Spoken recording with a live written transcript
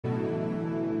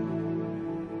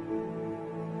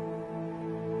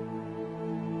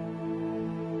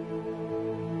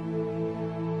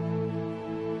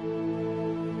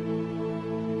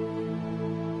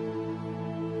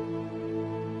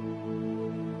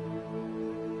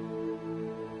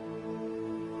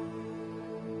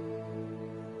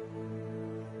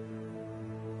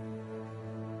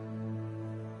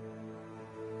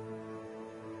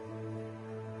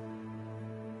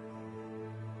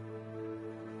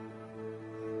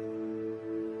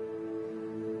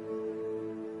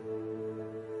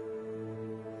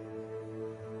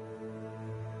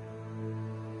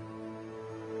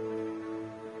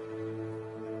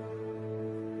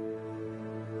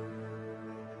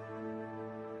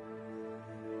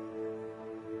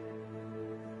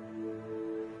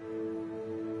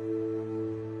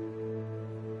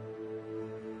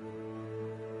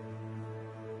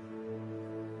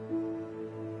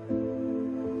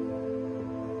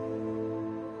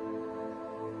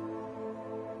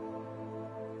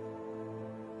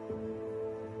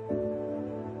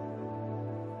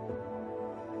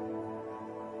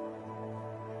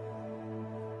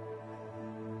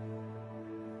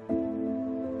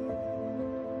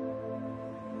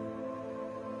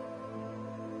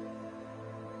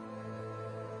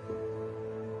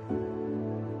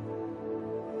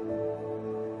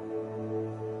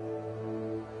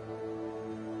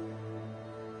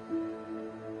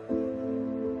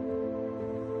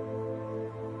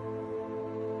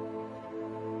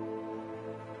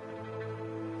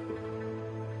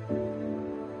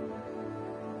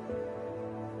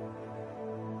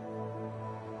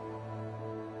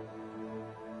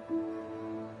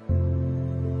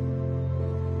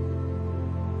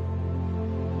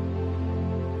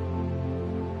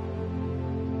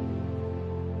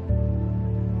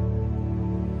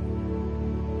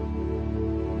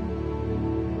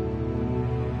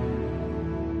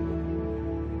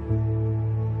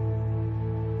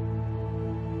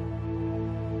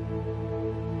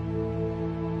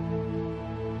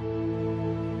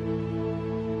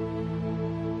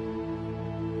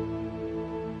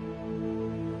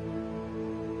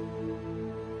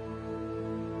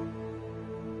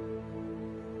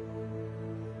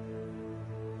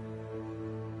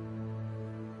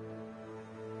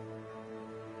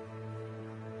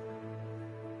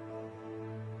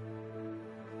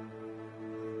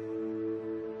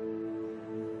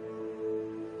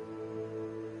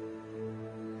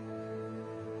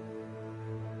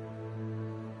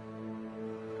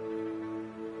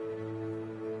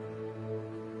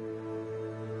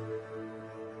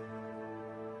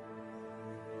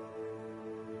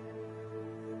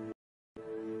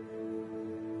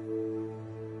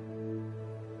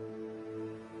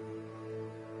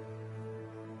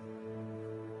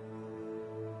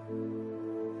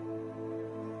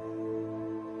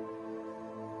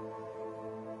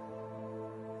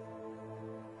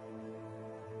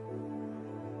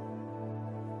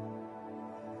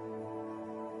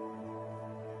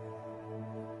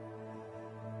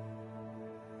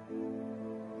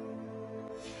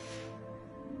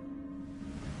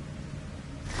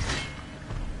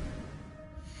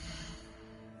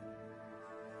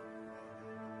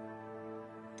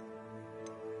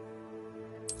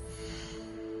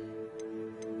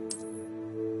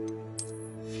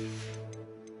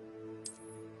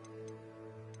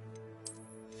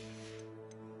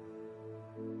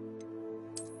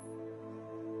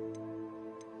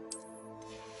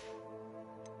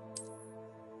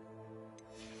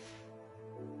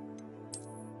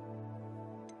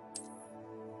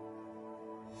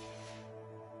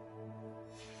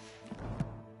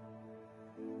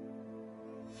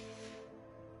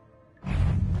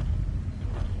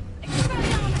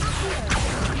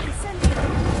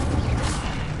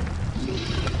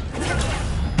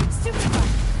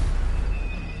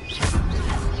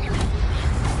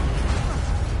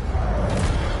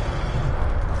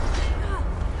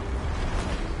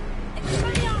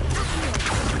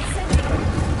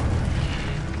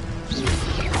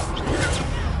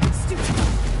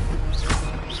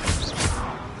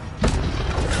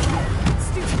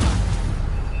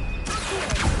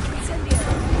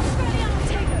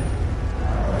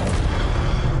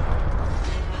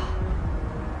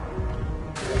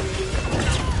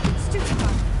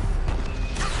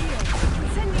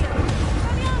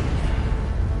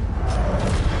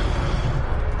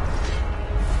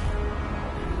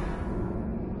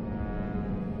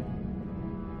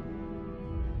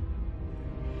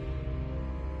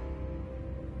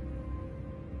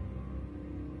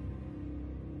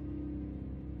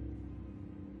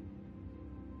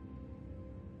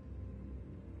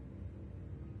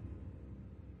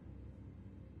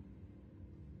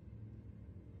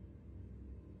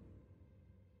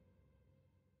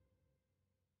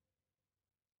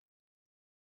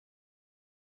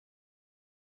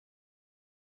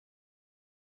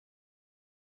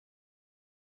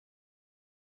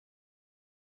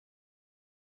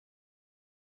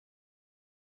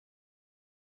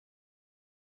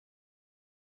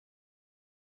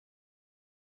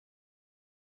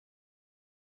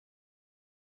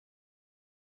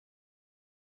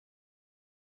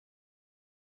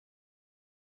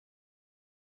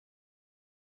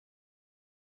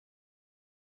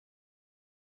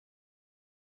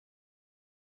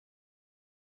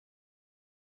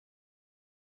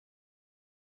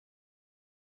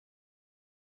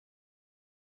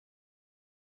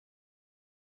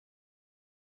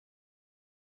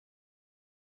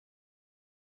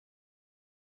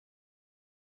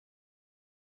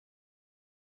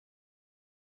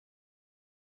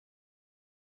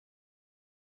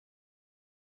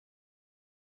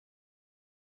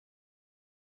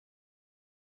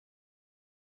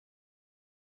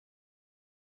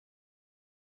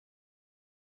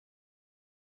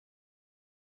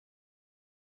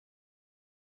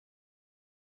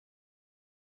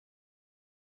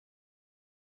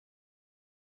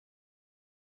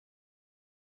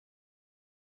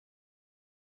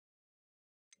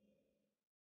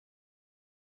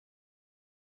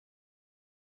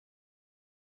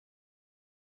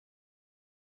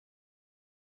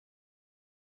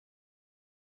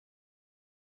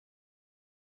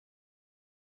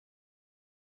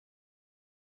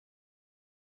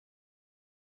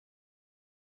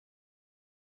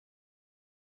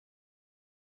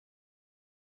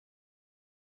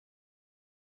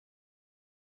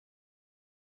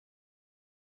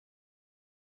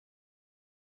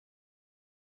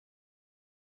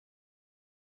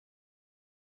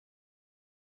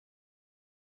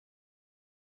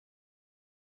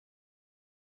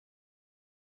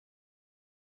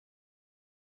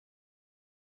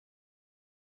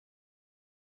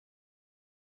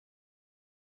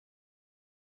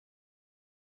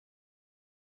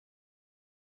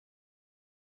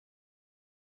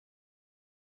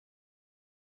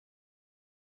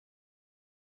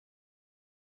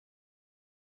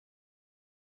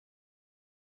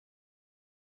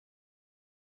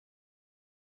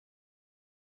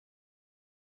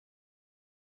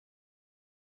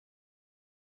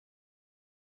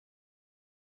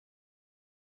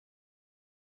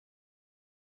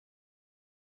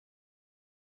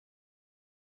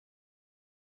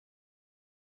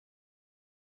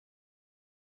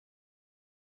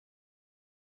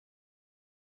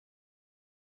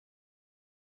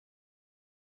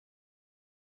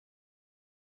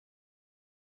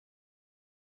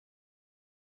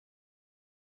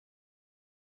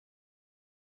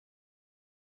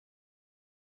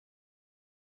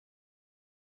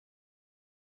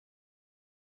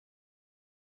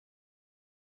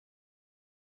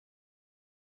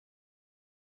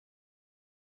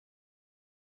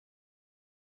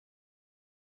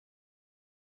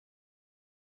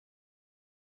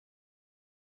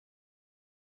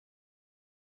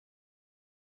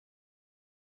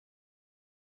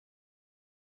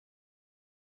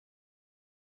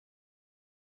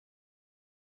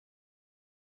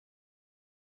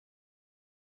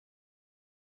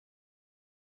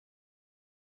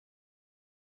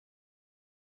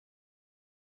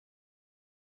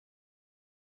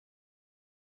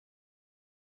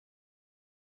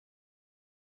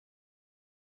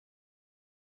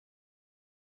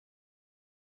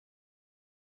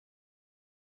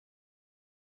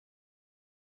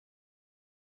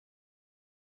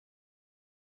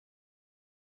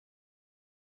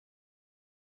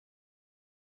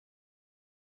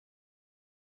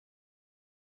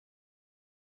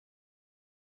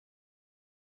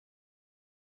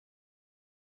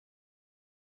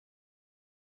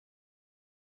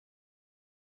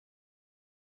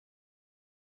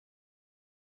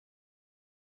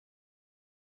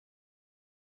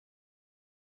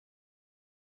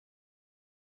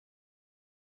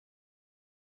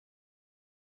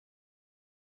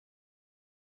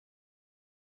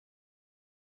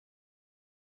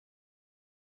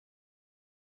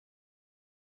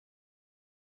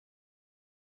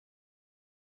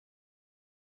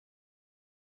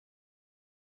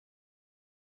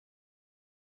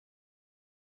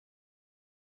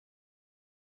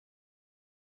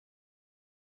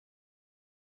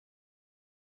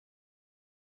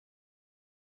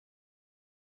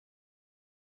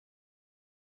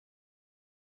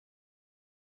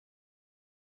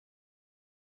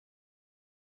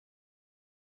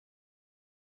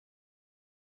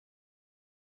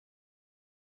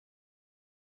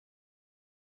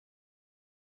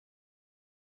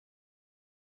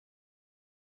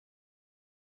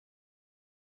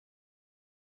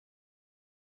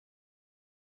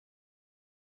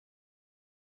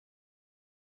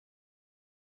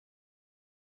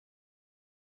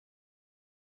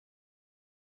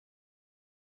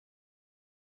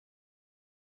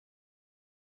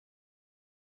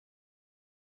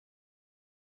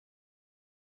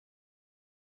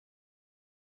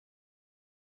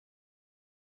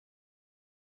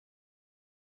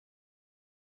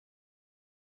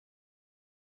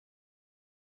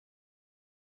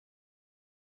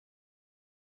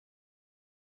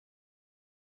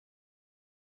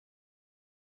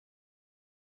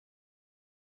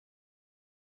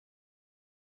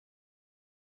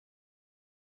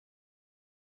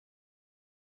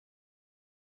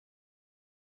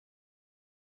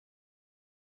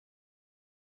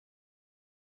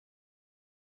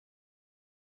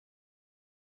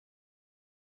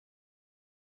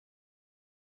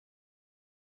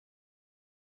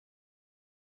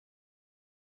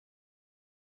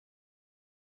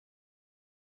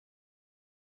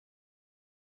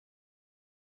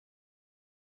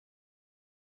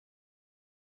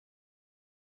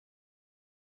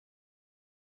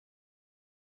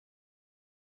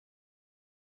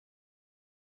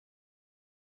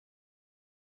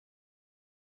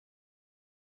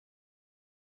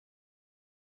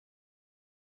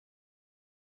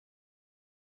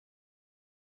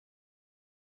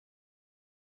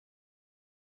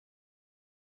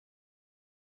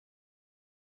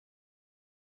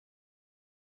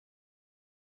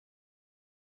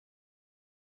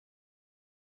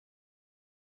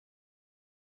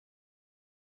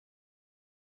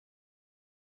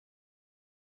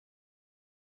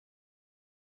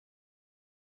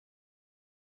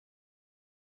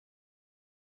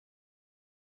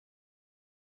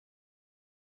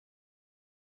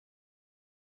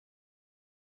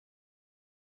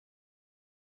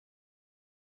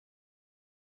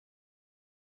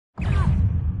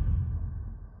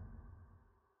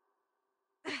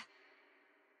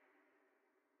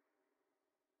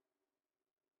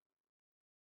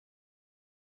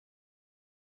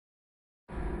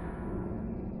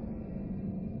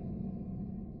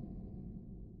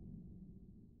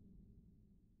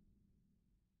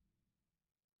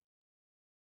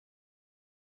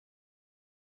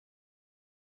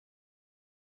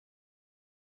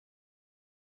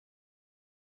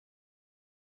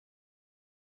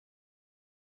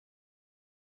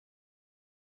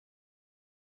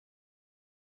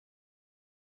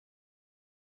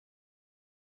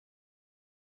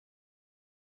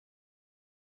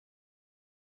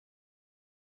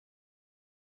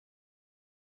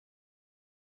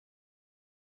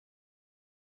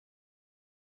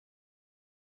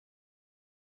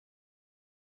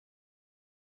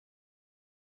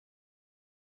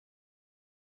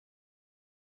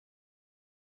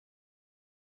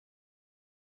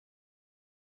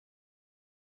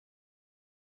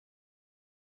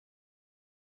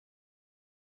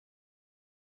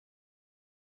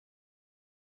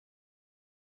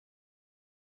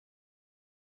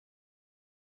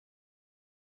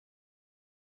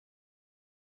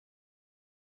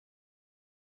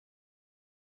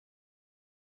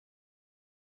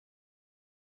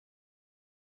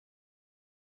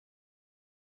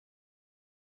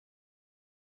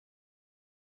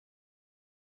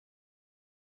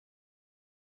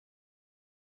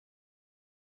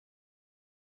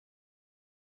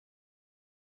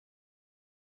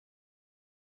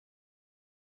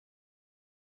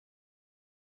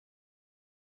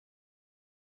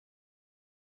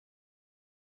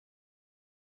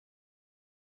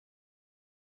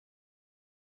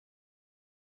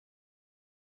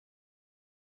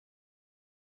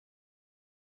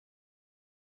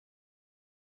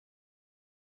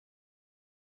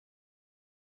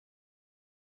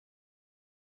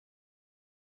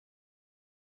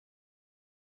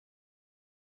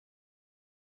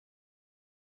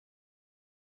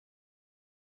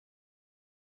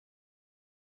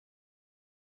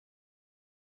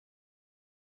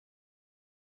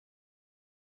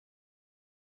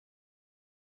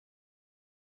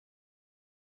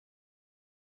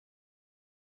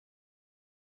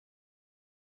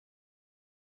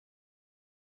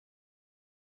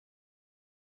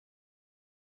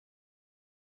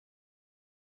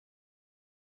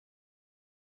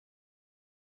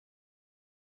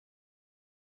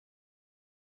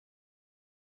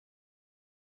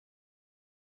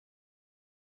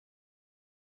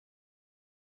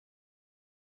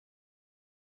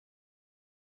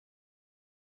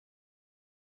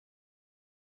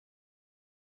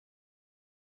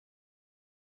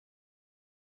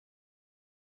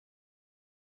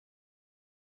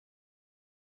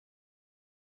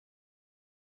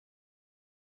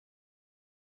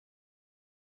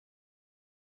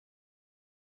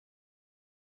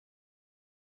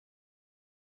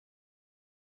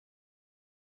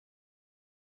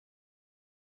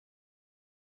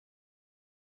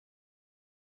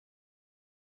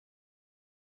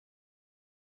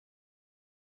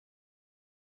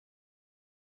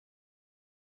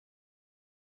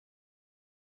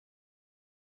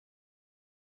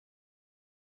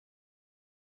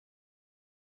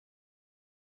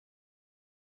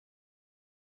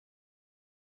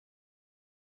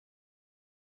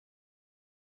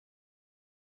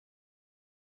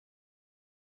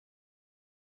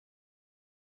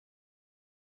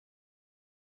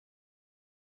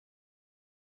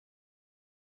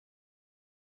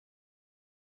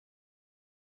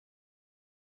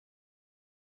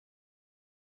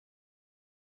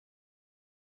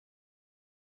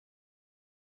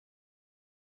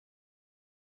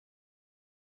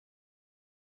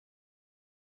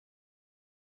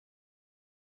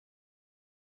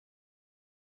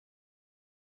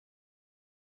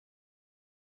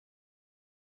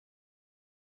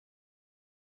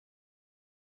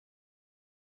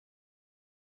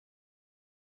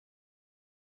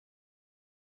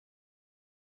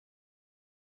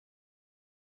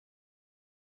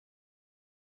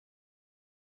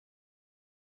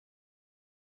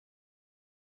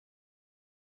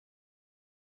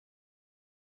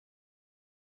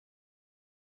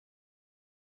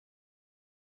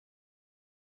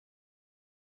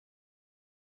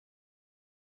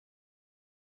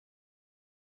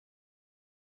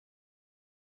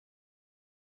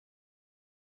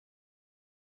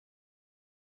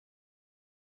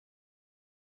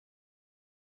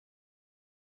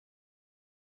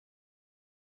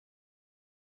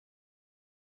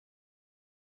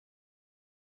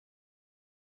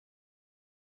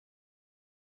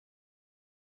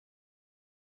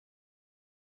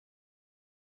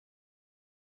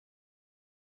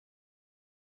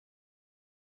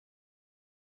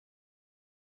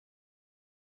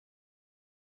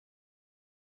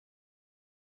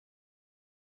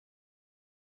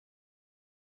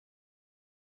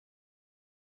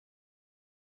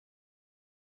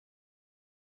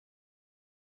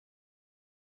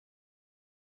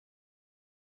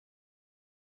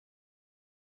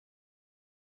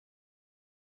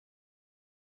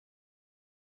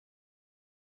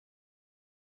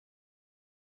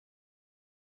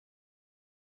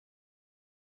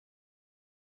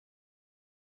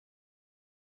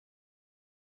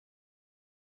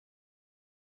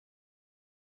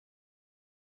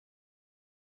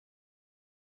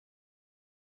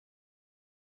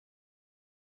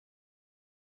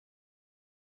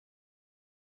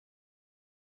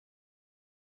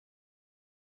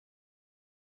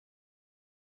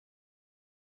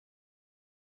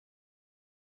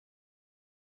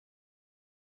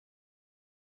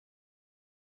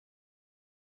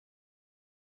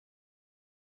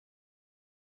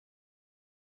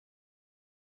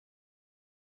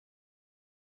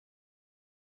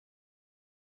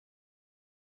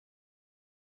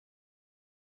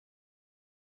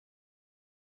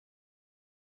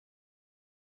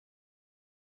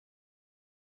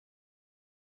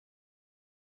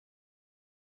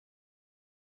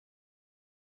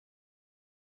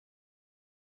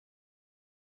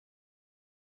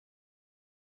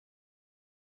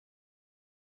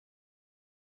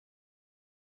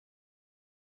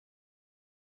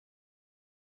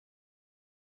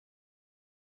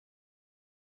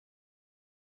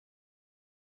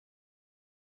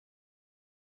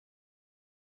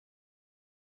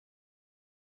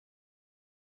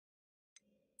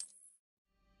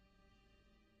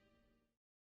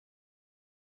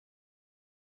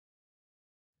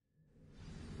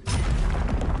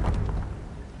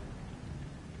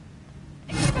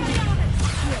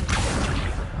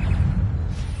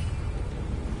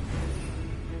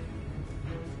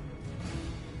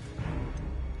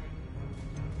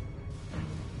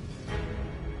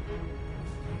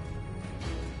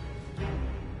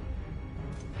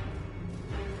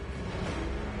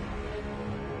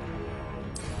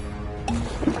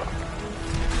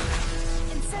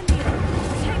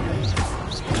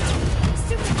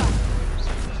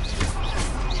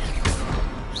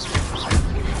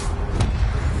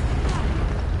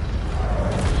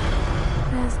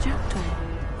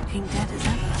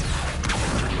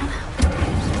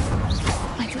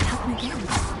Might it happen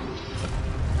again?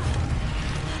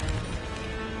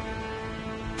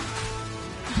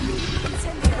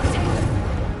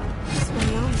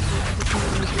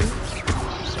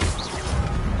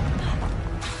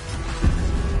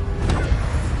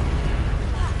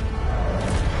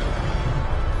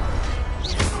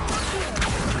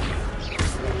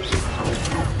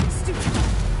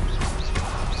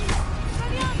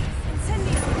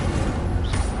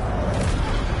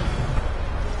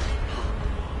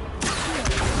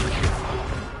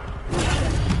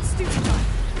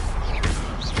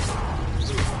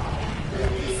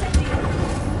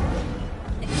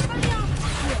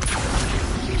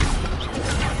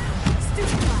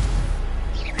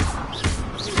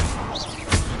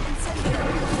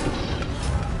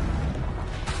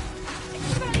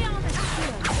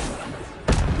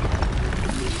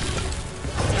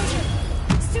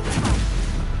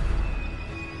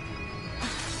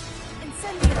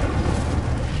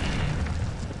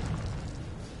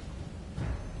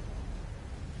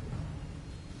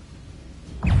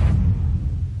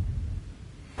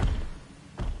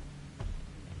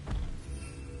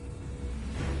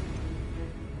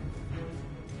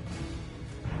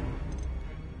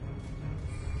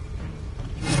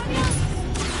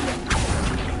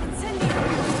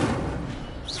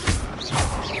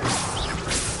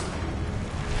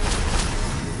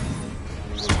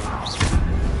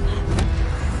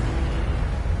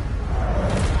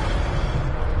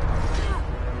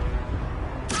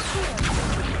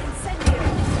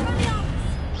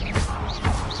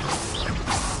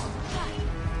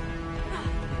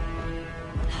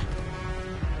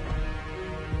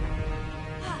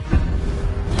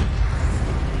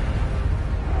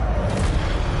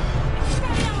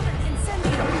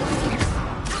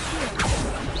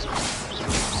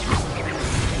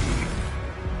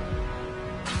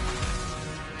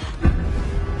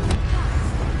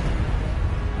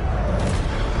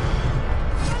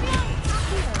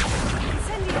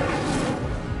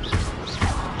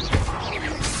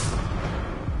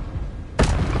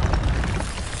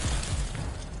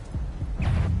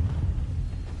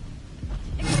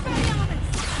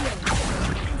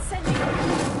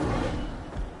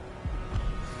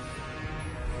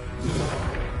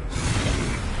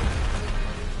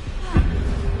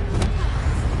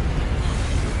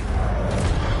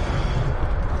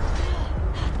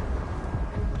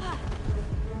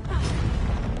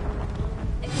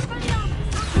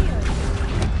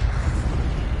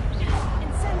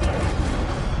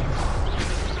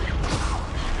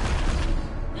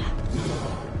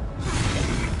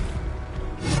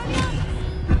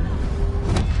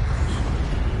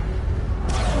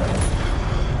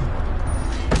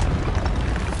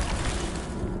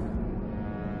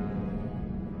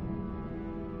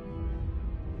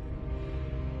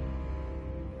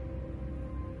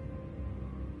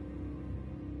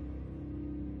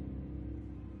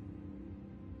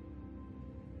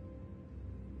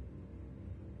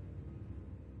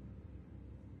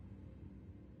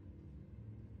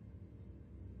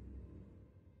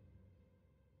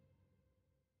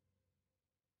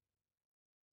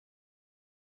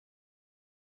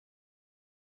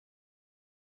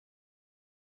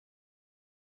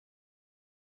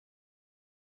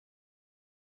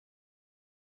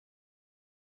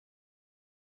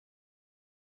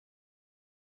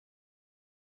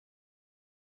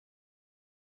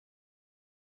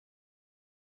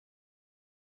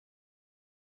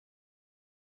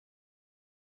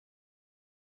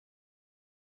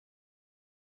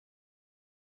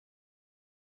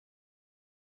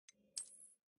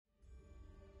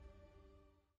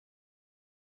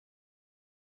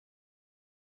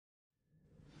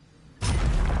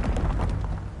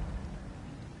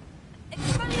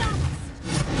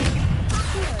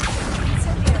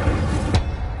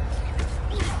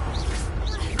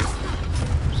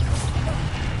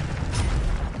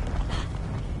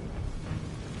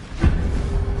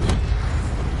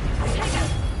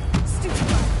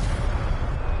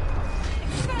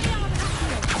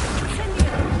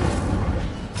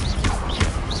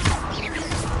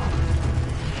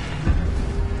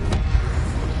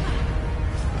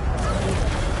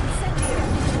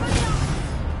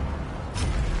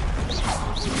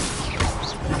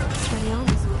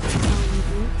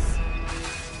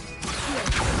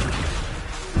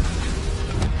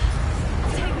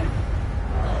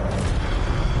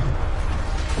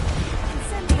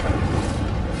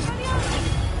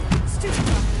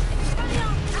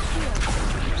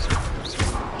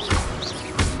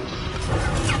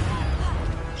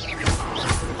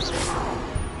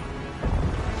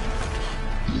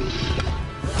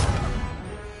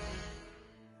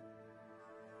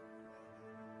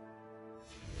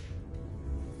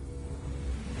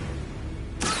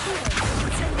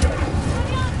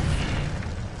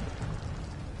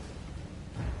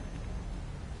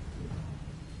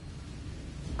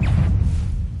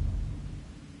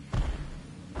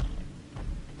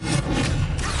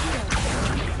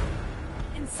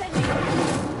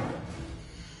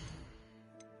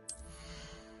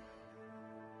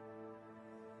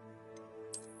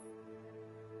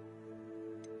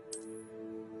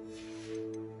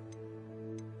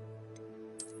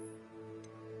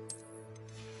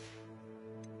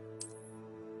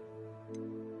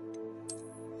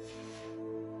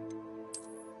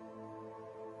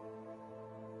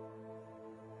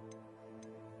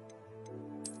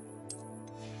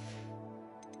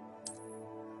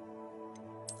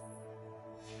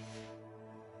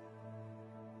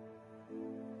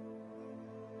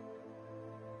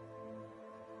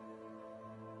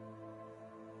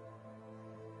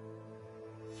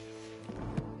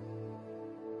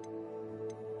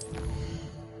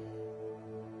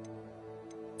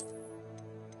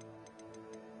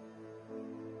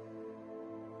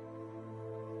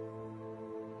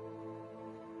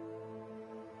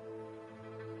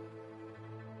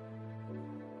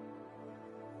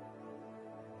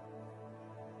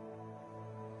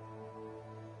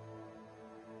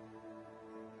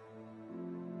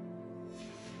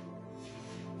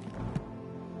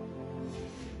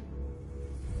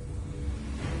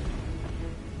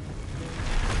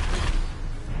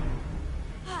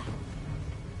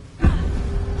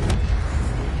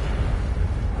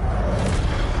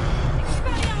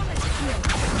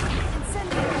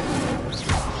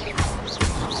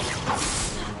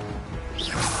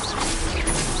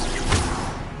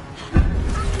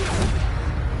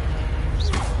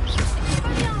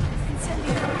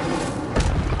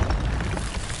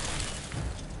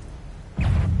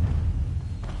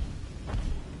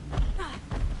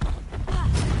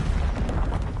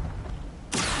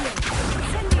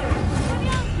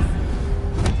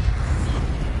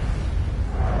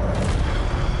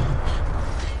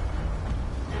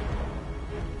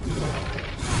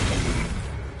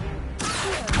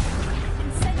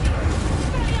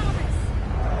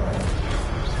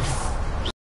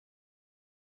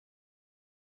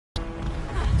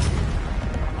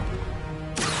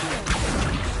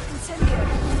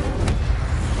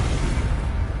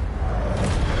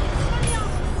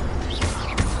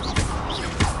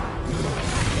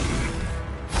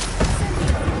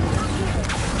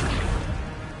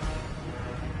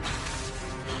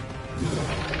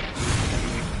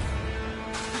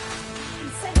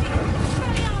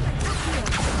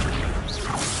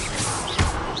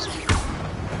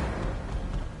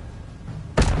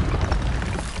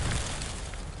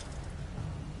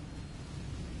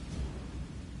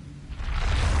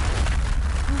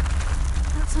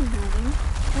 going?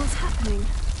 What's happening?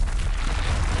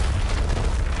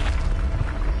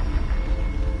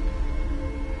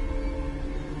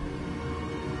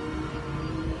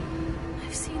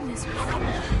 I've seen this before.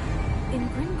 In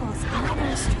Gringotts, under the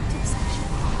restricted section.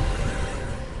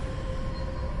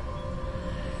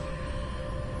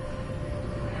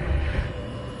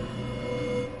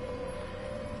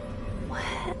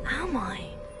 Where am I?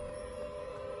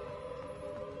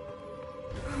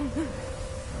 Oh no.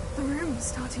 The room's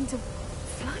starting to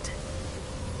flood.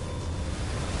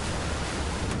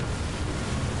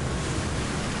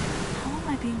 How am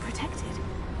I being protected?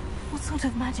 What sort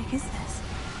of magic is this?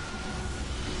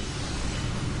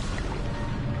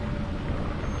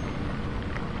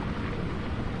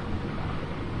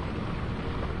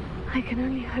 I can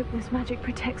only hope this magic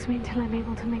protects me until I'm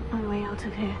able to make my way out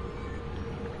of here.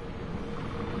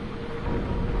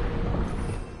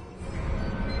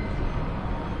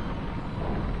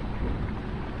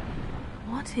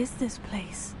 What is this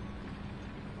place?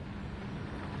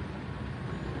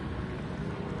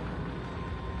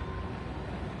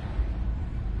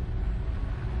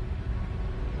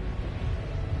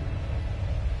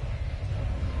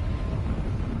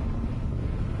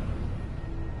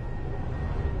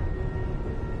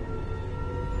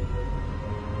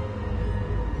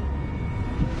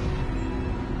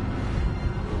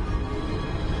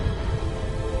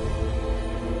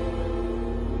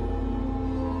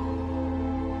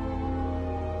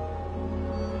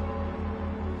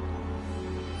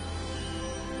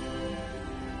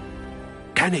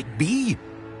 Can it be?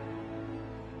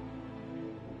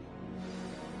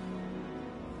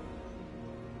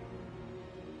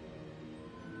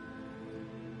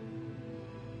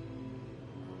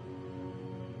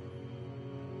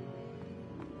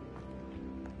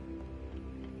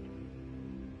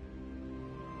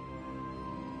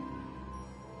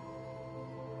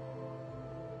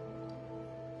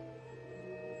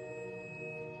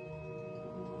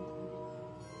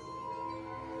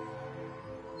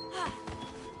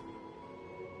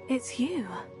 It's you.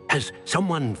 Has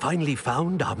someone finally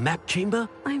found our map chamber?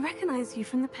 I recognize you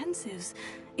from the Pensives.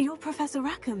 You're Professor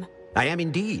Rackham. I am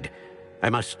indeed. I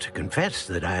must confess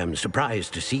that I am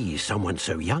surprised to see someone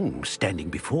so young standing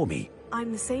before me.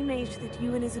 I'm the same age that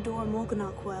you and Isadora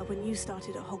Morganach were when you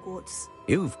started at Hogwarts.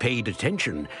 You've paid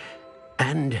attention.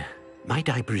 And might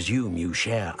I presume you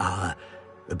share our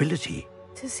ability?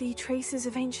 To see traces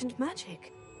of ancient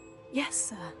magic? Yes,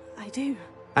 sir, I do.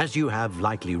 As you have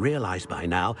likely realized by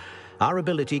now, our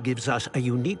ability gives us a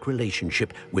unique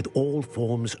relationship with all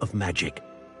forms of magic.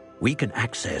 We can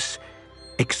access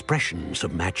expressions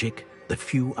of magic that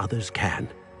few others can.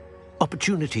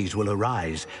 Opportunities will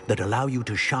arise that allow you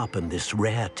to sharpen this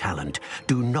rare talent.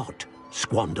 Do not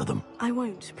squander them. I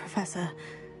won't, Professor.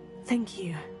 Thank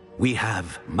you. We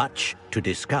have much to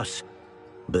discuss.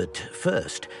 But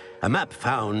first, a map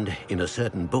found in a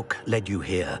certain book led you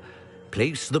here.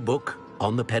 Place the book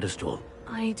on the pedestal.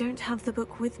 I don't have the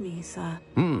book with me, sir.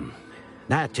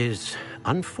 That is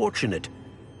unfortunate.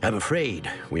 I'm afraid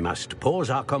we must pause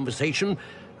our conversation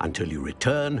until you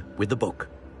return with the book.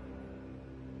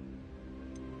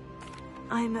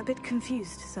 I'm a bit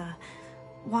confused, sir.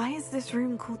 Why is this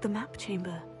room called the map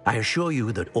chamber? I assure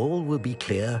you that all will be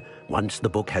clear once the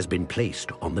book has been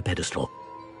placed on the pedestal.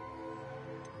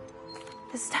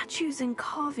 The statues and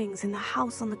carvings in the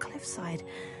house on the cliffside,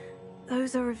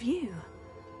 those are of you.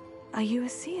 Are you a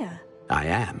seer? I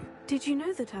am. Did you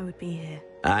know that I would be here?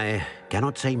 I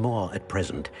cannot say more at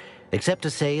present, except to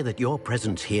say that your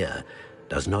presence here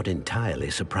does not entirely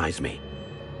surprise me.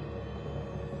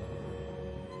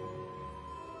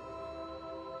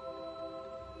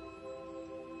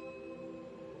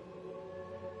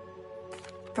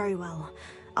 Very well.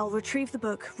 I'll retrieve the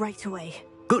book right away.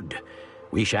 Good.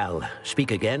 We shall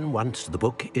speak again once the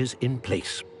book is in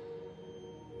place.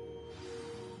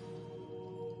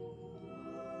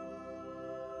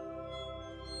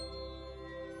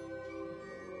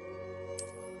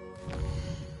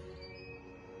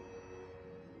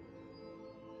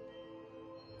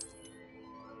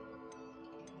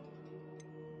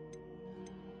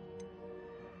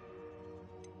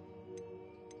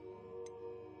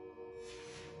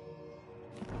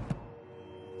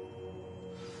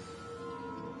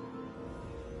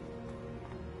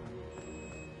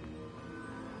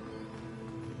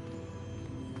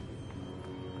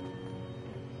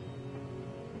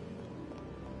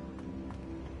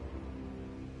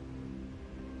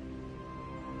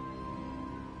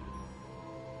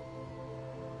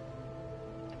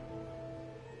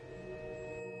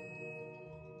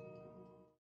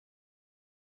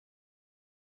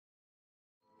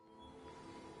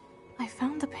 I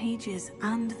found the pages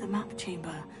and the map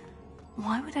chamber,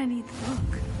 Why would I need the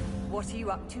book? What are you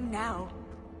up to now?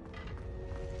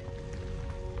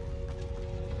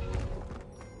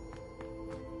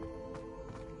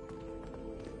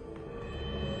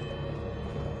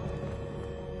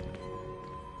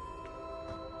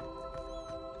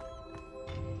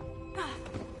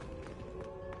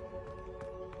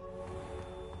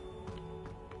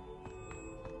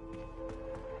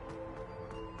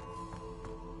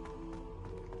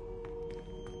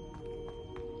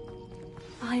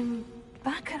 I'm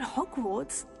back at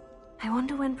Hogwarts. I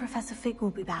wonder when Professor Fig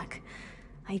will be back.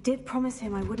 I did promise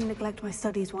him I wouldn't neglect my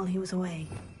studies while he was away.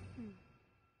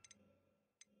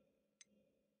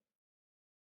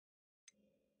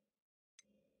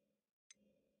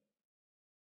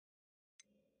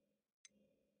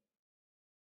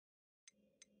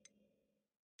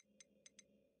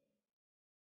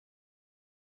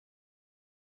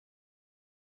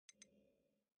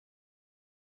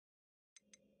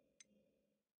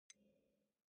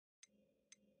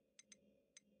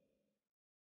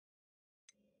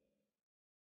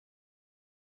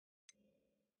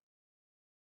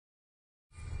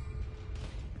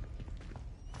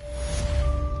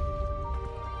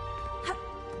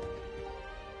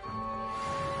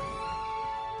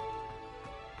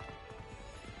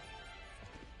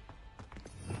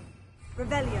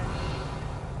 Revelio.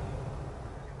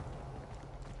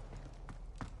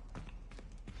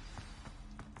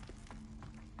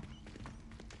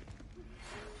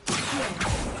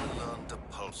 Learn to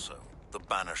pulso, the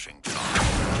banishing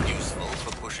charm, useful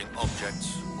for pushing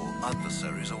objects or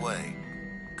adversaries away.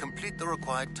 Complete the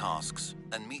required tasks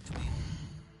and meet me in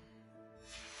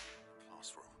the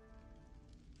classroom.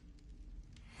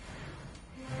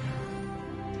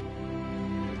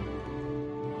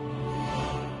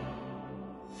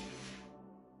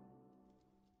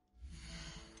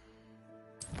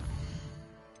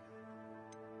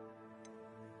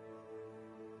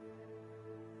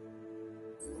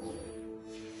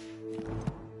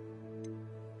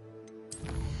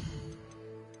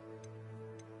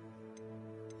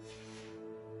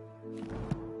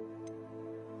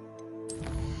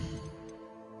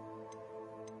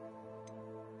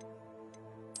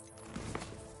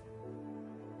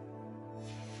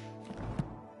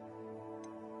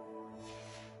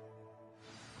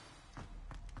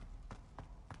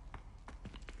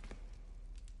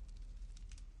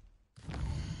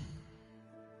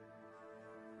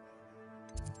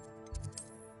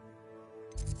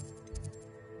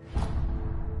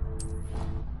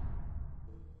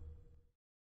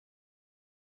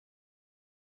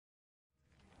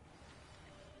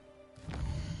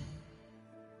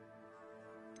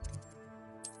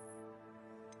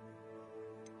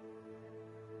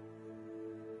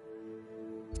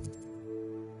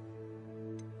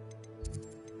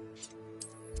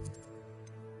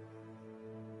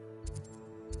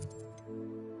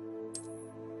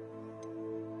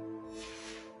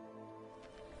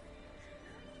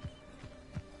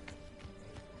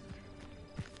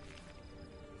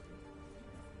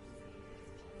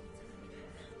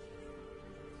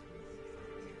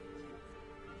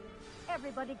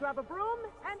 Everybody grab a broom,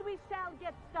 and we shall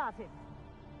get started.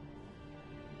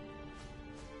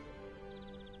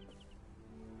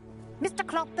 Mr.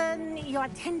 Clopton, your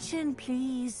attention,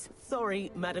 please.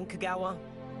 Sorry, Madam Kagawa.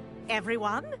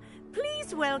 Everyone,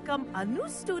 please welcome a new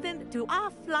student to our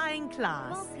flying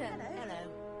class. Hello.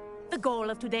 The goal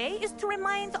of today is to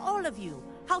remind all of you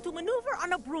how to maneuver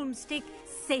on a broomstick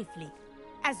safely,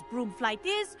 as broom flight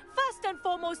is, first and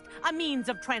foremost, a means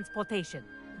of transportation.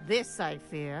 This, I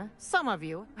fear, some of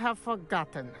you have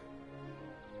forgotten.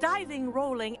 Diving,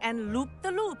 rolling, and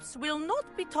loop-the-loops will not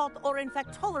be taught or in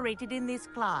fact tolerated in this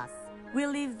class. We'll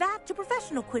leave that to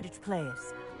professional Quidditch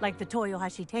players, like the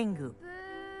Toyohashi Tengu.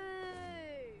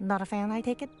 Not a fan, I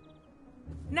take it?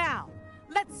 Now,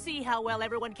 let's see how well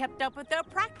everyone kept up with their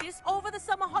practice over the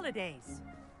summer holidays.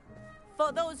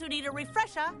 For those who need a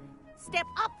refresher, step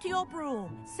up to your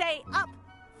broom, say up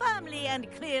firmly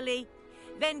and clearly,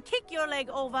 then kick your leg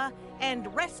over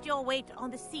and rest your weight on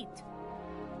the seat.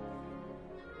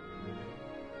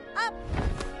 Up!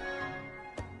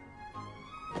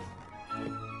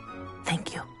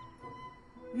 Thank you.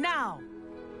 Now,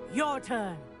 your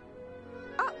turn.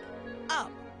 Up.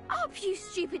 Up. Up, you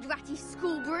stupid ratty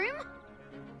school broom.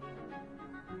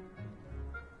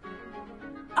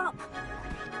 Up!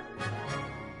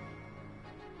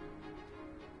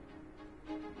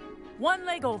 One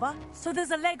leg over, so there's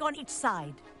a leg on each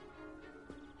side.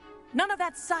 None of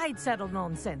that side saddle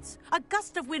nonsense. A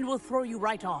gust of wind will throw you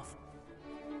right off.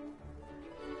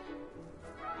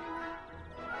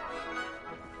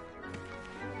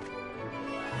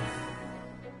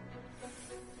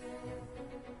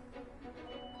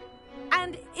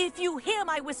 If you hear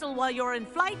my whistle while you're in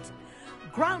flight,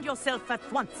 ground yourself at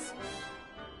once.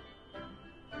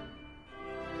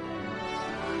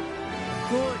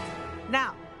 Good.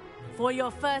 Now, for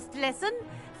your first lesson,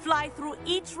 fly through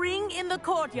each ring in the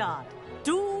courtyard.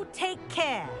 Do take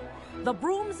care. The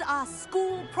brooms are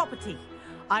school property.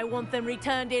 I want them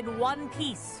returned in one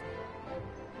piece.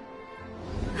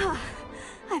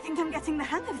 I think I'm getting the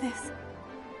hang of this.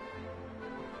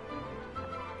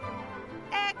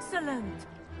 Excellent.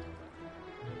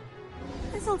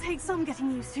 This'll take some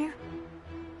getting used to.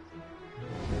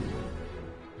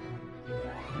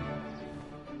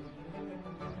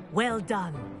 Well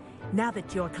done. Now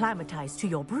that you're acclimatized to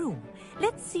your broom,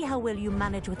 let's see how well you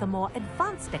manage with a more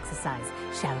advanced exercise,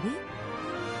 shall we?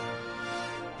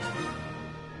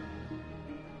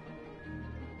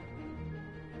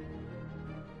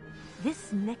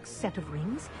 This next set of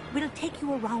rings will take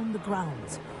you around the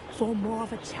grounds for more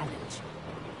of a challenge.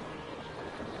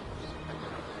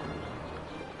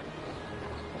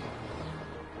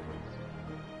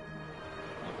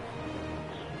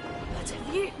 What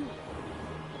have you...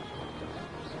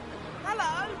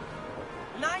 Hello!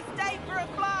 Nice day for a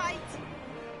flight!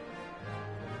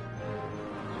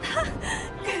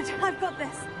 Good, I've got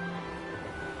this.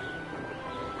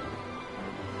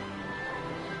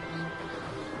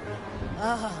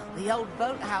 Ah, the old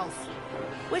boathouse.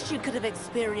 Wish you could have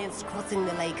experienced crossing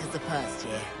the lake as a first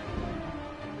year.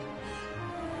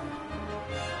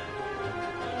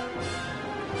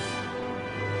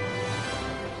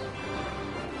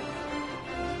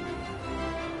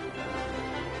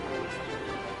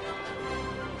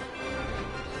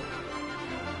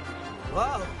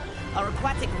 Whoa, our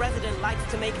aquatic resident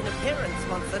likes to make an appearance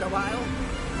once in a while.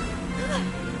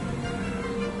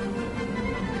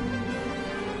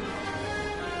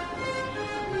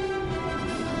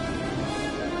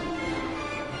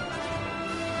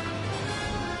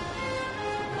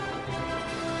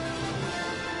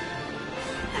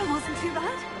 That wasn't too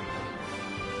bad.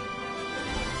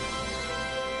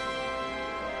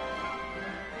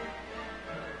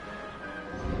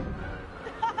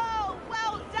 Oh,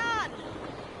 well done!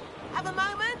 Have a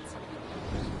moment?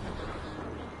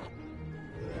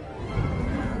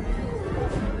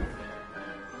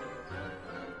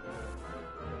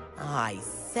 I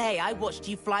say, I watched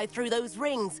you fly through those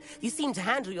rings. You seem to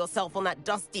handle yourself on that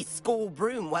dusty school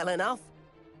broom well enough.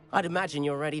 I'd imagine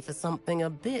you're ready for something a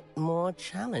bit more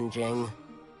challenging.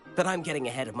 But I'm getting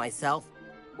ahead of myself.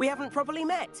 We haven't properly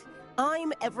met.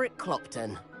 I'm Everett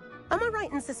Clopton. Am I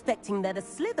right in suspecting that a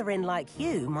Slytherin like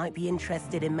you might be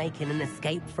interested in making an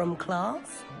escape from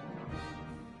class?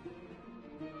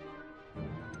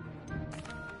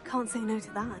 Can't say no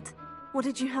to that. What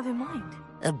did you have in mind?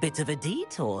 A bit of a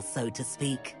detour, so to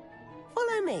speak.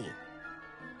 Follow me.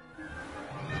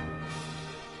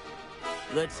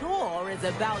 The tour is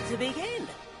about to begin.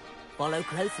 Follow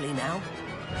closely now.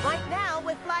 Right now,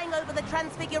 we're flying over the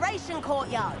Transfiguration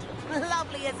Courtyard.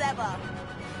 Lovely as ever.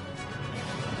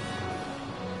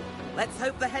 Let's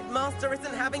hope the headmaster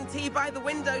isn't having tea by the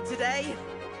window today.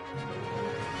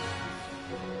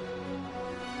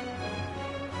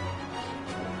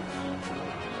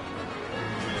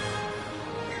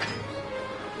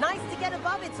 Nice to get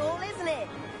above it all, isn't it?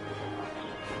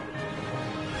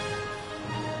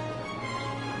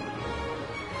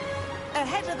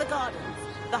 Ahead of the gardens,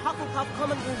 the Hufflepuff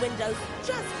common room windows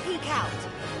just peek out.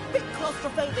 Bit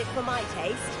claustrophobic for my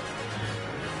taste.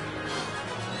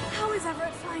 How is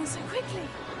Everett flying so quickly?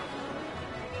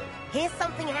 Here's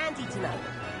something handy to know.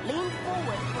 Lean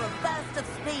forward for a burst of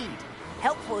speed.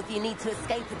 Helpful if you need to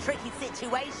escape a tricky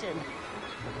situation.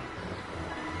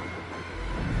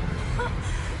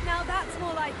 Now that's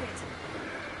more like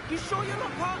it. You sure you're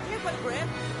not part hippogriff?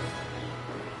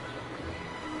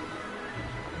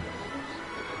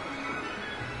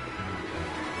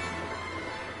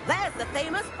 There's the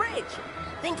famous bridge.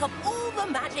 Think of all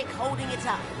the magic holding it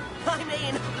up. I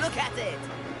mean, look at it.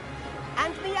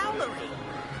 And the owlery.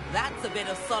 That's a bit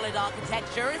of solid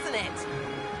architecture, isn't it?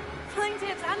 Flying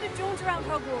tips and a jaunt around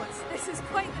Hogwarts. This is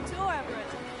quite the tour, Everett.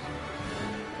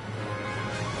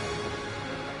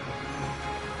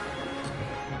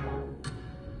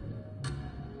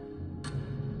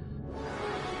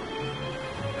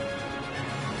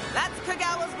 That's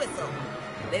Kagawa's whistle.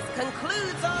 This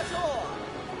concludes our tour.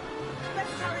 Let's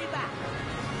hurry back.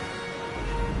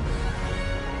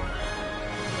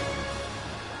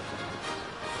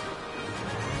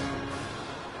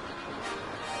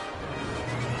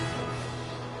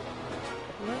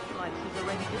 Looks like she's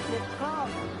already dismissed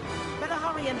class. Better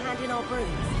hurry and hand in our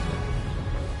brooms.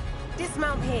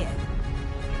 Dismount here.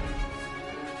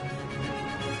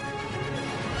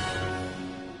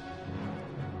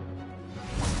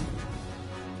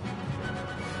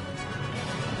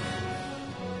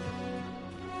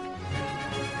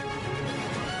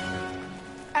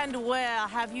 And where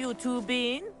have you two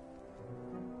been?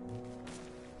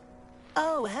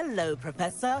 Oh, hello,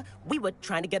 Professor. We were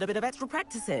trying to get a bit of extra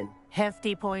practice in.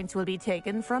 Hefty points will be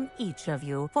taken from each of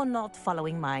you for not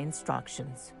following my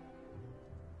instructions.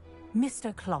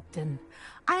 Mr. Clopton,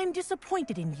 I'm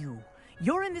disappointed in you.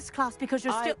 You're in this class because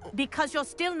you're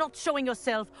still not showing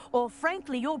yourself, or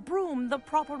frankly, your broom the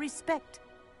proper respect.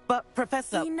 But,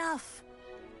 Professor... Enough.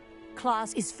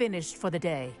 Class is finished for the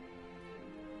day.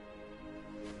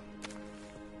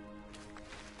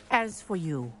 As for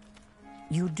you,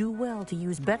 you do well to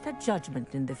use better judgment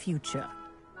in the future.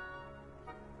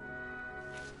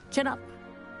 Chin up.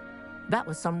 That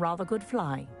was some rather good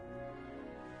flying.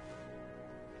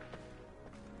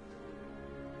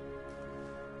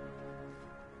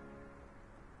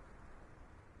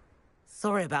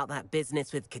 Sorry about that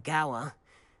business with Kagawa,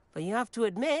 but you have to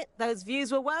admit, those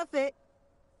views were worth it.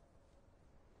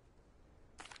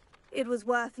 It was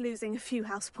worth losing a few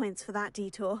house points for that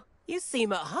detour. You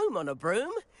seem at home on a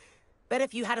broom. Bet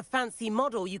if you had a fancy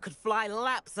model, you could fly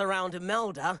laps around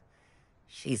Imelda.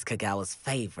 She's Kagawa's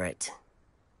favorite.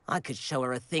 I could show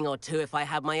her a thing or two if I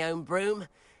had my own broom.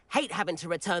 Hate having to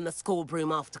return the school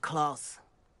broom after class.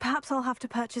 Perhaps I'll have to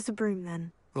purchase a broom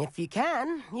then. If you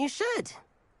can, you should.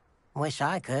 Wish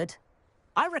I could.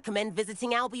 I recommend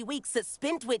visiting Albie Weeks at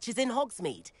Spintwitches in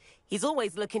Hogsmeade. He's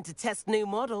always looking to test new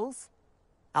models.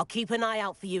 I'll keep an eye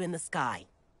out for you in the sky.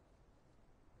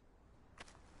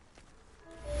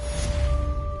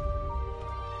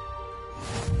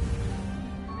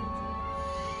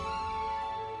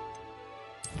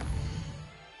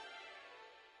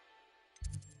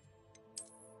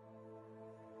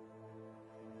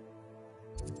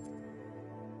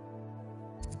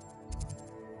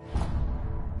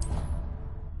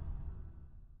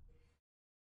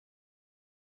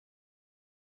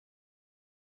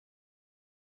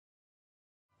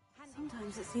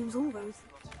 Sometimes it seems all rose.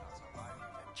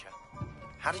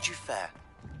 How did you fare?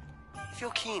 If you're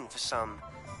keen for some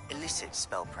illicit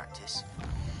spell practice.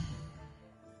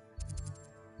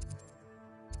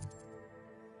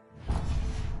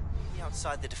 Be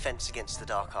outside the Defense Against the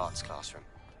Dark Arts classroom.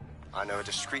 I know a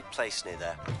discreet place near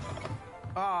there.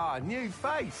 Ah, new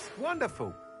face.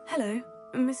 Wonderful. Hello,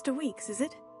 Mr. Weeks, is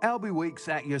it? Albie Weeks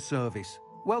at your service.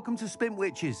 Welcome to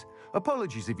Spintwitches.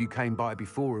 Apologies if you came by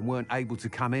before and weren't able to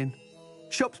come in.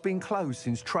 Shop's been closed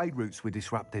since trade routes were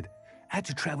disrupted. Had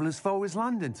to travel as far as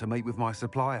London to meet with my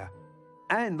supplier.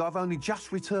 And I've only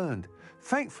just returned,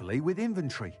 thankfully with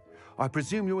inventory. I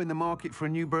presume you're in the market for a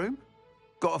new broom?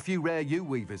 Got a few rare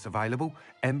U-weavers available.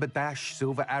 Ember Dash,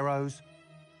 Silver Arrows.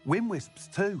 Wind Wisps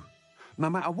too. No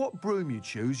matter what broom you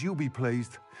choose, you'll be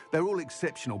pleased. They're all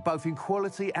exceptional, both in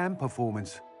quality and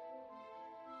performance.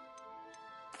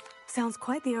 Sounds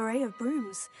quite the array of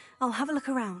brooms. I'll have a look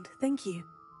around, thank you.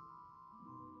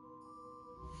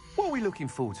 What are we looking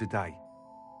for today?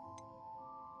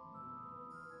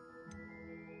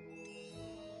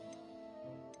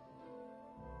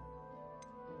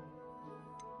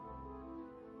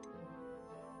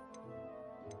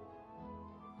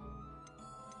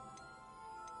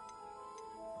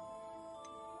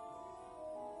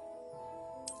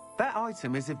 That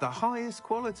item is of the highest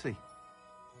quality.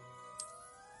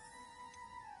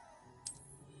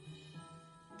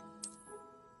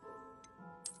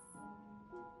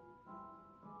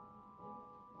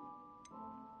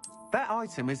 That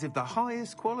item is of the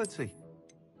highest quality.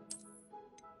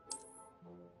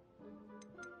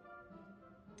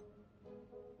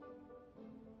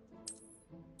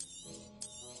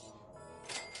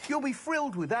 You'll be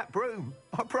thrilled with that broom,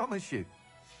 I promise you.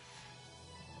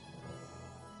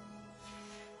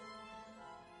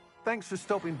 Thanks for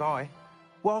stopping by.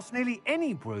 Whilst nearly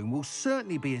any broom will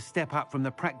certainly be a step up from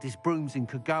the practice brooms in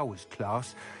Kagawa's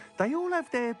class, they all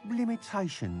have their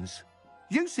limitations.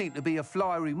 You seem to be a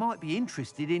flyer who might be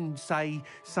interested in, say,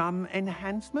 some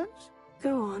enhancements?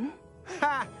 Go on.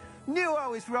 Ha! Knew I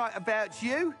was right about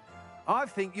you. I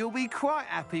think you'll be quite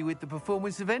happy with the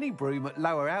performance of any broom at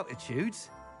lower altitudes.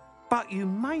 But you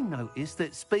may notice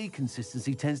that speed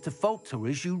consistency tends to falter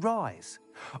as you rise.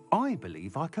 I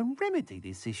believe I can remedy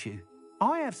this issue.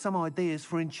 I have some ideas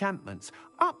for enchantments,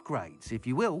 upgrades, if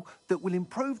you will, that will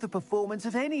improve the performance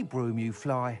of any broom you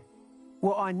fly.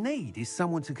 What I need is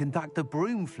someone to conduct a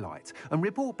broom flight and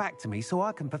report back to me so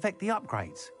I can perfect the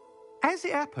upgrades. As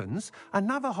it happens,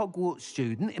 another Hogwarts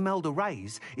student, Imelda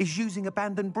Reyes, is using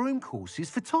abandoned broom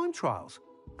courses for time trials.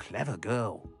 Clever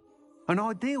girl. An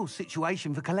ideal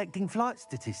situation for collecting flight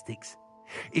statistics.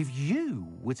 If you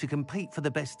were to compete for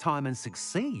the best time and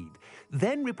succeed,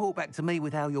 then report back to me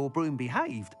with how your broom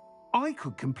behaved, I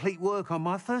could complete work on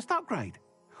my first upgrade.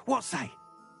 What say?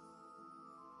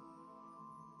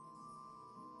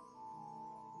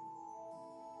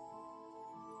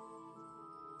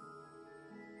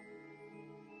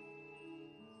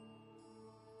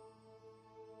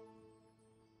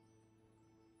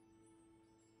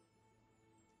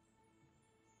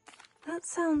 That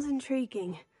sounds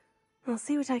intriguing. I'll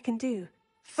see what I can do.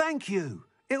 Thank you.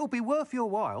 It'll be worth your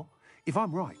while. If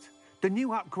I'm right, the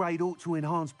new upgrade ought to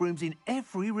enhance brooms in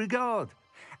every regard.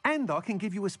 And I can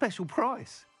give you a special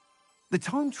price. The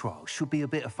time trial should be a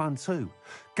bit of fun too.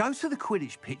 Go to the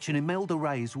Quidditch pitch and Imelda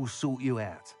Reyes will sort you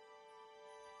out.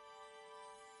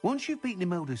 Once you've beaten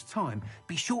Imelda's time,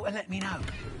 be sure to let me know.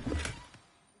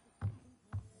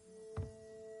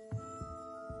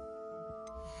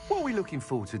 What are we looking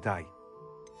for today?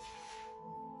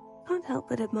 Can't help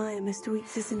but admire Mr.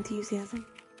 Weeks' enthusiasm.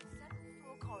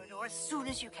 Corridor as soon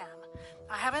as you can.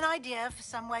 I have an idea for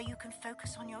somewhere you can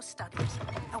focus on your studies,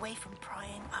 away from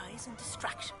prying eyes and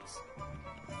distractions.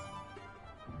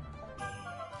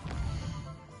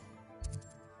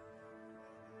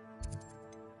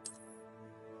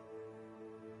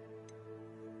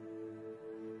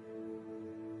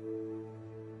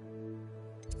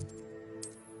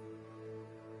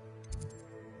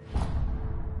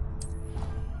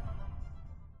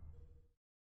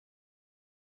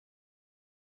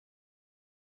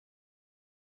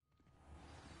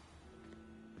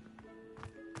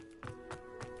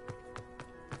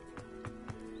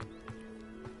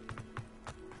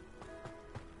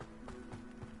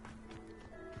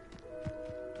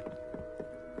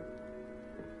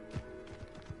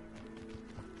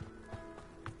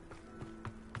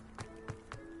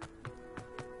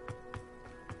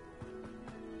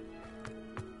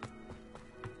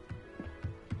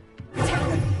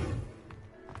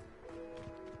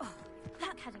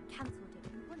 Hadn't cancelled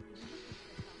it. We wouldn't be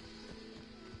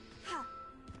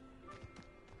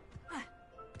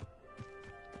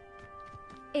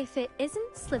If it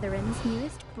isn't Slytherin's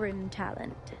newest broom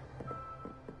talent.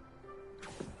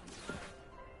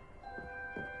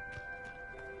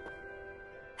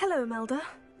 Hello, Imelda.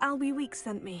 Albie Weeks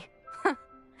sent me.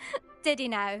 Did he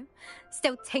now?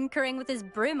 Still tinkering with his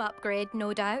broom upgrade,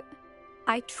 no doubt.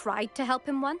 I tried to help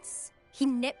him once. He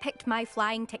nitpicked my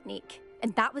flying technique,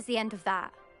 and that was the end of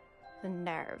that. The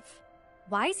nerve.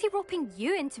 Why is he roping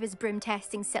you into his broom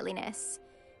testing silliness?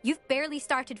 You've barely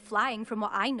started flying from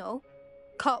what I know.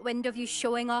 Caught wind of you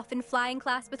showing off in flying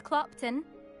class with Clopton.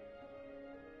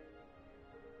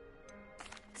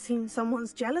 Seems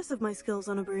someone's jealous of my skills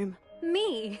on a broom.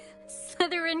 Me?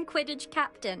 Slytherin Quidditch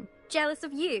captain. Jealous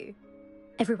of you?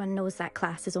 Everyone knows that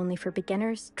class is only for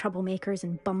beginners, troublemakers,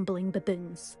 and bumbling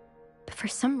baboons. But for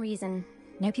some reason,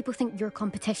 now people think you're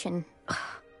competition. Ugh,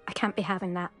 I can't be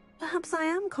having that. Perhaps I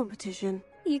am competition.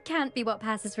 You can't be what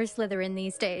passes for Slytherin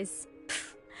these days.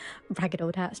 Pfft, ragged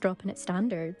old hat's dropping its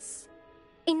standards.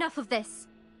 Enough of this.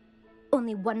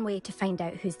 Only one way to find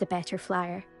out who's the better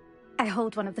flyer. I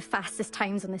hold one of the fastest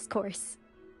times on this course.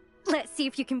 Let's see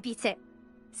if you can beat it.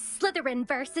 Slytherin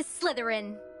versus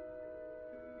Slytherin.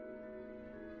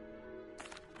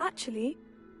 Actually,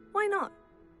 why not?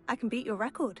 I can beat your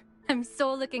record. I'm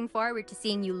so looking forward to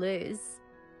seeing you lose.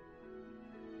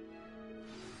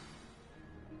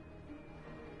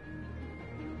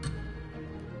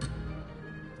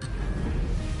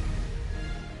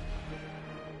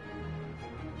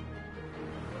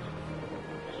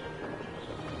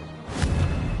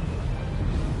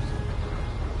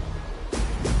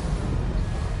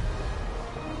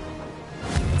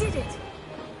 Did it!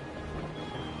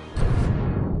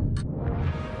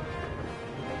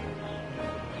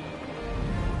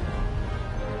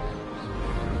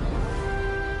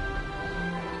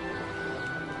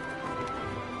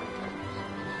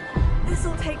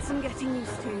 This'll take some getting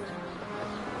used to.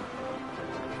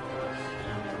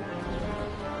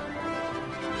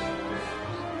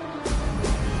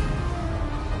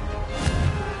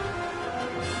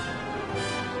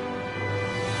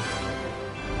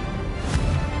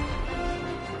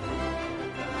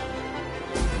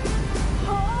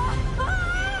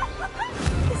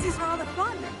 This is rather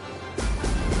fun.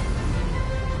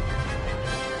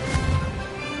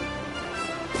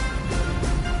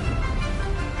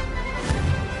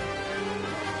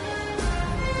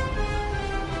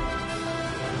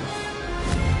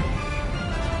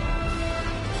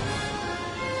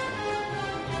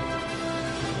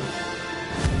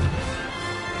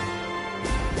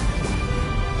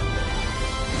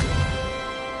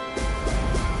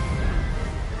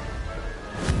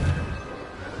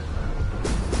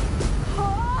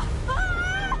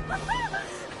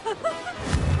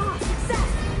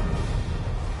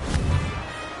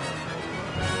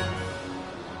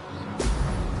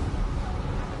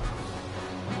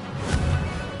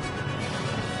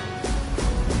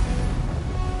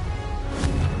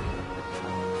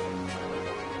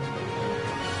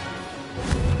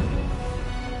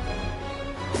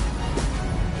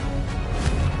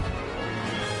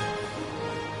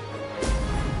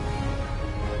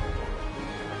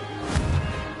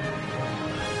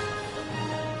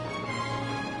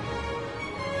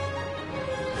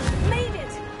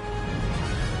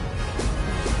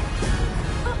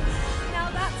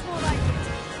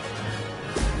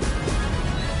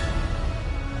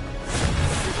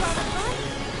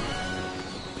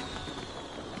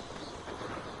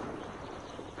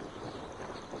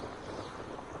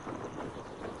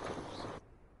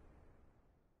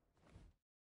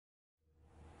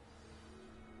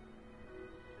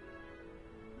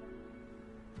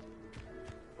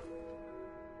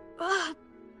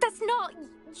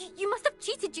 You must have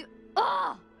cheated, you...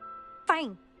 Oh!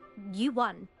 Fine. You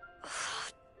won.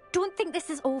 Don't think this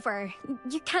is over.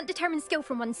 You can't determine skill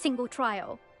from one single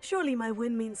trial. Surely my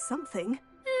win means something.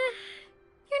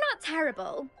 You're not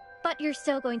terrible, but you're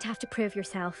still going to have to prove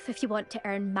yourself if you want to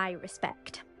earn my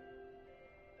respect.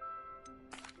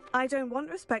 I don't want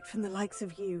respect from the likes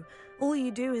of you. All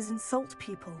you do is insult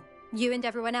people. You and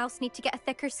everyone else need to get a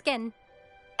thicker skin.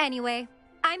 Anyway,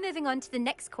 I'm moving on to the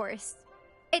next course.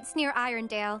 It's near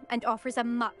Irondale and offers a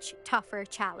much tougher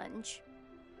challenge.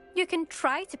 You can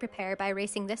try to prepare by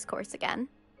racing this course again.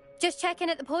 Just check in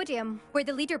at the podium, where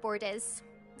the leaderboard is.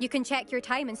 You can check your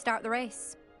time and start the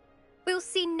race. We'll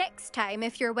see next time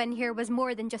if your win here was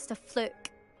more than just a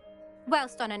fluke.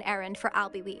 Whilst on an errand for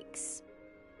Albie Weeks.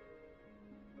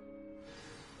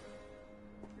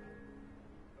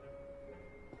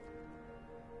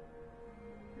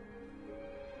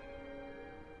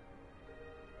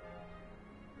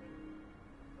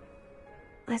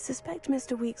 I suspect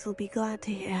Mr. Weeks will be glad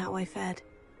to hear how I fared.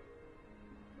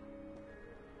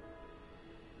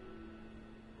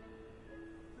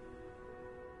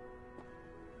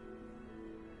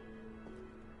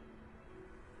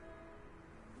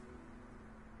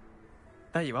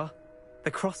 There you are.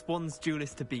 The Crosswands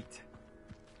duelist to beat.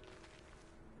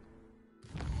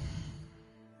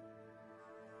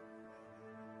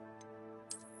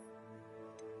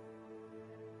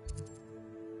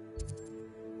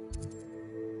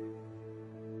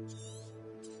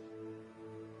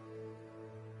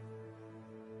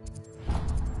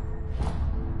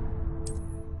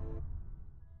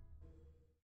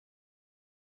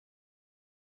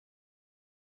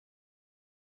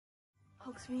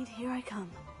 Hogsmeade, here I come.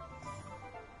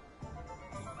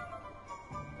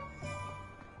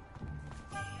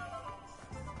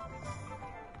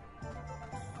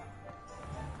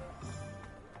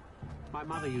 My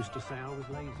mother used to say I was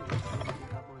lazy.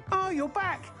 Oh, you're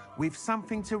back! With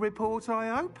something to report, I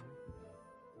hope?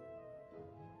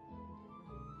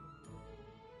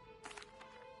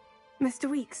 Mr.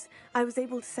 Weeks, I was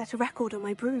able to set a record on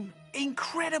my broom.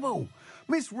 Incredible!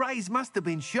 Miss Reyes must have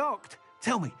been shocked.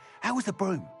 Tell me, how was the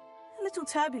broom? A little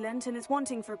turbulent and it's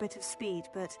wanting for a bit of speed,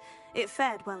 but it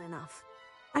fared well enough.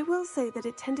 I will say that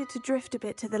it tended to drift a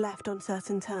bit to the left on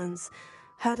certain turns.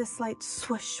 Heard a slight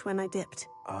swoosh when I dipped.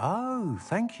 Oh,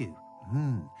 thank you.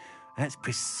 That's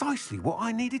precisely what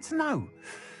I needed to know.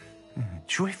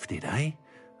 Drifted, eh?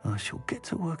 I shall get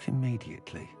to work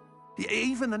immediately.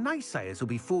 Even the naysayers will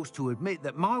be forced to admit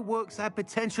that my work's had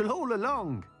potential all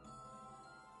along.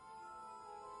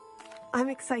 I'm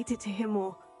excited to hear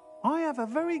more. I have a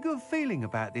very good feeling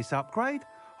about this upgrade.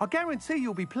 I guarantee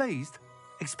you'll be pleased.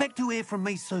 Expect to hear from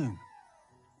me soon.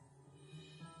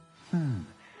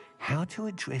 How to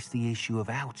address the issue of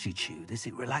altitude as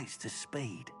it relates to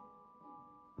speed?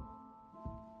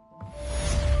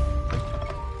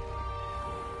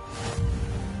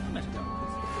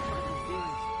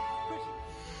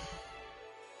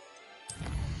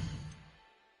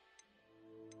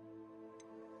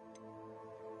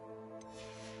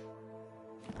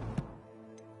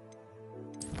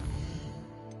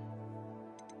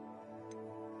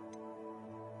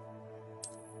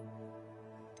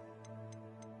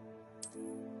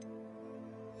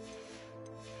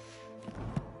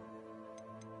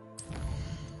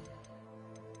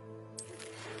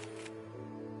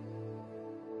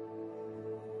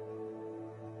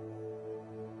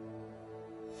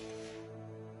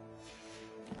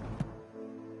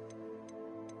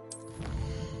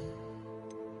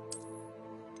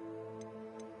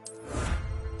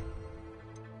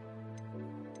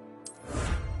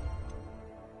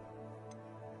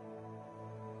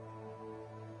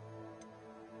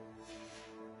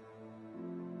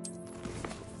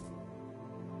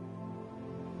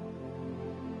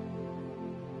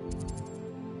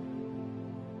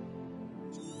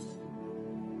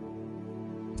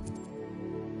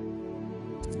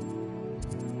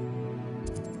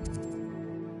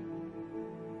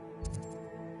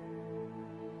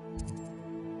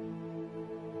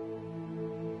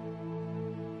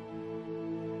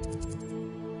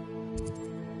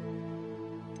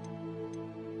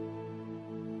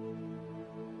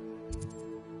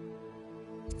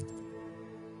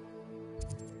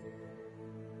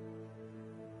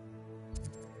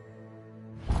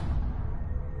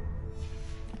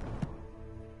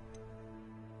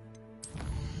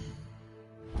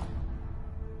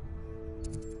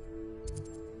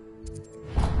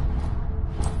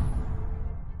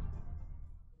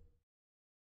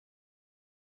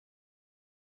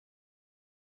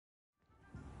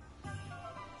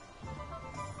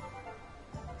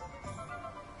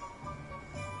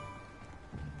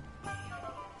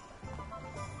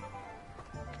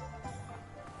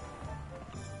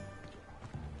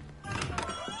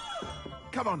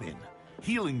 come on in.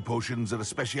 Healing potions are a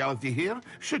speciality here,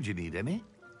 should you need any.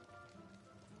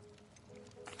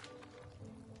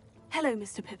 Hello,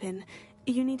 Mr. Pippin.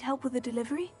 You need help with the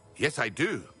delivery? Yes, I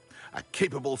do. A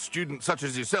capable student such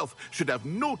as yourself should have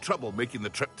no trouble making the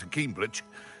trip to Cambridge.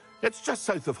 It's just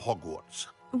south of Hogwarts.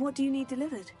 What do you need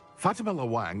delivered? Fatima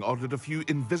Lawang ordered a few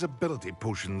invisibility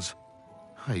potions.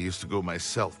 I used to go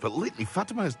myself, but lately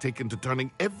Fatima has taken to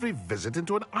turning every visit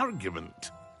into an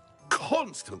argument.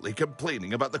 Constantly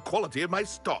complaining about the quality of my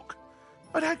stock.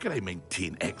 But how can I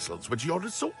maintain excellence when she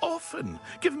orders so often,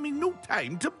 giving me no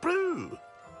time to brew?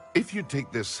 If you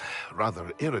take this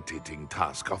rather irritating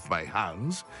task off my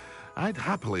hands, I'd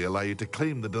happily allow you to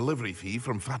claim the delivery fee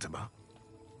from Fatima.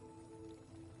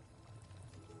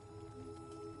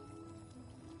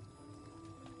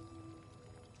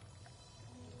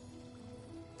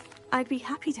 I'd be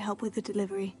happy to help with the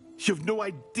delivery. You've no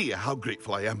idea how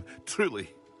grateful I am,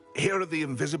 truly. Here are the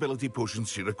invisibility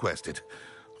potions she requested.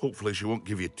 Hopefully she won't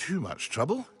give you too much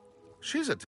trouble. She's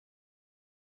a...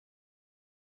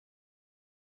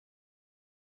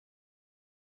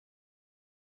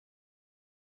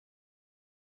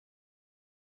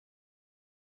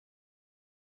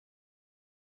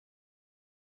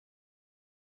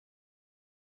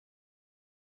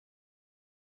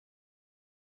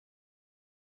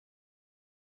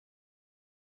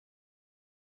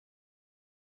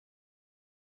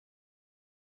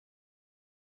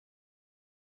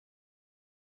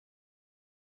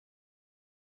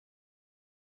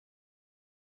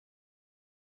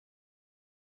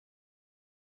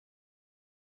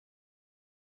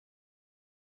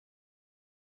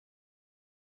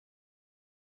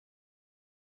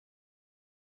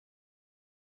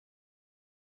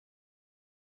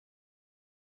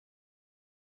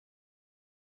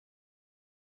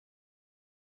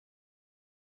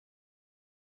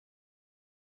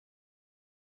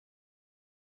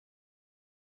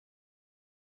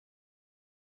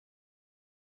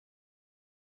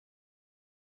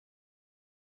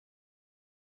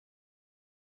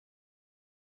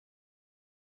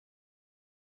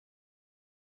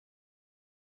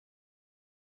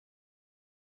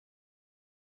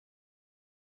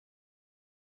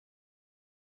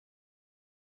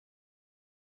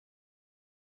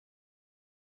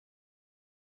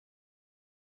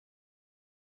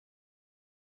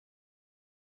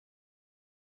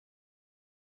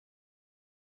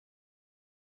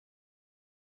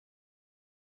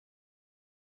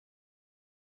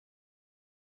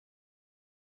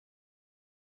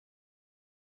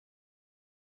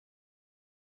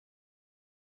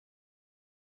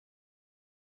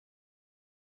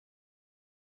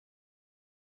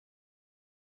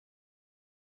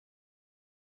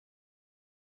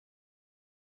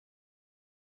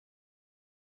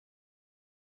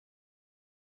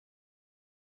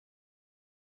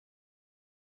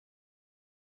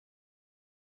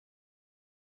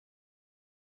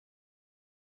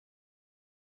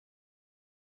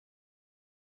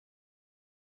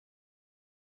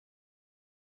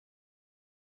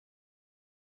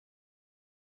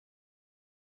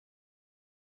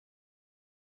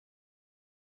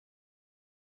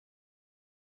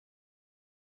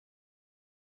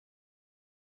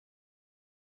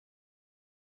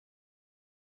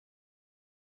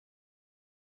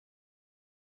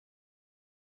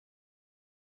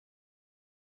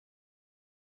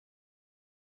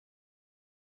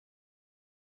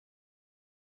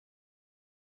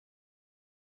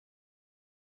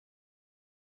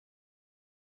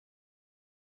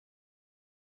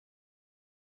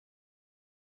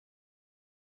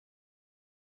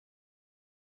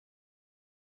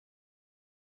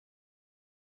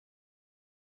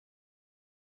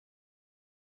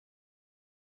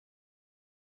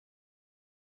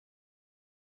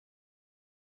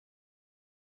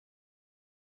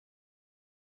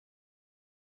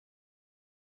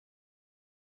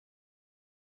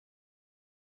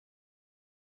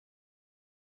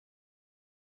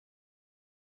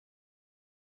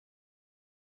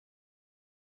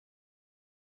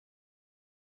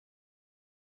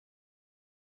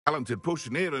 talented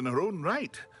potioneer in her own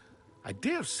right. I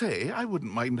dare say I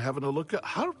wouldn't mind having a look at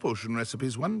her potion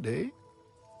recipes one day.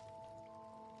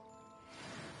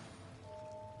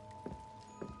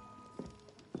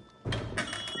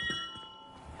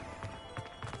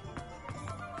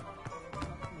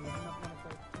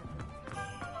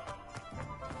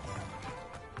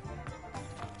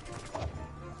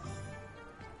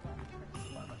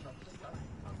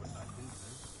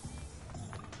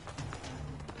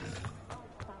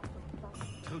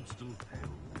 Toadstool.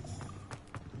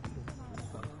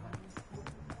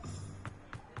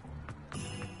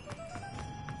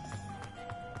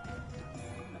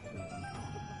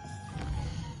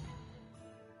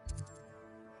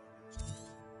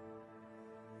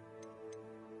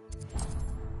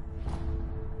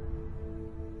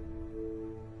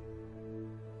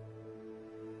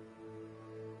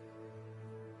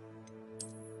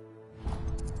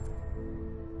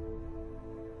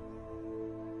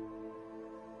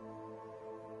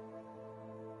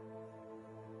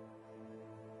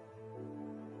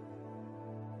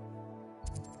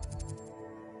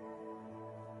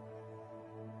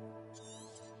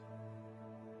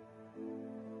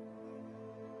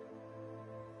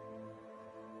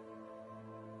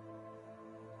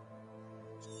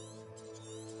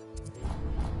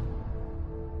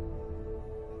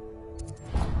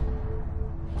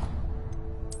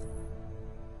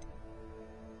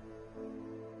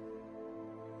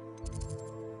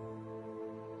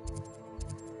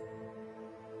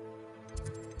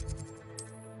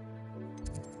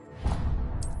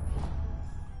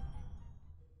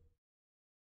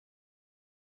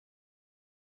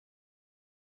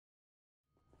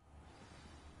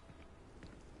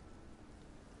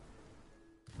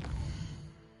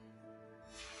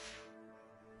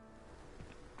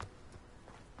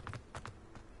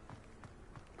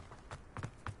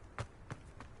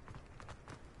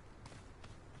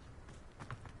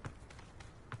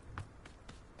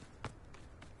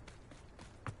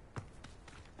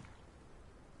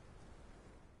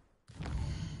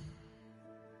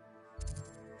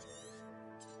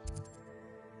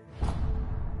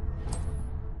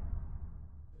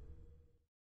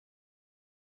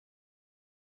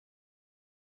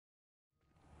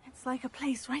 It's like a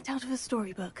place right out of a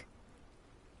storybook.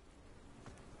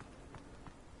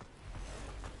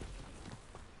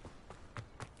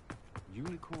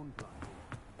 Unicorn blood.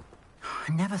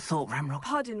 I never thought Ramrock...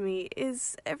 Pardon me,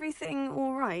 is everything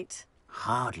all right?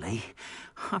 Hardly.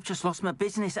 I've just lost my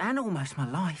business and almost my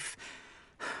life.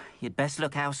 You'd best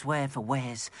look elsewhere for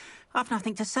wares. I've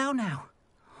nothing to sell now.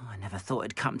 I never thought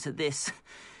it'd come to this.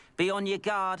 Be on your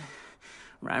guard.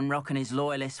 Ramrock and his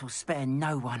loyalists will spare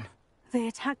no one. They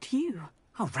attacked you?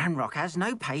 Oh, Ramrock has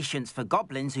no patience for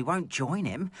goblins who won't join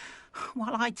him.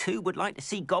 While I too would like to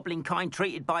see goblin kind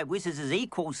treated by wizards as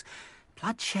equals,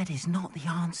 bloodshed is not the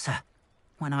answer.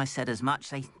 When I said as much,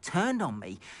 they turned on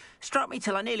me, struck me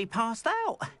till I nearly passed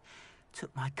out.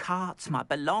 Took my carts, my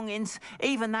belongings,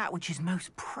 even that which is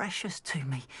most precious to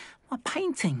me, my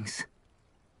paintings.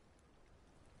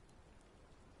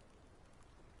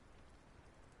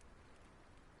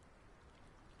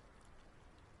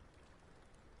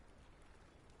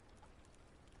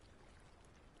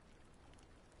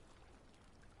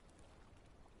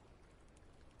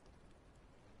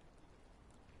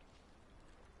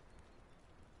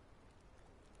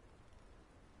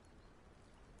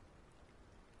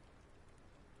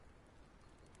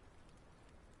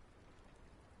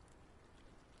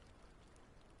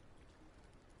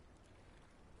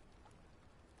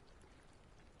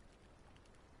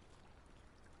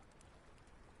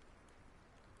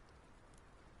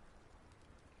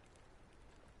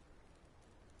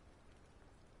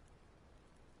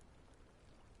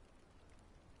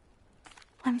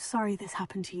 I'm sorry this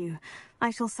happened to you.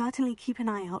 I shall certainly keep an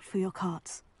eye out for your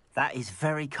carts. That is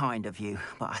very kind of you,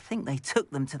 but I think they took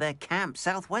them to their camp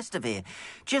southwest of here,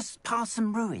 just past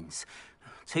some ruins.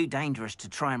 Too dangerous to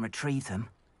try and retrieve them.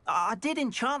 I did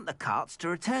enchant the carts to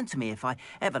return to me if I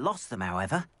ever lost them,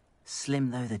 however.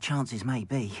 Slim though the chances may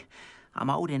be, I'm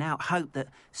holding out hope that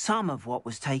some of what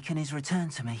was taken is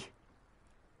returned to me.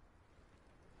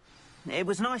 It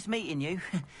was nice meeting you.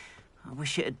 I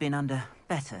wish it had been under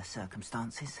better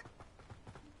circumstances.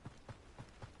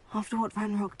 After what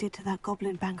Ranrock did to that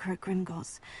goblin banker at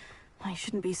Gringotts, I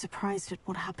shouldn't be surprised at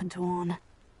what happened to Orn.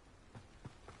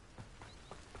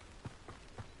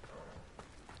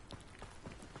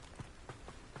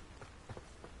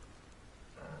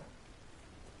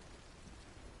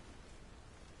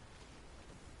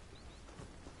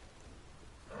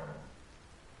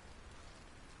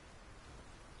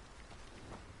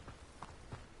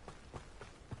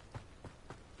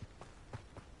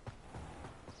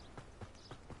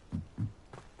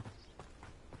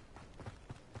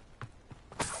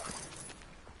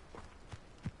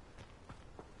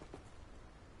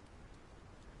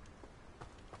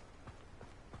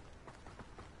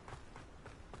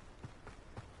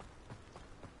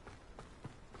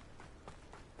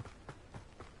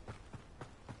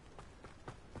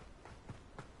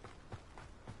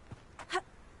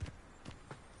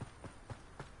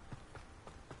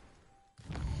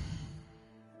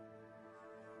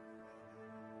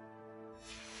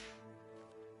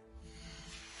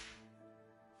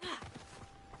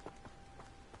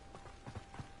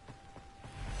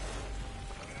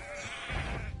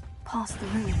 Past the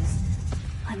ruins.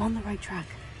 I'm on the right track.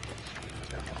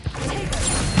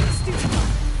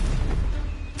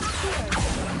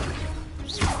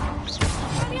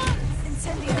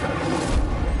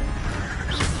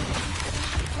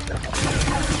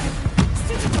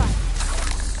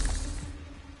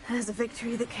 There's a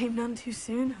victory that came none too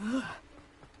soon. Ugh.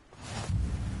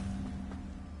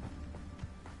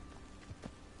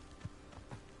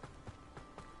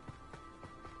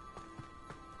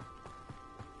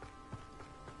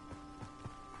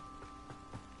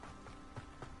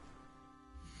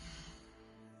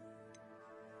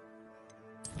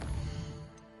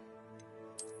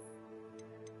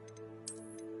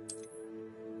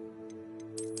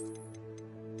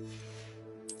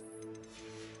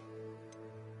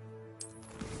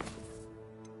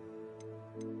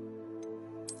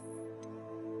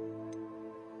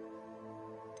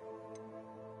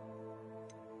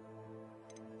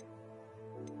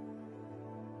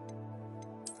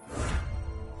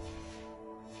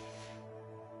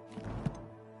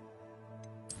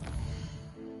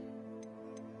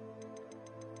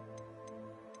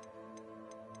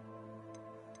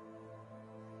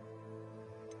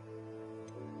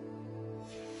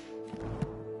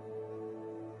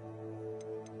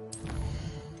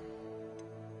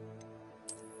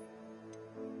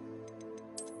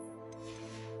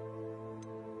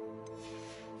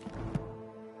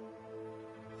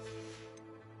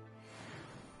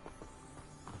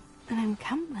 An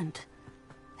encampment.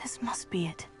 This must be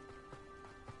it.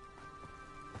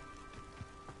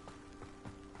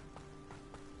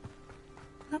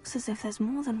 looks as if there's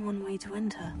more than one way to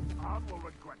enter. Arn will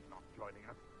regret not joining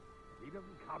us. He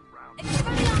doesn't come round.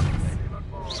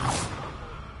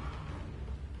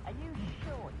 Are you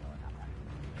sure you're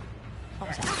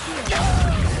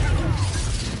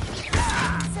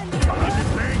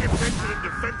You're paying attention in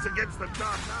defense against the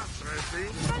Dark Master, I see.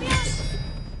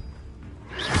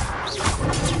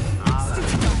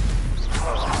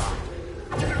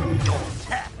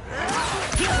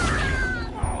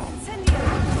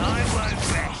 I won't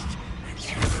rest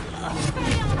until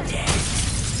you're dead.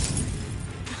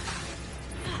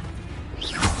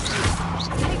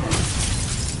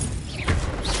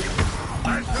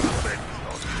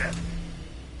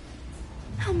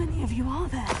 How many of you are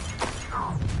there?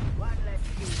 One less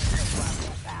human to worry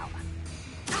about.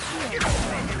 You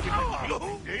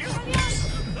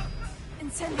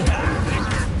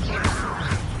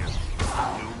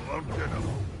won't get a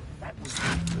move. That was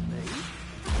good for me.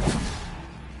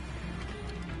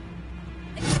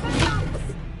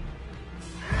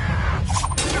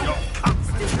 Your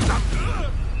confidence is up.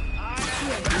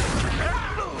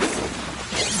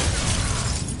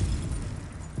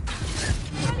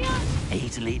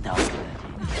 Easily done.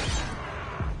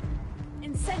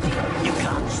 You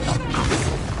can't stop us.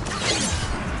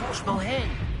 Forceful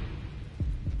hand.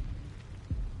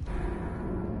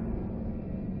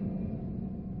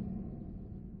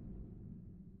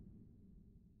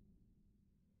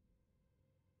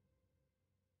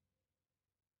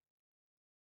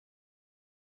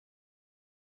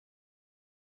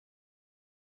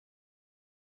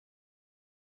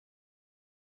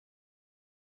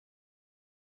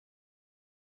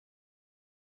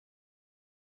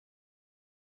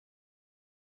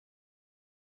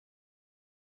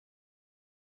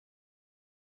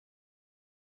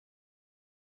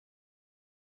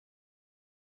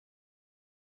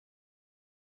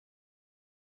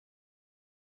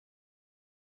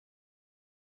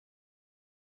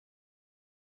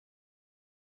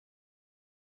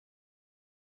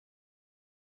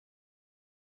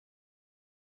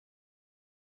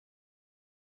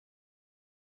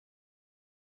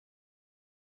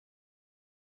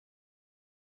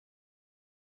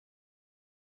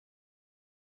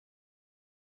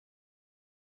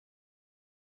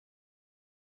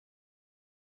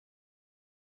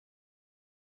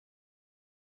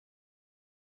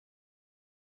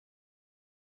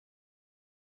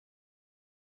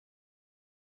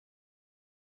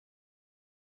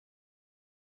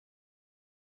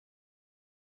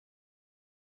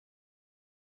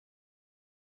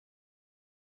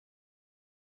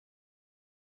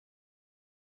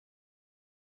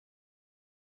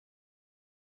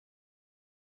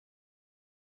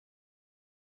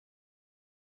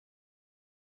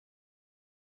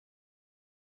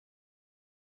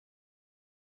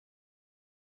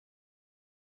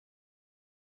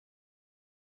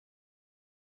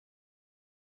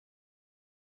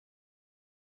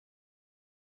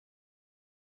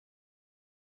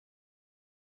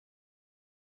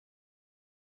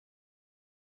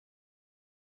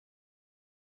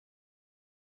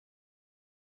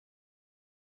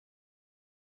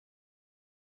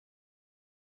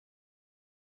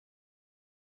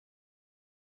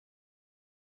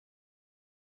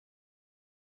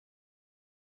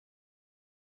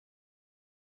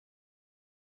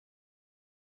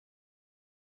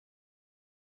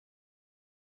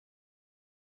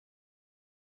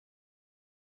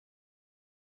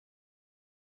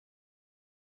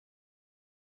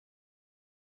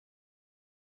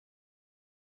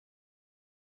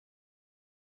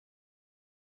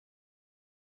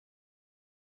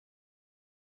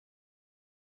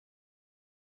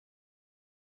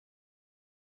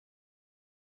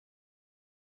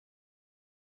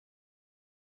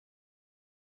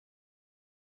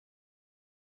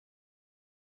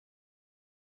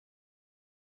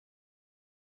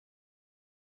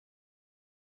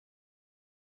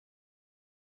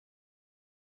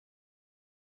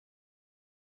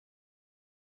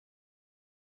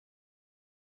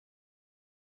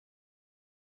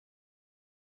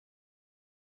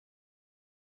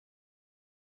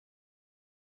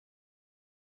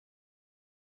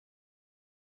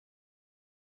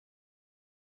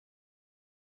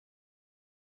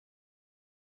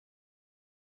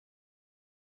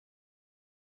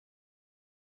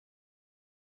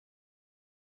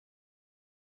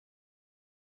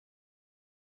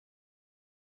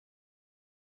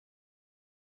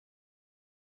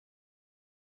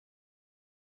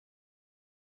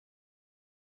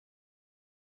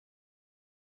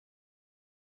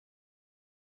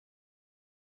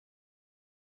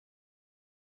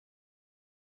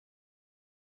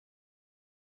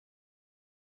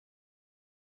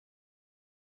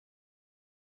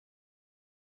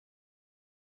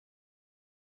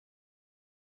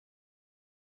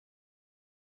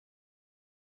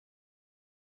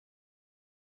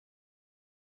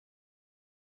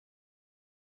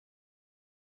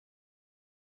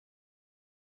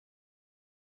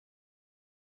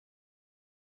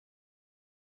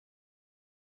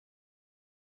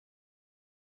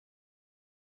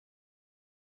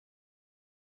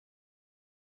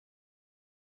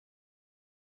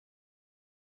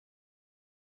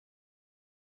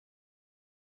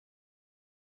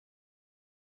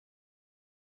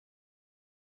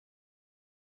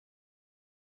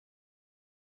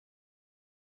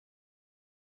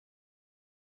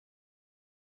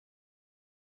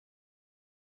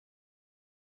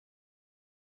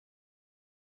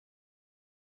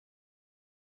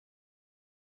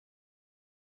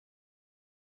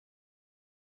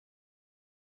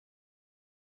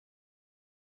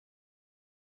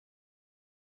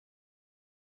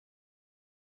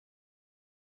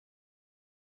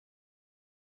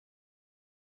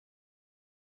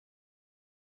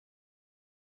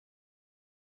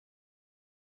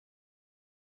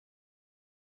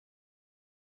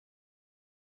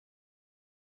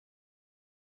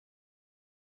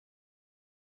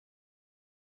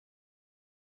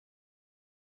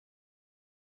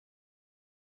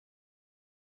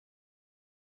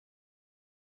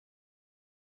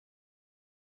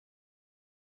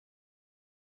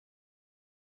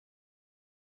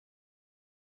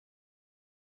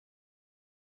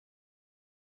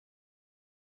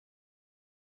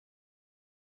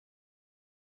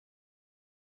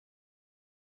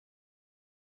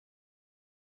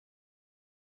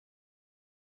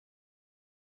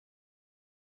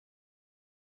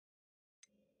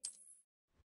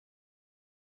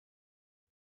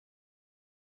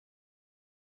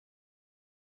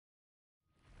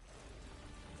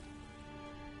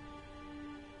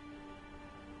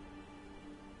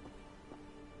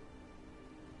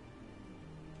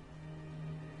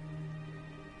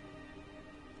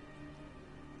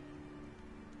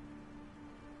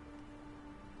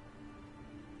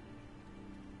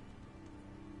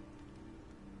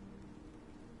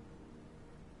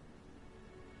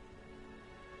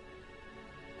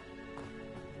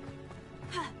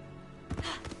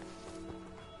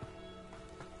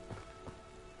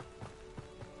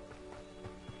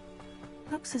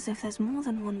 Looks as if there's more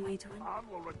than one way to win. I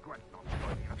will regret not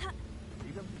joining us.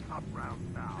 Even come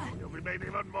round now, you'll be made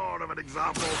even more of an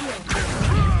example.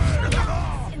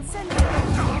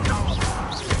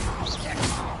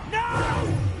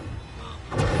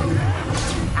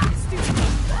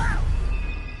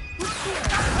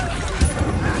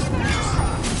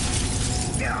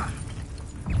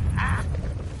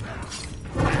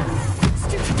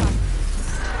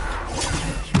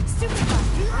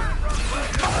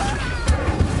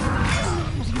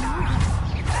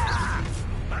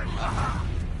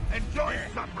 Enjoy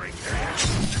suffering.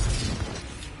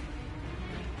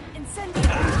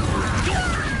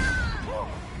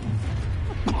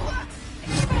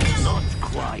 Not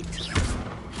quite.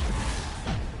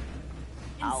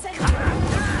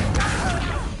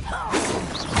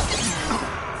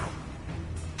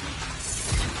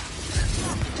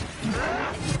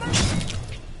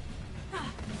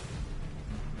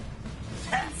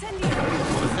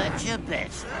 Was that your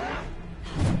best?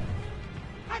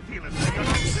 I feel as though you're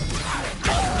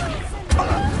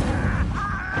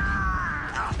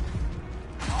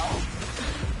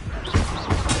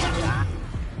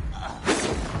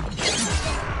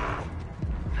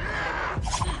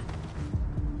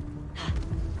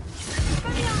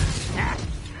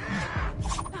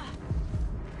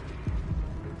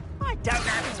I don't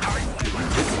have time.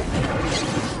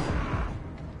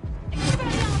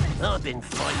 I've been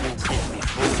fighting since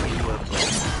before you were born.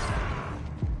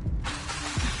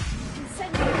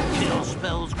 Kill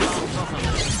spells glance off of me.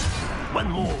 One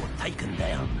more taken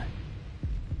down.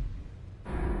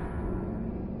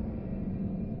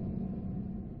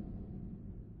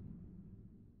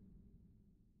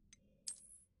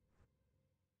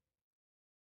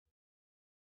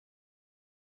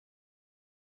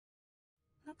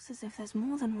 Looks as if there's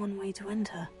more than one way to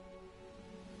enter.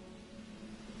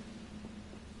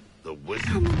 the wizard.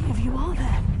 How many of you are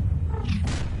there?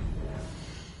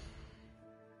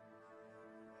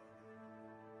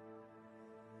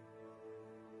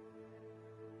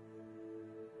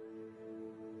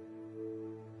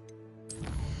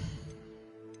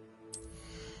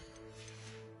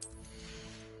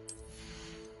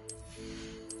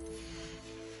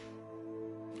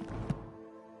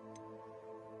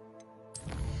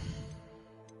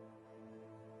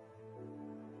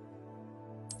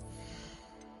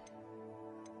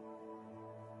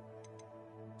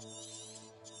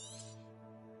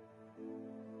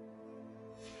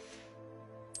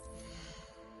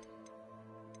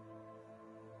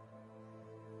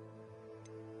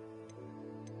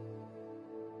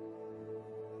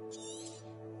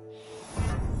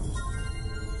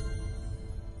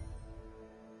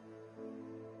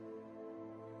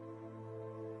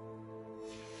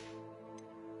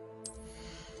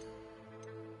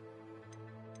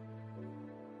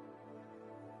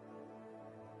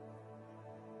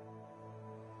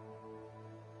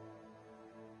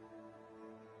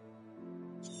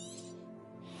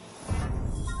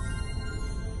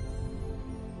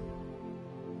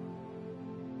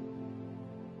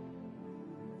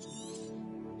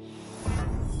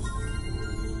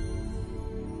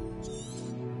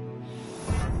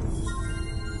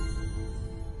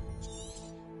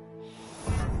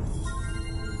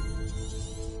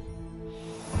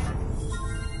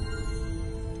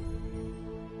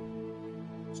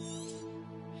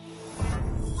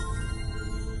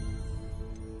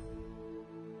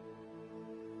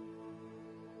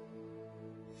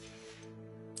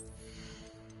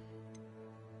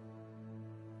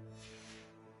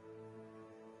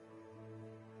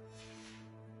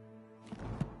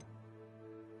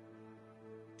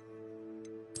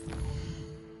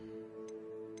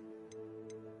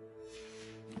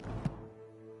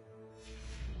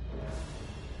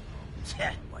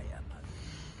 Way up.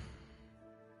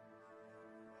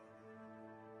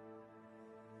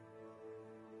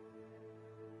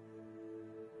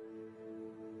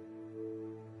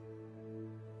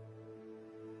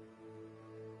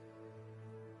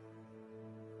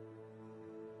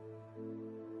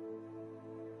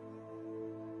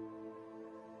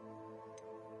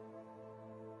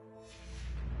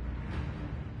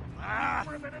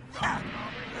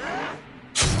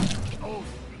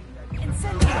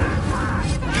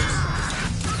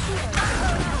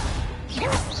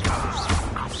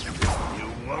 You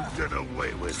won't get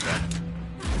away with that.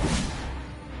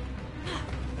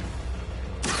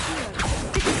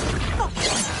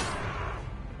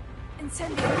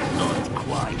 Not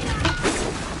quite.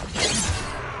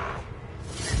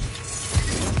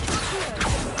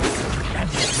 That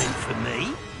was meant for me.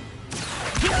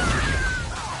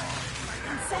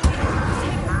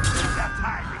 The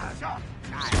time is short.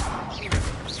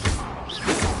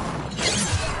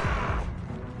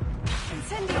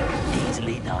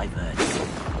 easily diverted.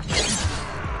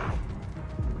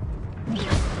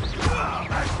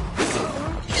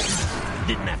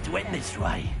 Didn't have to end this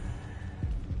way.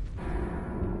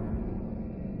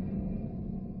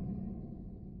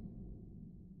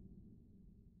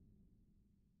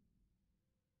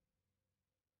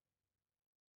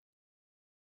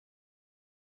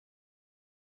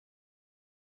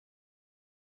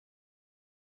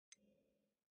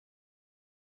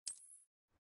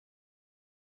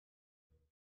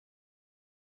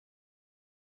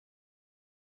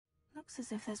 Looks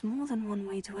as if there's more than one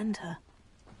way to enter.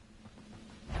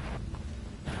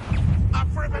 Up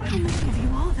for a minute! How many of you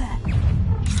are there?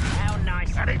 How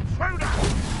nice. An intruder!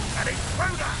 An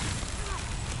intruder!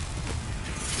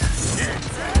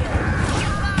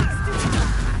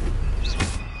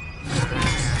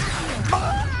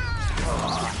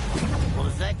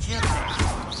 Was that your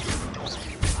best?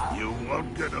 You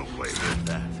won't get away with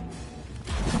that.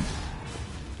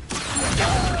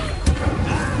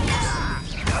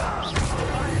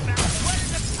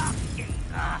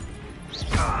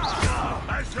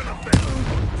 I should have been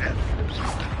dead.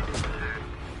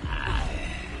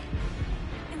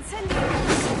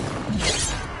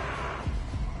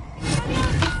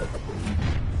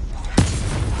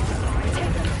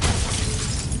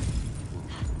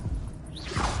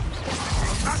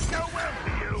 Not go well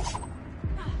for you.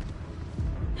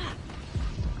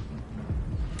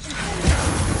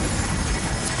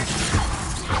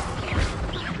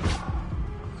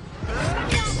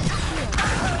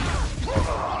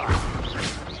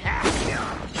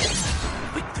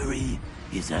 Victory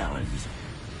is ours.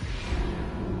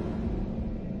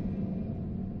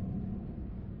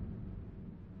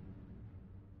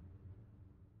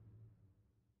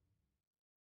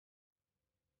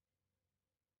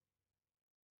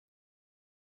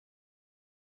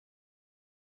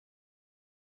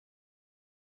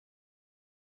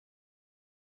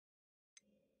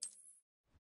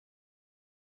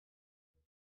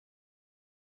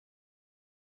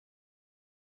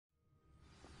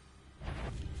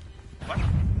 But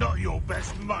not your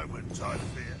best moments, I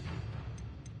fear.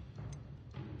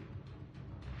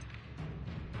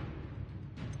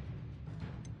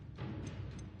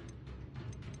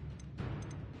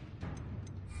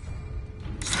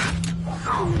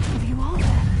 How many of you are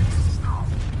there?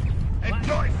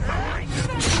 Enjoy something!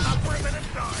 Up for a minute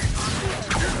die!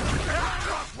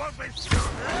 Cross won't be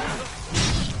stopped!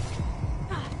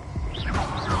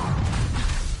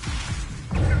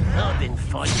 I've been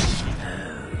fighting.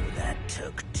 Oh, that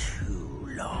took too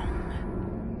long.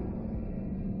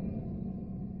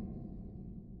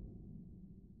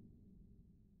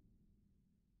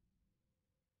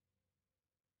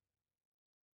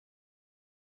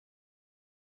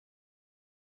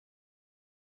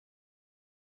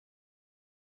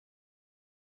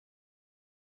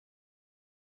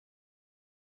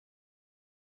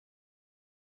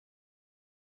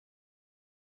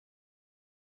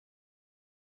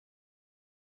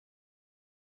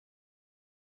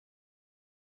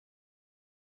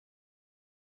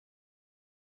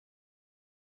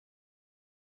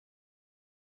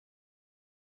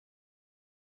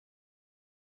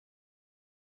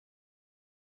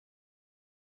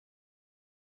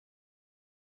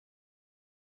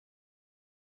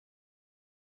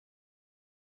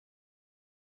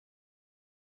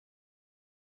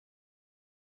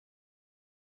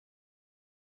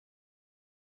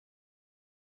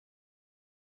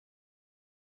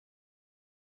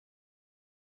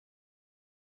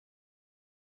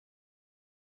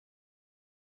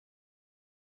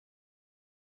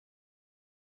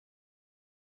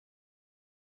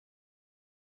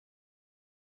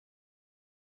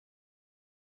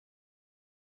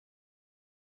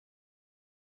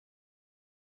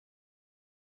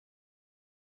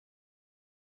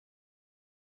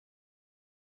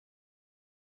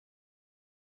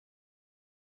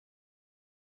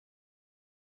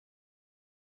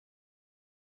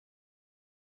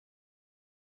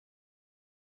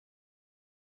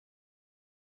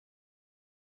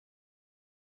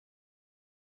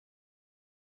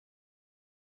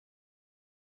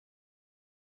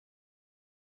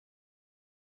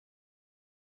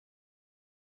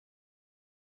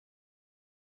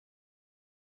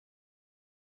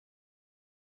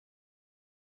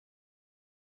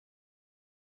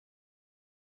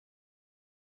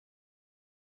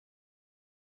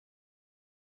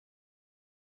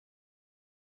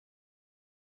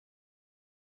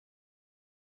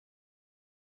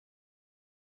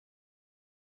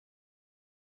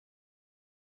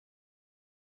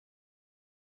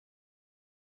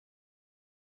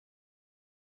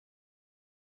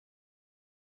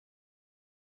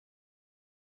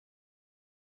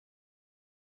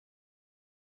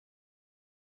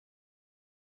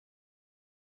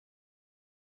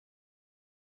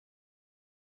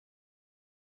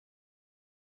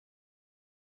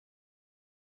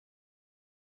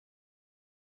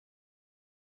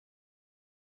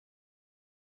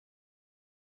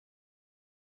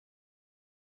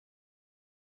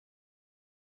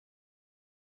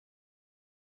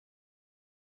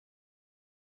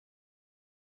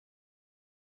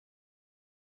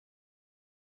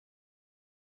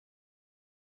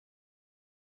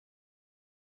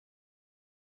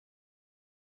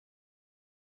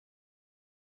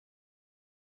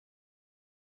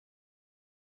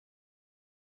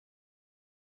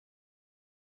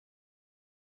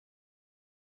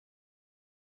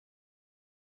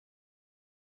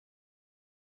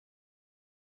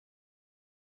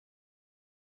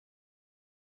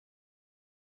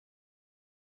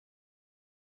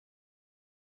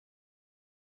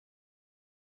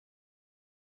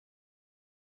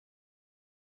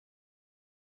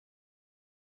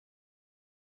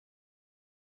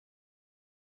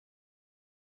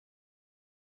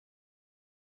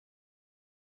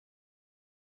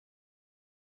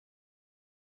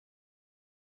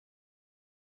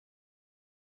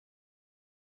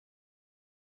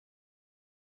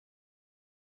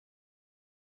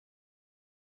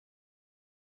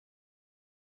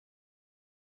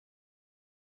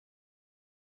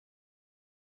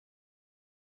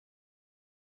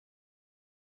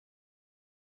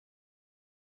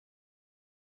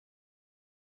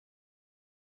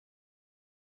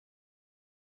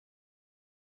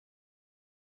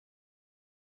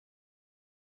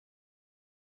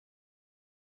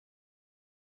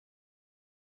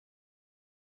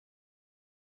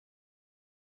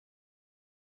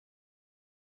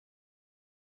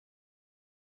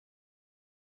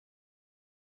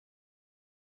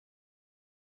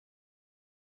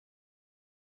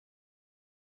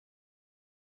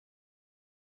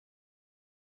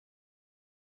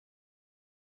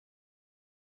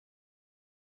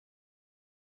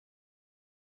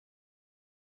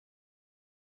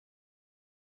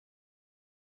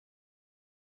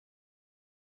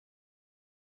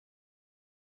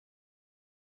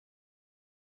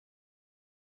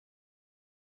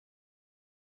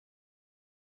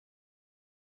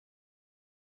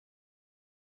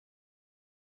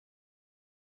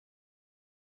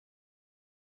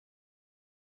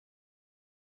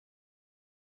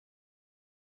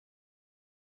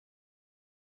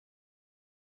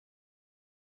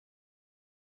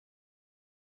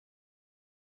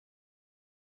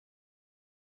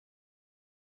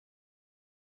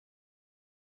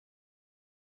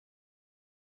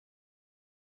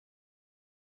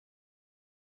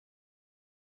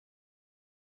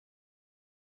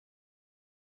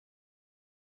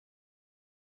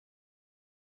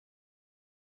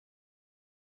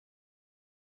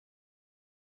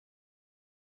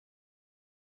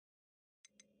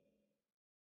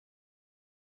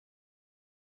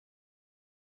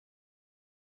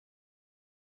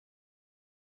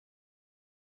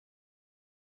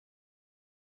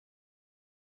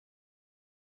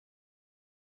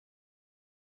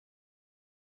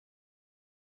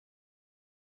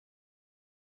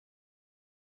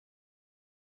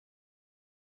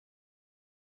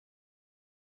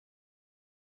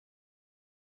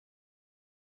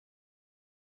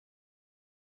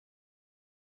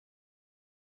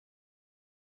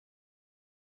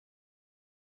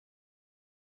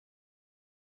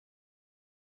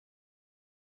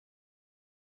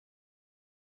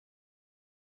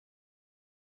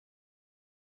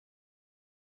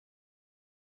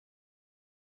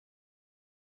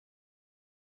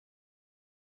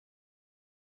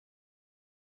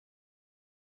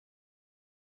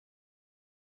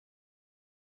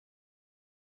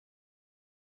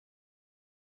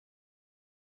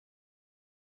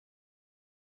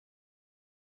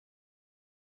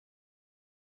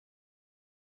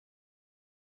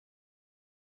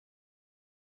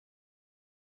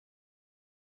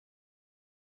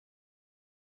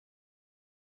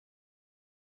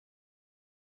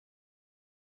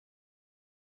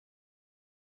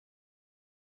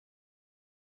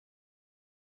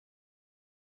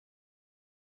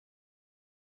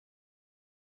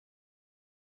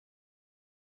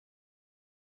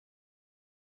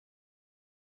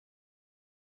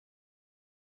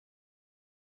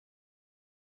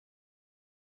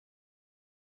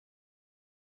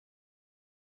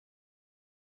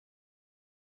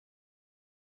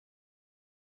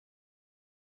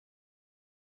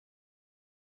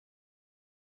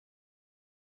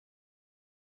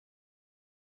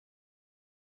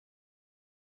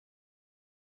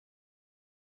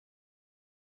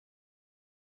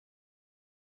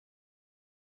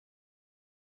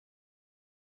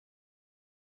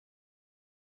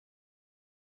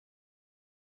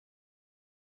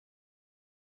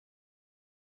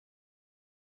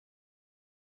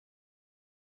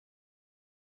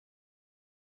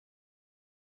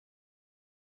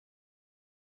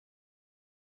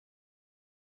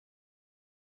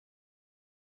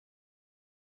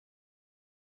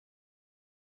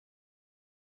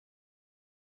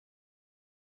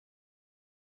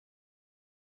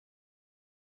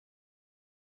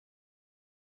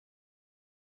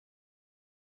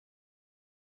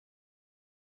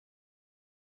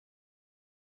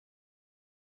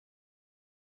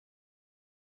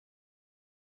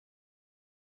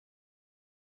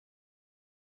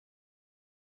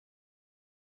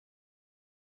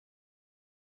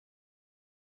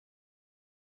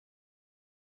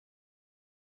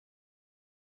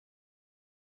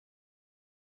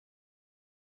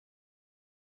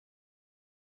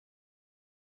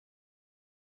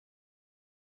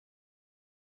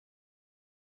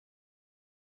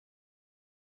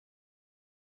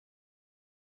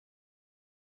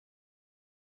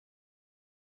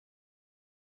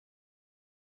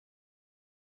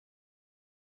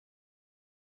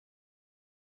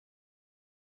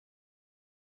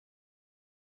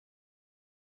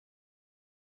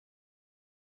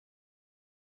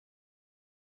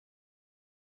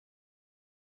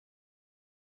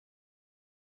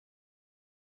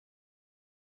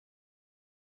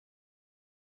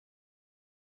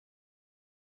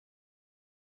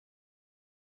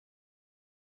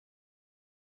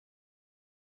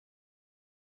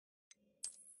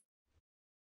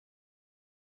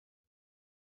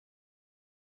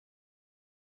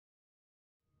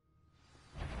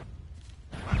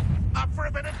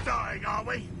 a bit of dying, are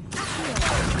we?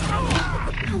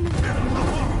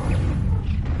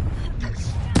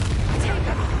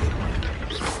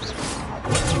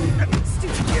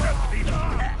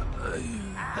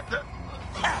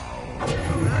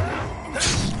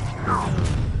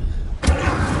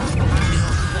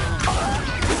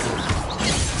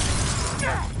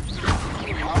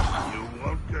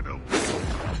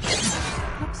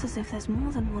 Looks as if there's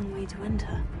more than one way to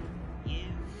enter.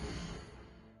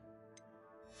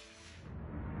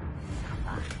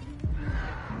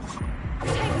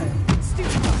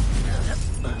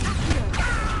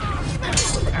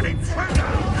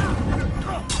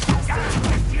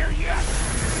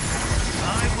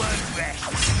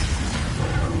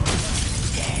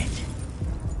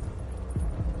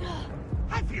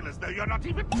 I feel as though you're not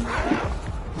even...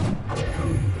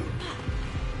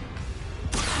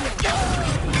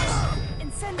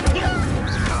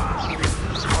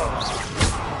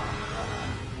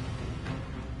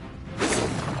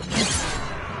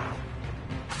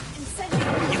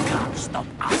 You can't stop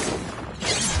us.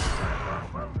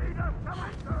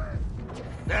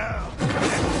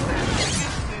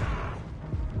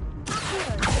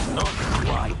 Not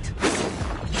quite.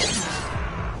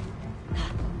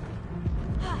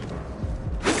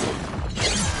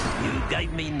 You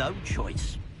gave me no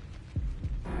choice.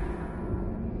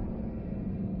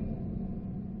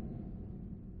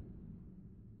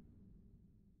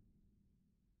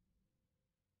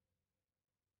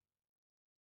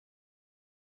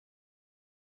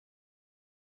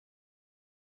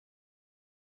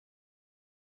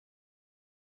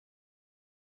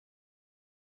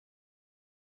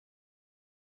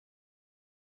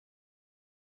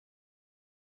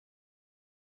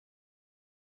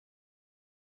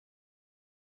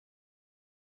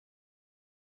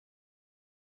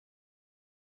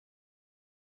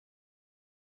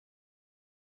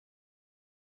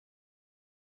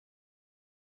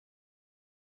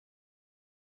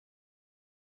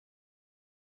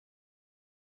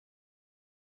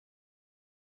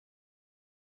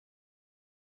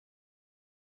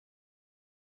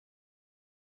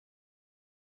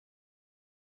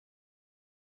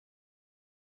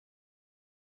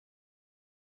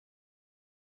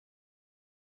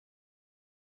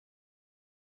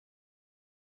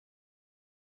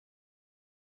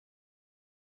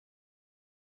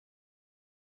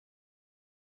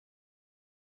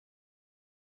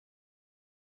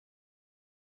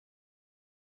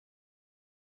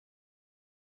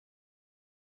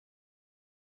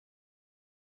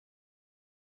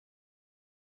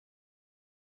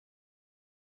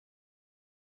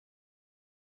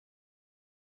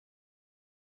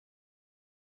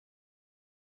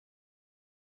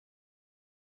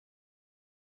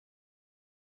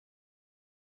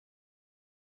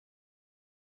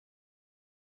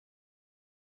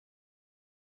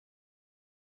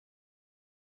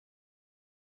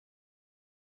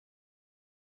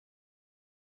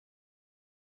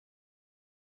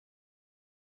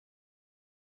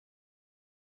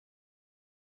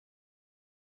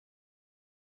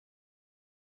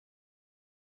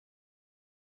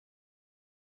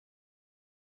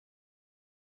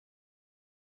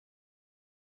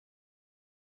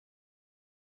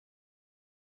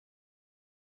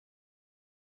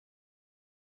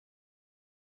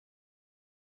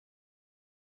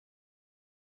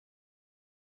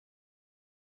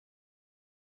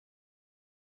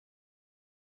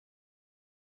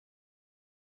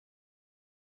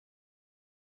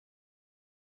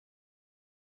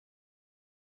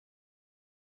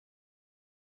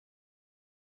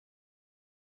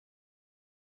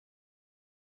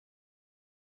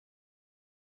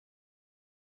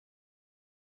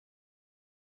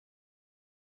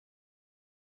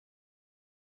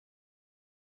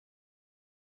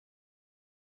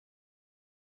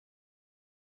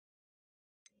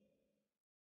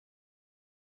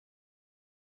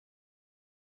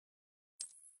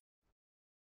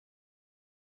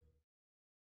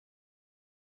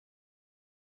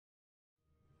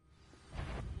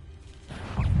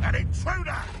 An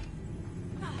intruder!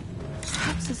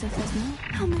 Looks as if there's more.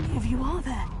 How many of you are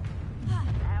there?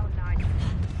 How nice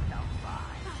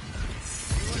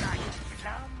you like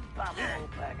some bubble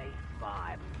beneath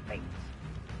my feet.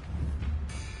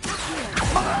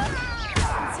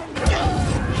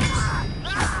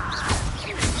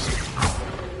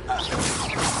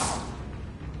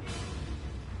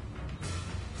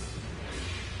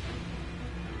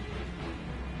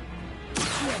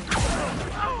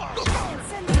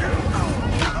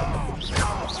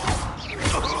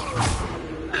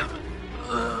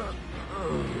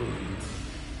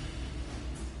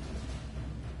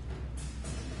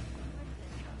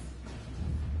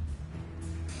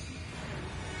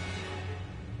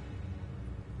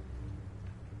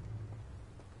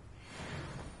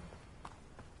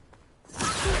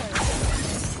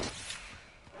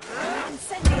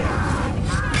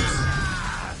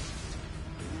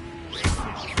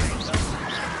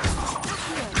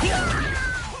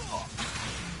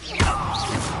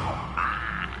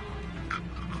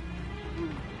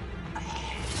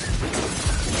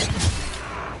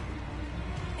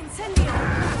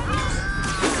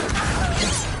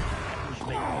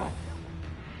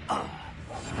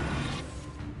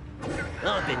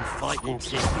 I've been fighting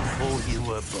since before you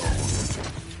were born.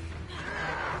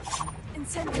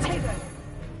 Incendio!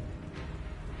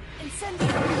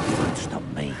 Incendio! Don't stop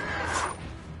me.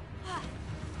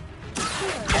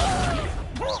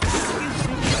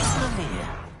 Come here.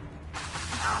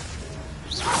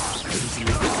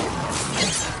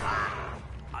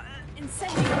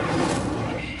 Incendio!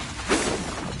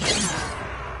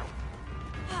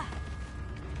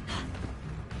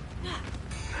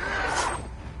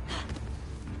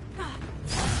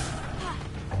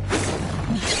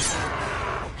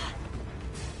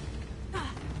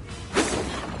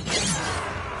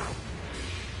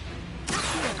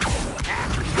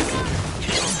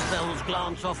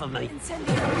 Glance off of me.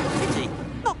 Pity,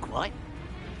 not quite.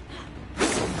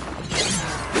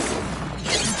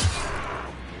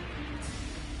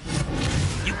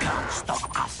 You can't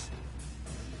stop us.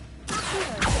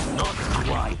 Not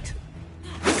quite.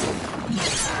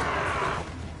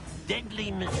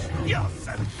 Deadly miss. You're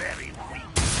so very weak.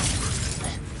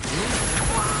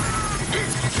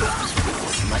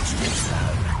 Much too slow.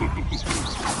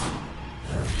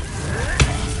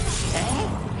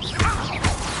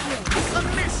 A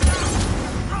miss!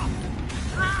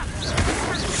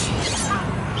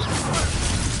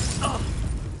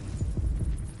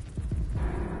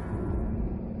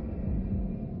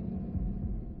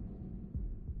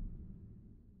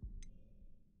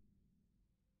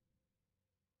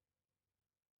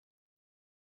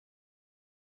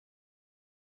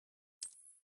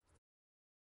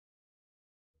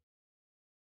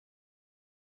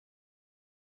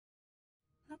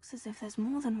 Looks as if there's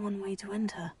more than one way to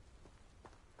enter.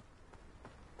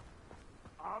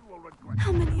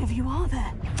 How many of you are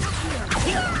there?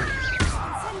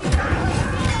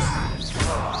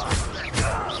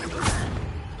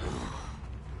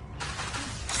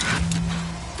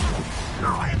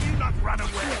 Why have you not run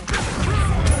away?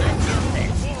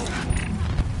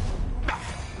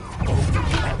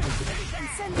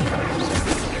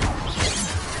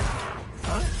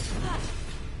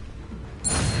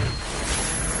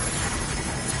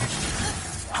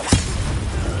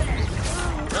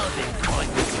 I've been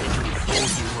fighting since before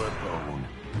you were born.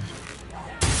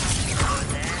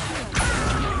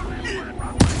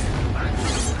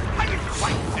 I didn't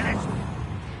quite finish.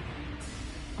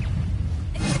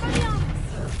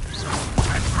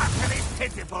 An utterly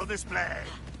pitiful display.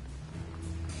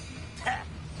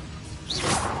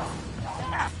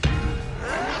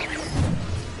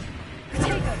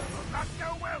 Potato!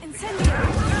 Incendio!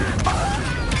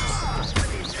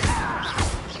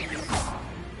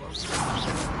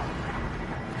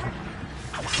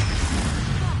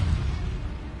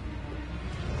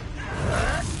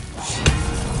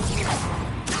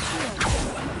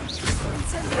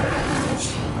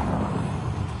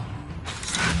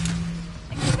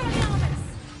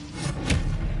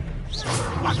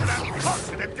 What an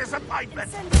unfortunate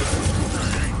disappointment.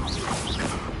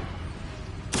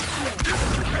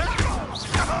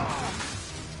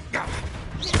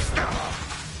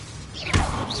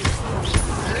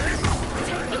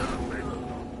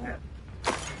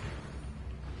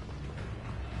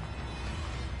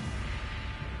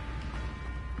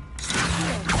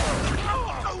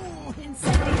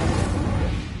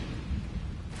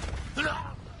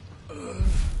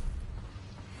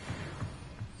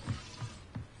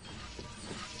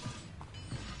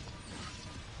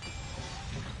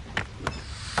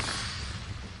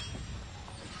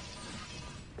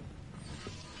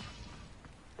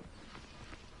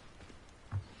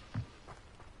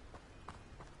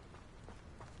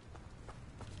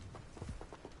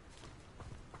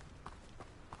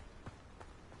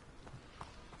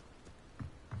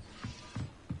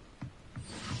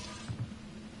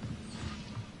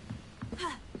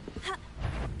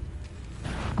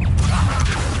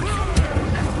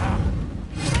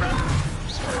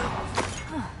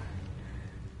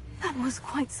 That was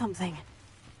quite something.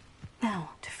 Now,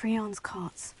 to Freon's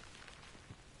carts.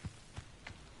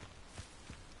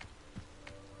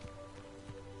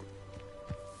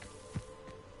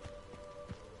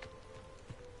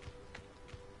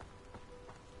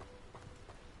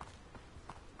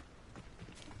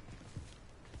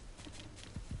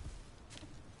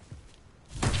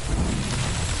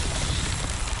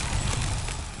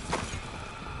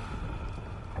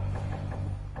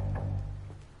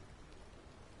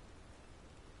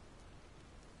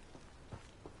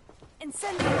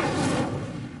 Incendio!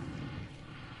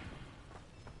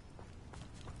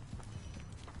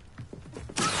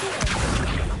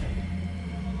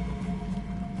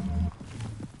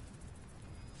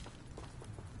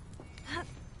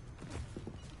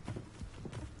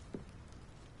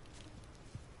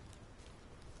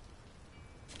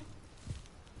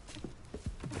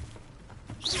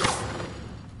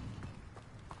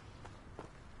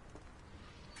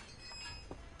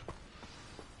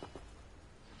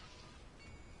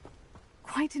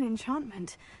 quite an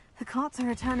enchantment. The carts are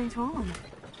returning to Arn.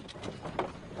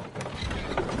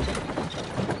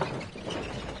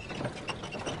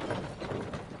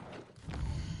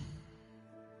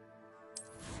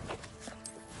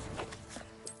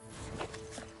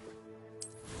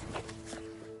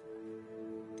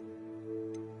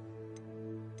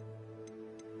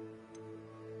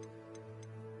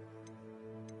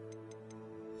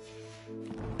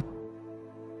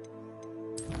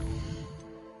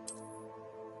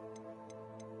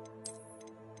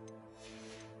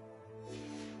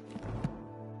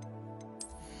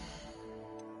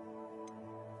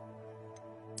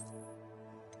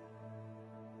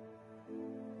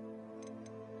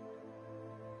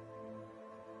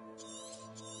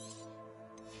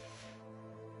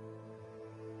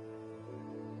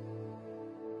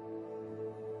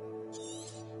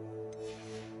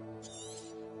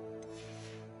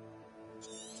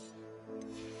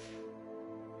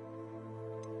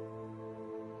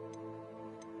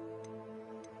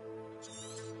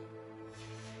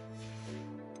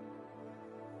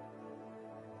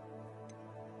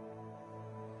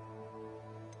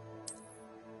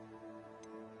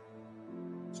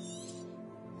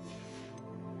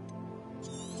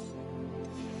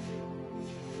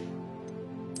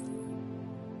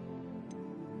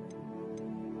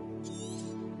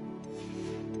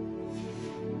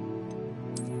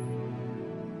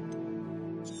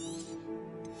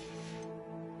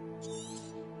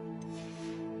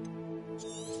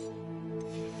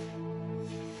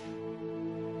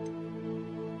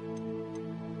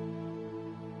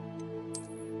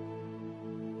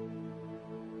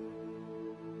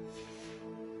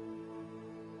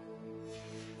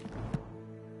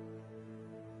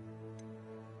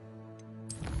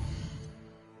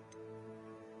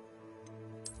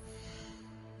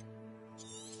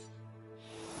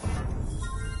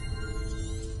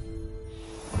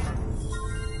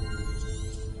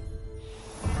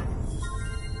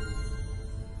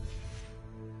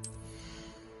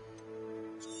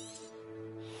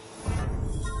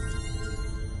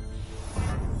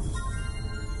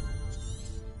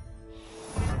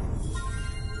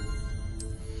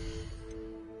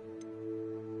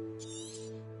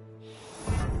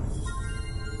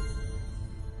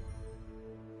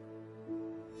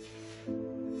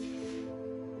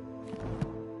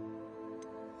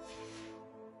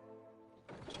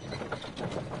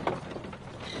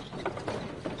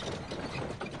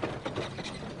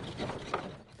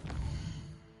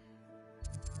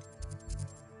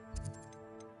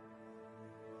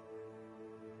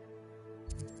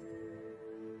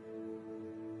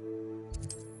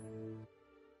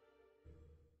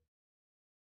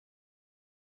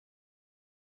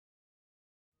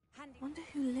 Wonder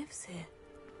who lives here.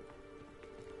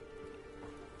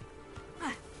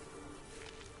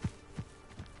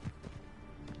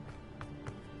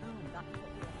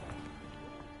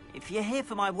 If you're here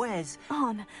for my wares...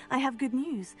 Arn, I have good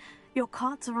news. Your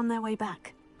carts are on their way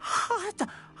back. I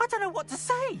don't know what to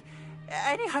say.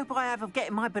 Any hope I have of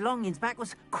getting my belongings back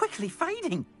was quickly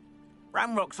fading.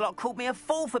 Ramrock's lot called me a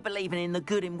fool for believing in the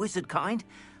good in wizard kind.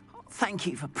 Thank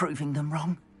you for proving them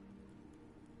wrong.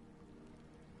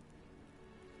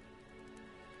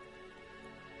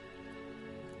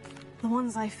 The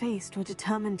ones I faced were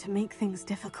determined to make things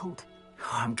difficult. Oh,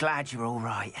 I'm glad you're all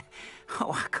right.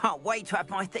 Oh, I can't wait to have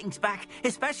my things back,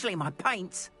 especially my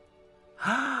paints.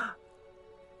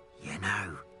 You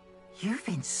know, you've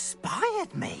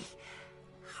inspired me.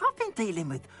 I've been dealing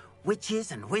with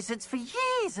witches and wizards for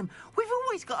years, and we've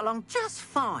always got along just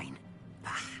fine.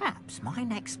 Perhaps my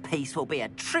next piece will be a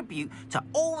tribute to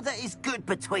all that is good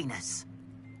between us.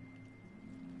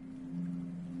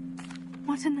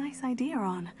 What a nice idea,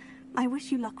 Arn. I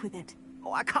wish you luck with it.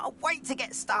 Oh, I can't wait to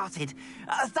get started.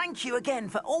 Thank you again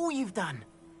for all you've done.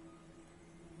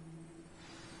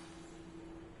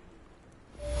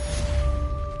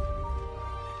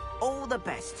 All the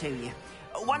best to you.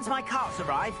 Once my carts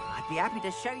arrive, I'd be happy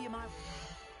to show you my...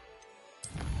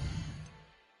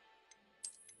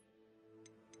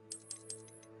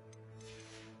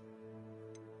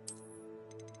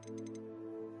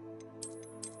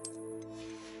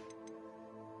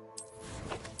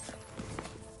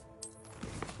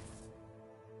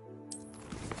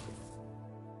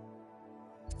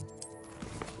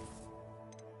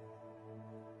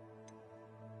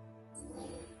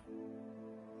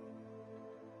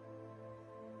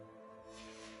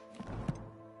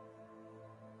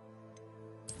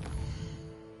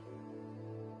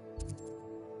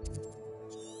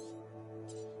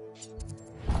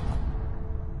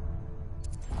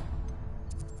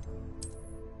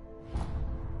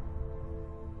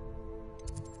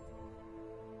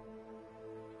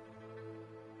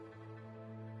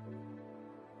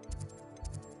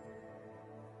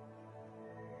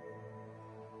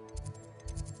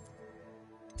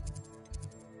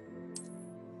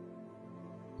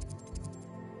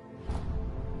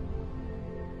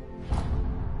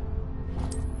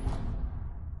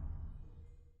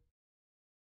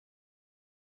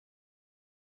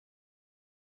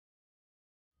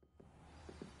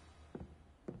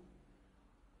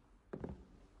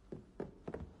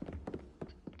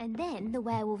 And then the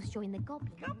werewolves join the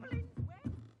goblins.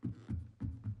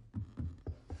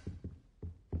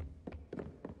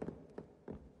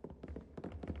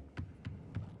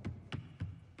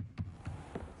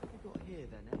 What have we got here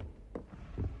then, eh?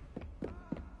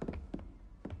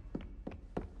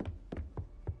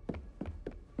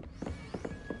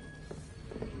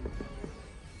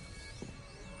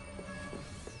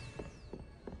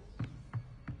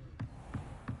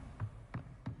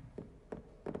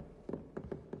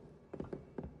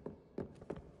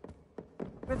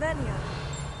 Revelio.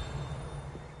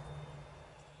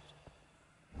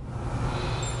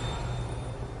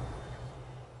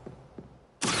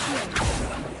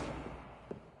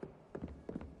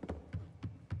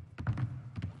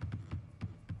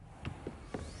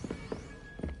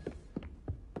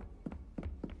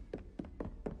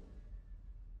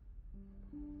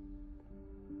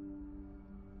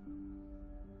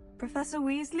 Professor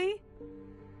Weasley?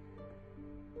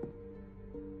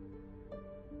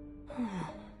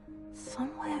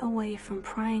 Somewhere away from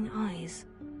prying eyes.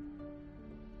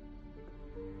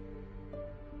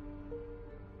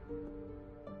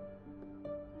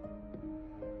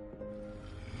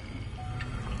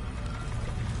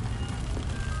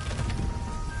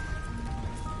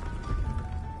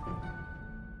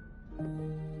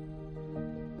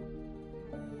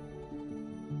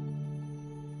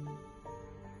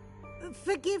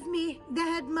 Forgive me, the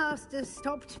headmaster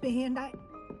stopped me and I...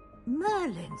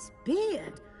 Merlin's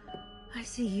beard. I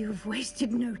see you've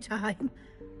wasted no time.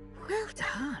 Well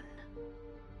done.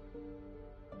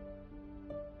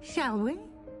 Shall we?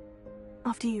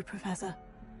 After you, Professor.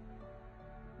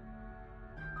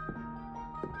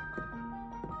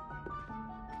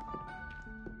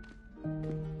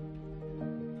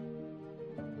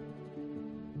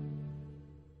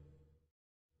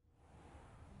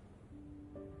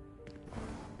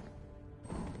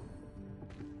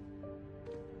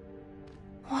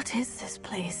 What is this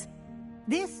place?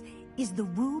 This is the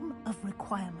Room of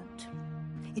Requirement.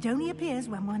 It only appears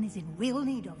when one is in real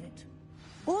need of it.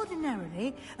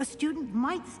 Ordinarily, a student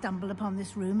might stumble upon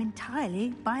this room entirely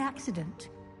by accident.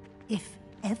 If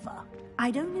ever.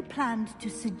 I'd only planned to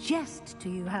suggest to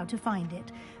you how to find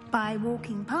it by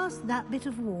walking past that bit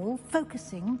of wall,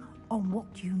 focusing on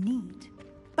what you need.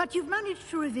 But you've managed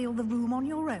to reveal the room on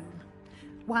your own.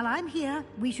 While I'm here,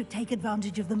 we should take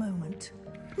advantage of the moment.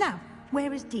 Now,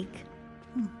 where is Deke?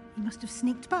 He must have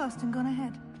sneaked past and gone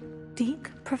ahead. Deke,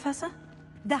 Professor?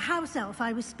 The house elf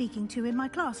I was speaking to in my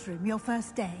classroom your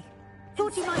first day.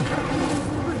 Thought he might come into the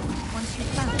room once you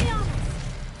found it.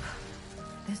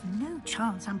 There's no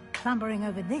chance I'm clambering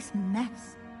over this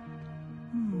mess.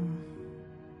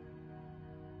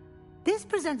 This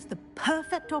presents the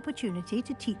perfect opportunity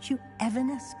to teach you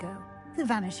Evanesco, the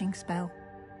vanishing spell.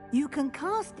 You can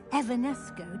cast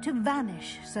Evanesco to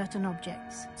vanish certain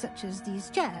objects, such as these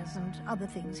chairs and other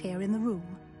things here in the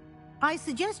room. I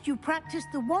suggest you practice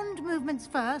the wand movements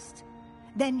first,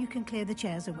 then you can clear the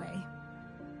chairs away.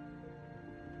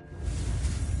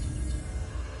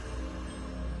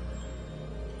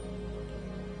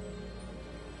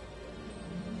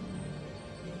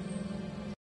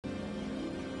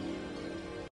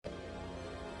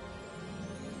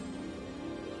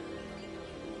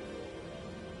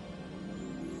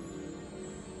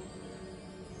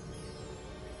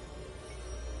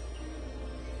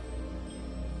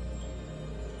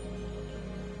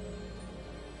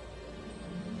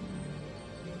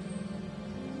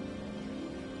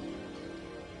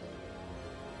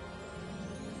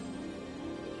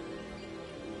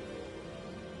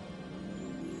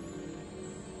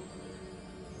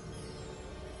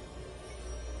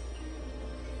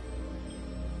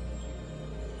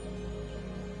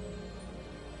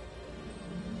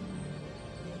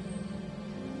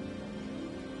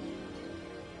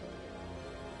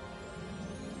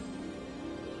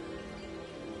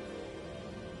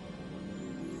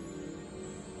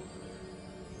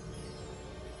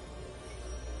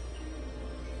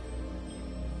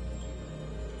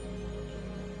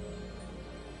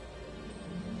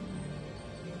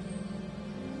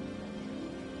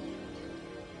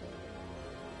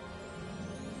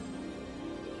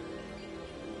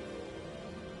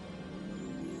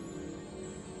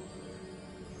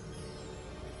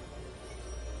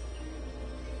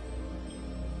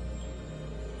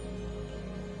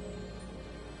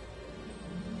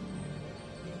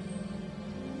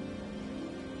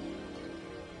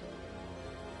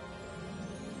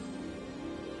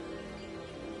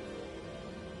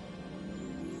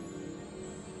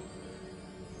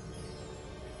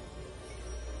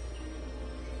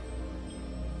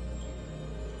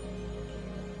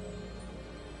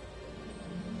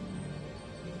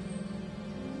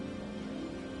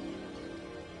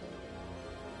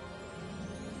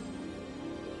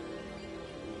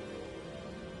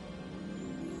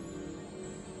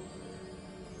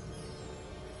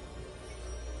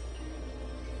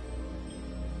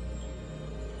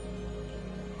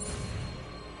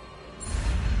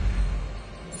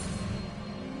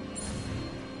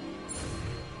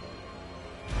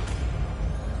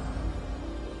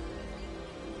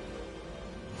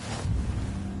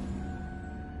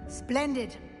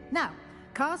 Splendid. Now,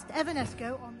 cast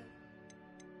Evanesco on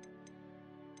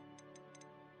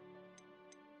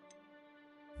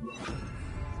the...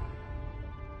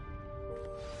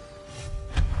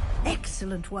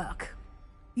 Excellent work.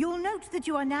 You'll note that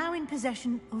you are now in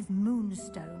possession of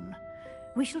Moonstone.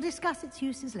 We shall discuss its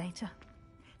uses later.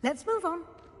 Let's move on.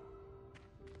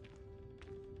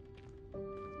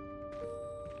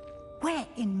 Where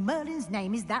in Merlin's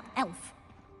name is that elf?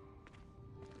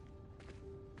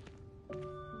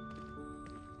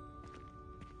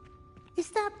 Is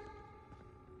that...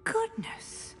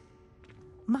 Goodness.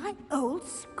 My old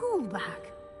school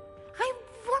bag. I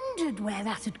wondered where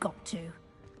that had got to.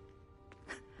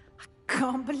 I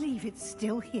can't believe it's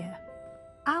still here.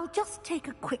 I'll just take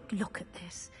a quick look at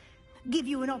this. Give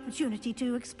you an opportunity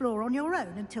to explore on your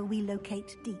own until we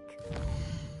locate Deke.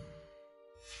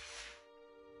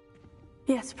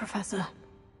 Yes, Professor.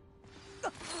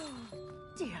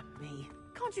 Dear me.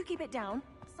 Can't you keep it down?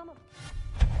 Some of...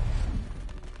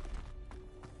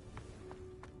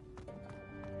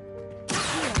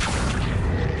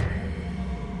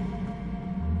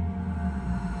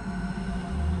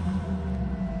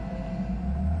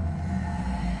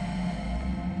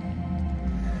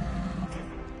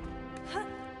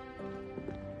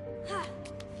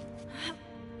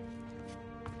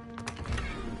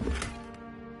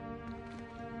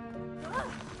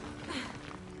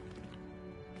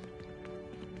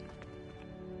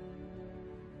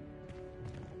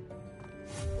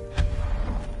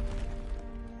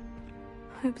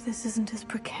 Hope this isn't as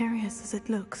precarious as it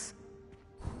looks.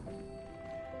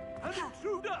 An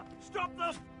intruder! Stop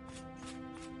them!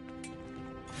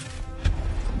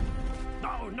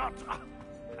 No, not...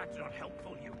 that's not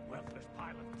helpful, you worthless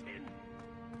pile of tin.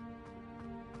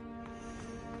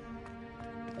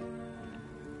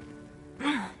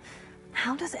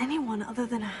 How does anyone other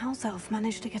than a house elf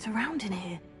manage to get around in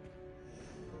here?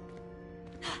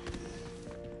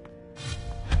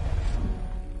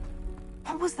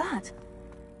 What was that?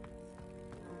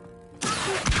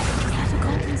 Was that a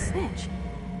golden snitch?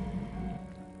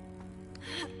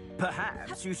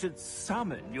 Perhaps you should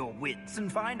summon your wits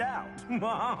and find out.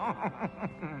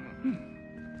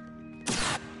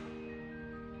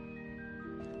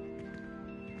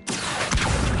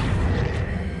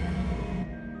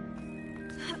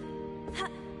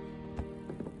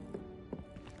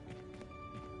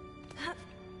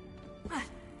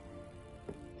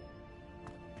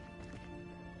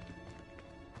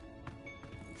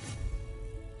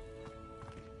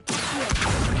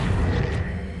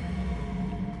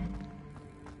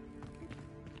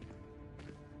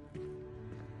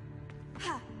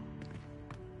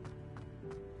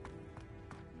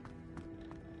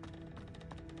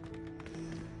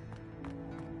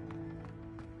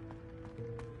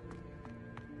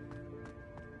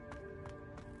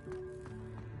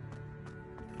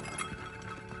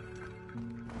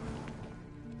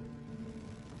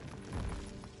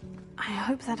 I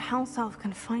hope that house elf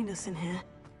can find us in here.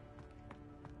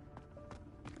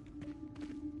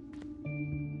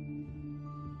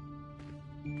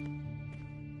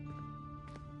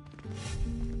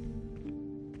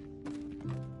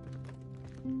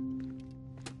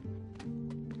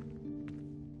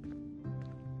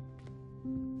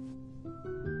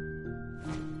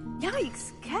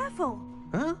 Yikes! Careful!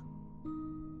 Huh?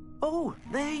 Oh,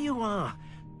 there you are.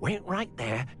 Wait right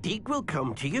there. Deke will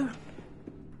come to you.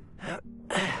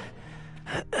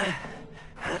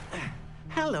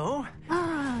 Hello.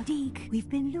 Ah, Deke, we've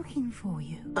been looking for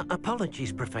you.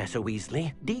 Apologies, Professor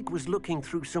Weasley. Deke was looking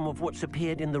through some of what's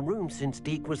appeared in the room since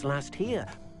Deke was last here.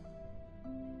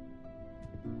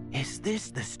 Is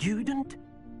this the student?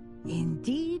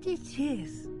 Indeed it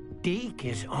is. Deke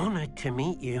is honored to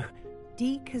meet you.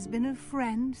 Deke has been a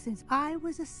friend since I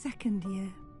was a second year.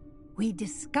 We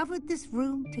discovered this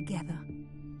room together.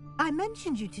 I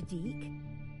mentioned you to Deke.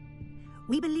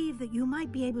 We believe that you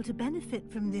might be able to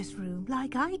benefit from this room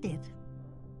like I did.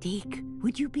 Deke,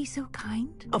 would you be so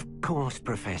kind? Of course,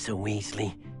 Professor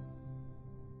Weasley.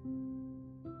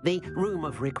 The Room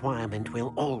of Requirement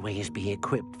will always be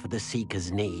equipped for the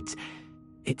Seeker's needs.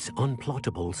 It's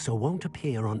unplottable, so won't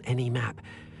appear on any map.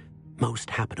 Most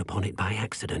happen upon it by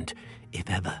accident, if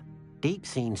ever. Deke's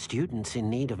seen students in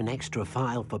need of an extra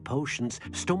file for potions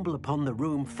stumble upon the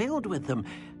room filled with them.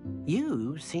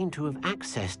 You seem to have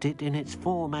accessed it in its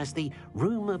form as the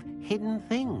Room of Hidden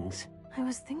Things. I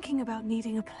was thinking about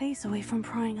needing a place away from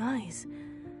prying eyes.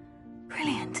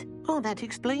 Brilliant. Oh, that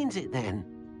explains it then.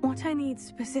 What I need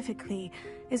specifically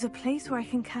is a place where I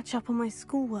can catch up on my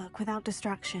schoolwork without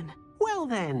distraction. Well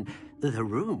then, the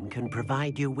room can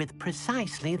provide you with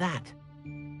precisely that.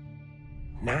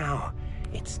 Now,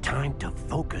 It's time to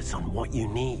focus on what you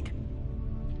need.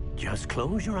 Just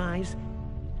close your eyes.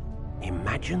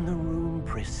 Imagine the room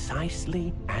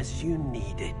precisely as you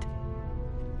need it.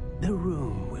 The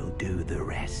room will do the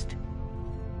rest.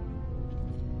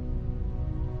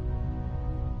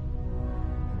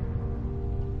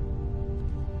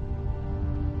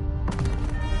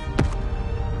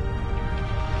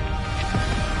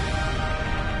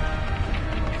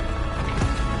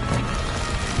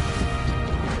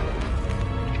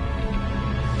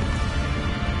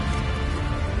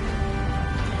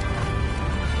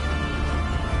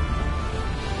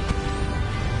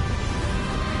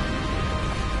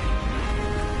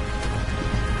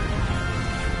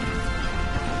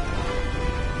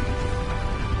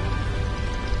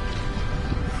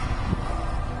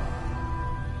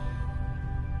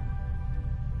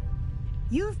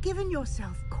 You've given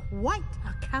yourself quite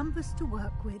a canvas to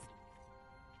work with.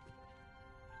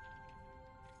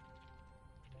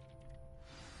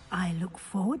 I look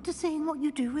forward to seeing what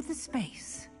you do with the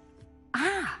space.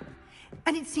 Ah,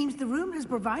 and it seems the room has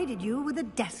provided you with a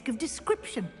desk of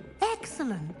description.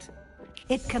 Excellent.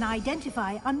 It can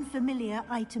identify unfamiliar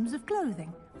items of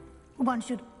clothing. One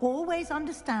should always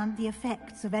understand the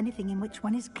effects of anything in which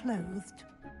one is clothed.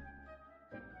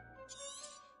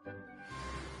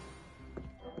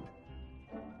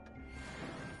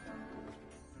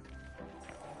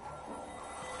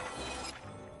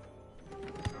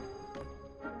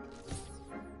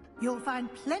 You'll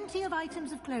find plenty of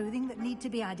items of clothing that need to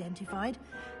be identified.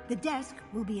 The desk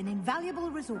will be an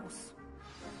invaluable resource.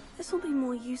 This will be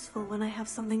more useful when I have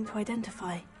something to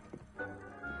identify.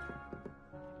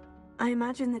 I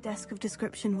imagine the desk of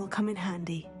description will come in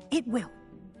handy. It will.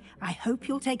 I hope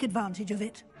you'll take advantage of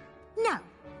it. Now,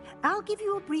 I'll give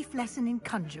you a brief lesson in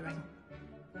conjuring.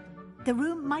 The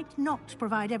room might not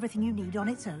provide everything you need on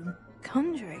its own.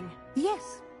 Conjuring?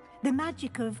 Yes. The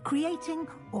magic of creating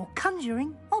or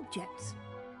conjuring objects.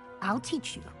 I'll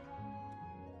teach you.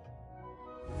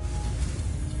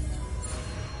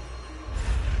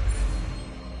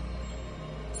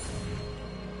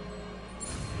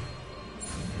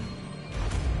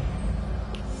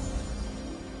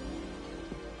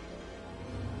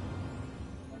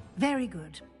 Very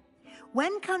good.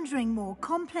 When conjuring more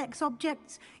complex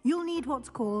objects, you'll need what's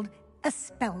called a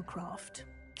spellcraft.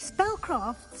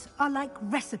 Spellcrafts are like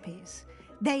recipes.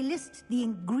 They list the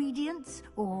ingredients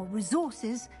or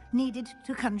resources needed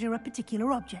to conjure a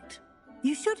particular object.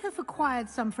 You should have acquired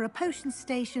some for a potion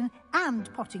station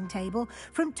and potting table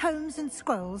from tomes and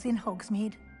scrolls in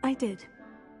Hogsmeade. I did.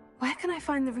 Where can I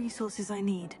find the resources I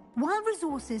need? While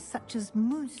resources such as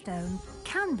moonstone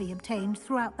can be obtained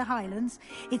throughout the Highlands,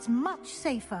 it's much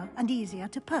safer and easier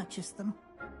to purchase them.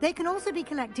 They can also be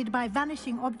collected by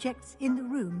vanishing objects in the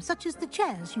room, such as the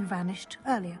chairs you vanished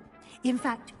earlier. In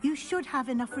fact, you should have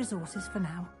enough resources for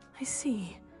now. I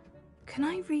see. Can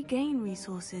I regain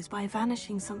resources by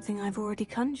vanishing something I've already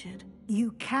conjured?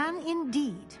 You can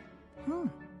indeed.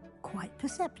 Quite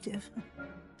perceptive.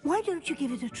 Why don't you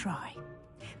give it a try?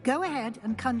 Go ahead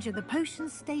and conjure the potion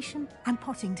station and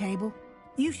potting table.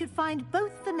 You should find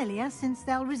both familiar, since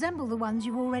they'll resemble the ones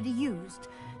you've already used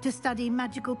to study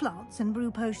magical plants and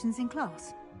brew potions in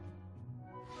class.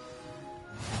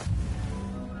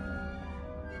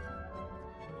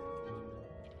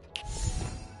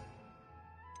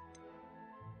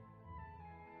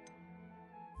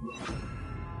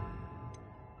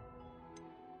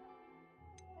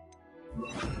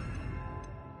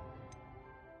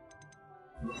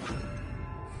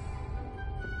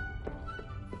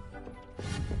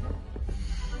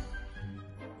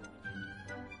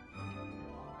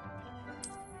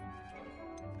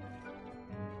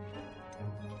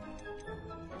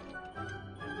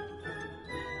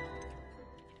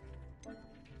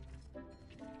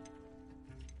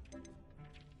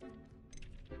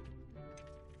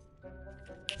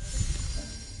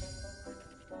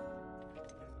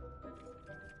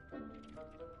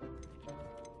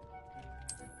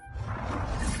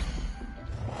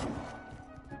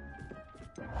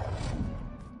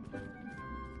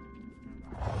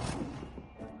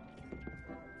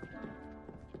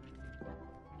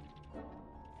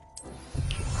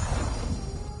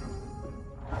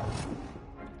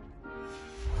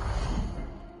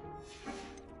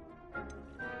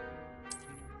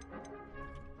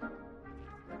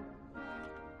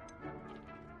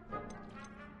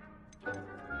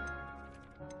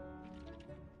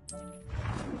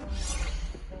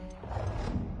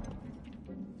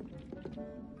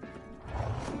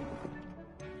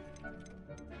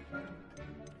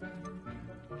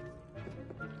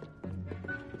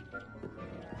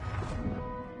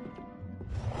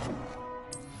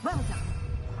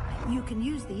 You can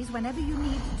use these whenever you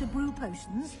need to brew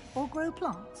potions or grow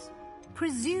plants.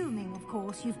 Presuming, of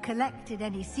course, you've collected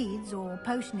any seeds or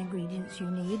potion ingredients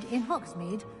you need in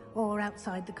Hogsmeade or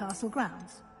outside the castle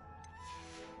grounds.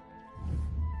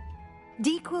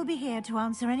 Deek will be here to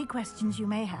answer any questions you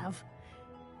may have.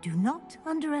 Do not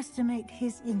underestimate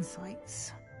his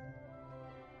insights.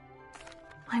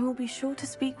 I will be sure to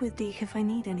speak with Deek if I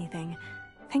need anything.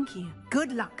 Thank you.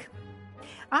 Good luck.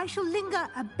 I shall linger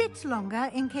a bit longer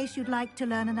in case you'd like to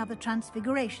learn another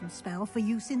transfiguration spell for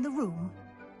use in the room.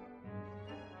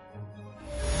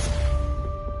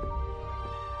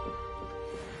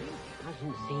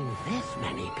 Hasn't seen this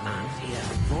many plants here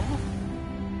before.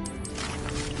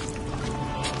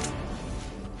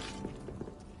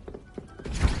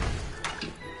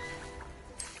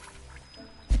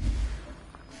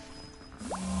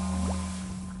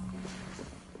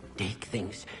 Dick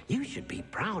thinks you should be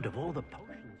proud of all the potions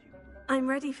you... I'm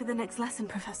ready for the next lesson,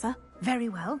 Professor. Very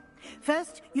well.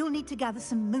 First, you'll need to gather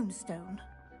some moonstone.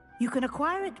 You can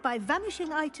acquire it by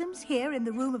vanishing items here in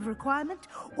the Room of Requirement,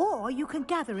 or you can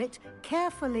gather it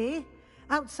carefully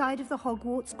outside of the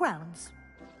Hogwarts grounds.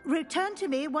 Return to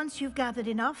me once you've gathered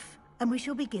enough, and we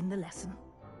shall begin the lesson.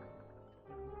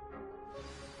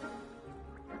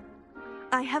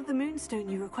 I have the moonstone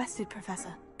you requested,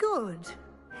 Professor. Good.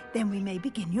 Then we may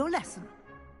begin your lesson.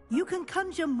 You can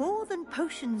conjure more than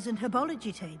potions and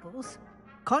herbology tables.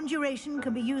 Conjuration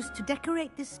can be used to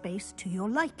decorate this space to your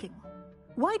liking.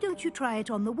 Why don't you try it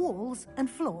on the walls and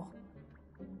floor?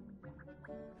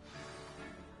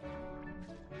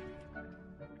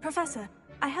 Professor,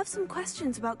 I have some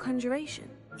questions about conjuration.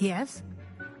 Yes?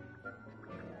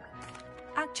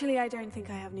 Actually, I don't think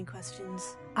I have any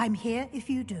questions. I'm here if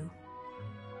you do.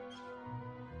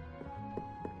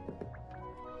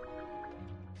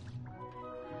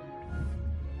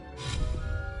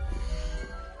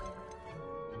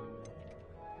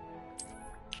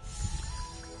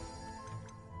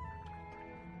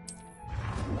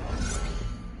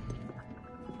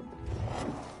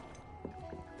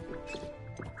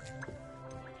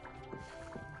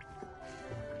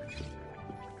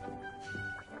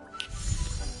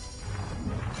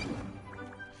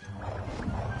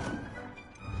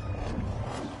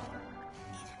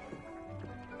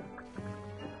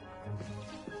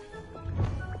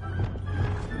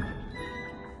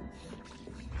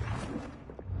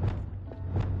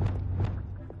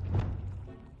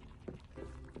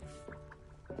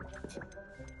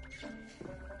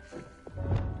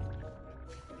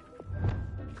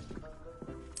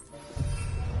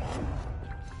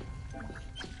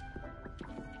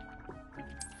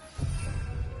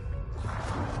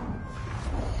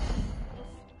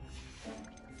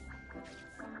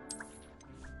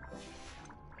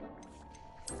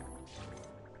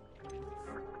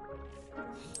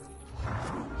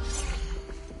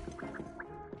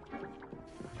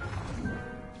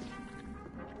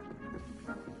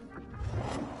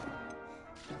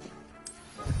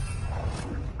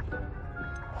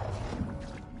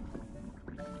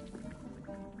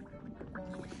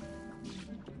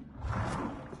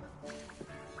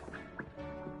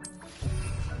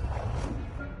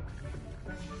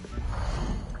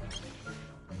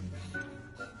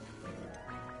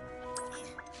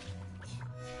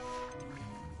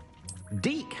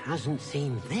 Deek hasn't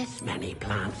seen this many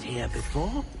plants here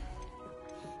before.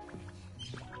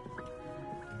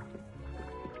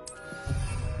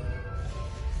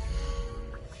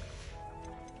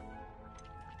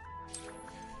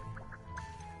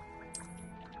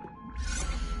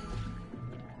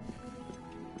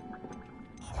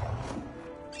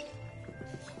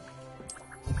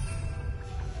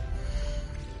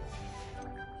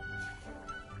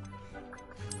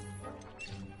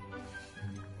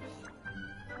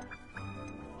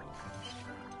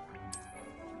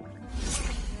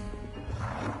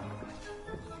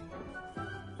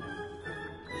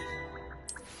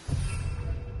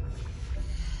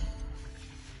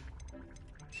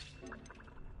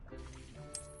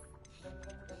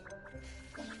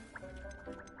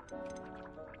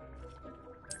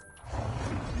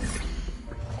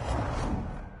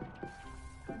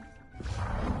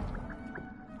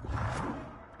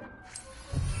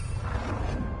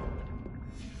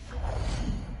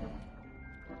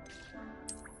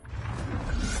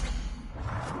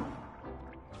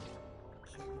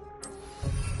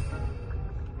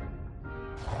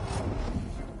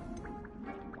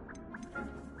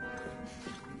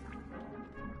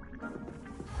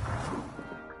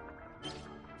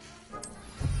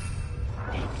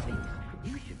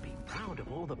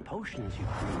 All the potions you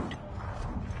brewed.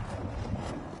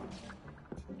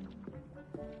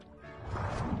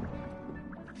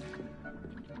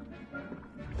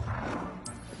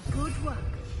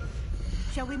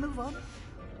 Shall we move on?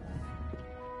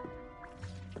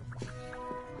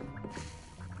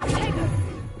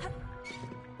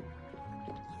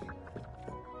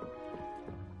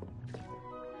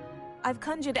 I've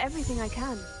conjured everything I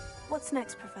can. What's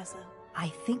next, Professor? I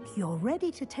think you're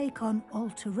ready to take on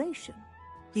alteration.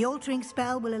 The altering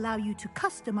spell will allow you to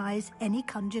customize any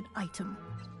conjured item.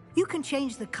 You can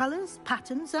change the colors,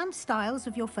 patterns, and styles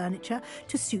of your furniture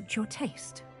to suit your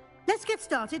taste. Let's get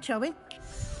started, shall we?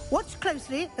 Watch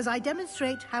closely as I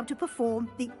demonstrate how to perform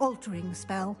the altering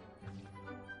spell.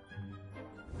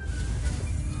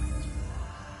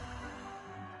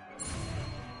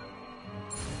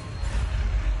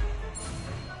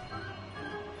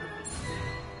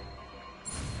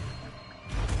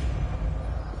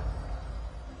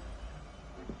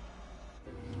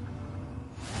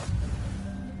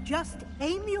 Just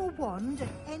aim your wand at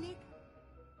any...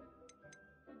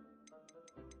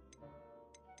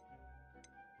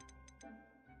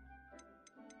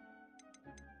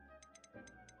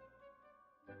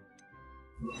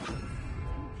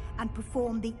 and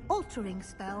perform the altering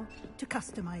spell to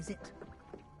customize it.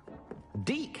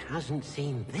 Deke hasn't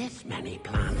seen this many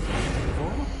plants here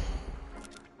before.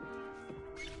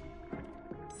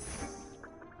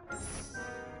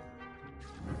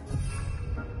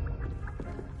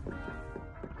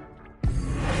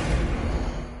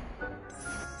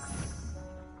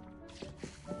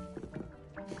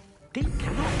 Deke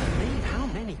cannot believe how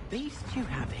many beasts you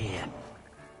have here.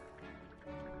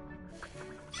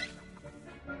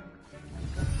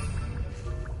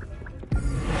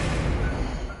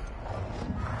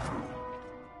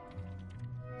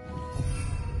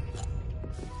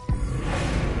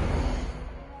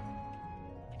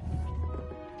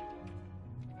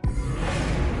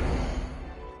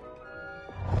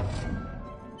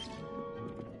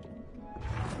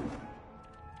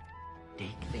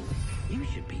 Deke thinks you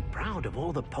should be proud of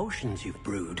all the potions you've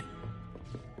brewed.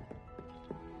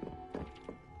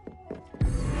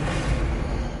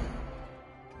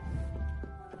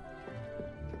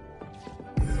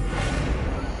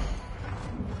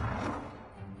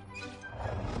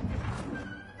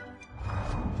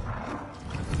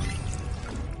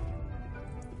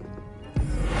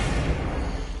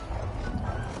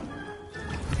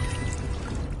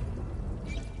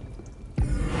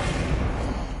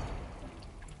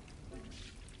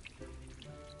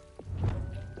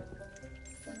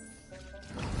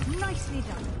 Nicely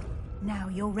done. Now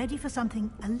you're ready for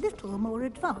something a little more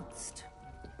advanced.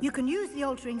 You can use the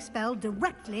altering spell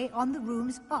directly on the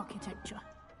room's architecture.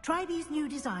 Try these new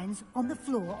designs on the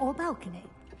floor or balcony.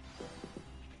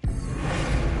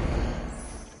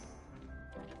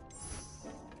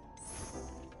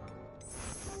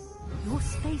 Your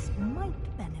space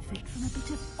might benefit from a bit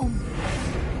of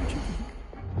ambiance, don't you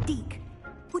think? Deke,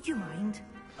 would you mind?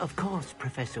 Of course,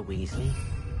 Professor Weasley.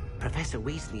 Professor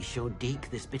Weasley showed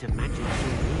Deke this bit of magic 2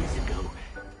 years ago.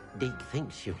 Deke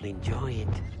thinks you'll enjoy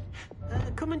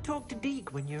it. Come and talk to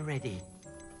Deke when you're ready.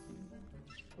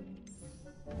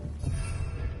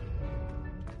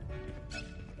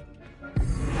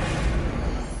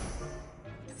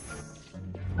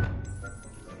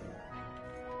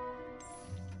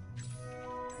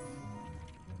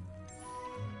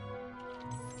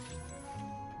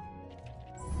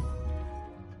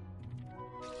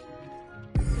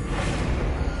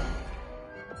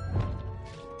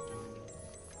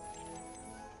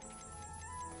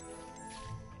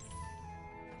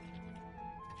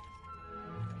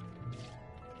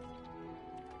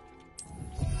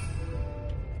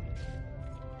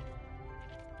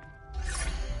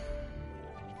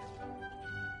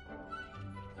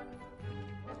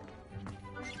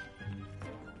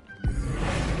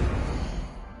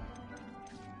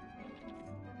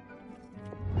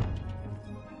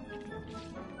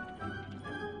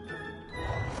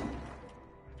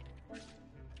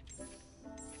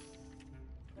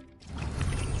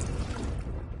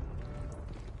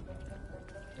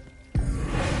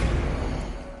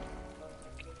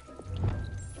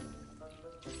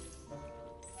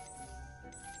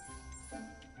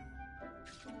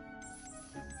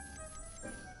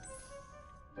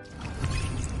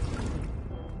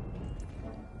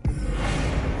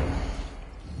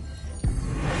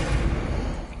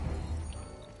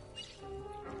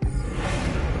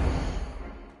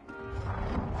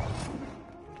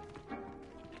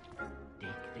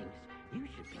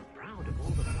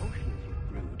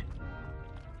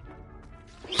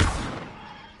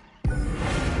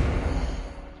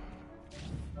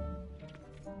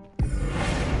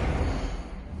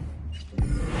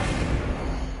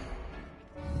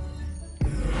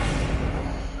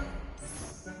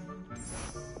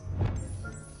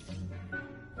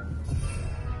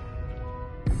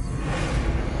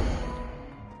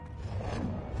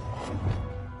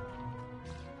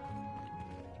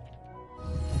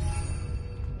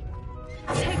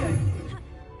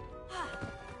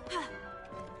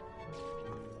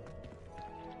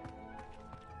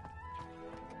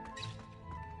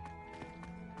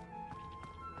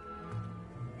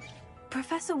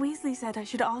 Professor Weasley said I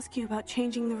should ask you about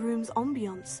changing the room's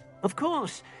ambience. Of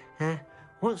course.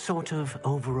 What sort of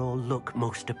overall look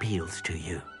most appeals to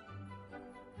you?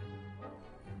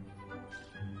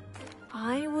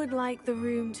 I would like the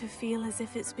room to feel as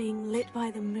if it's being lit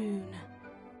by the moon.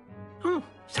 Oh,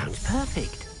 sounds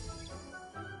perfect.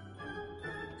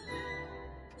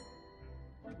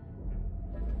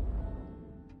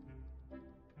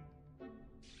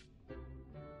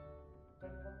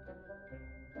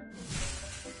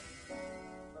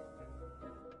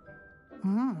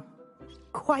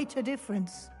 Quite a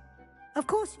difference. Of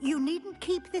course, you needn't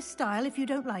keep this style if you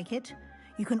don't like it.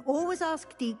 You can always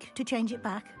ask Deke to change it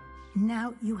back.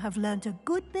 Now you have learnt a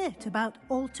good bit about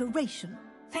alteration.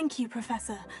 Thank you,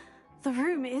 Professor. The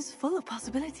room is full of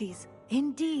possibilities.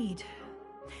 Indeed.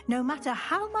 No matter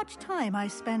how much time I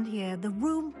spend here, the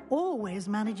room always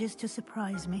manages to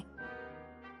surprise me.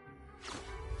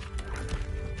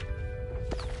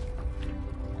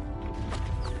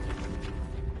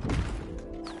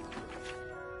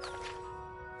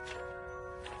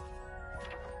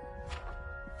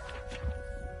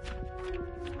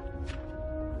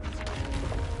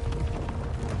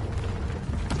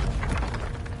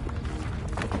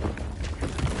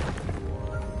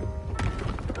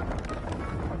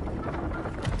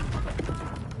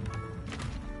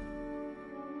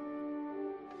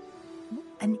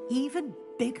 An even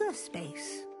bigger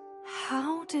space.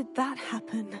 How did that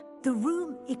happen? The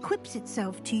room equips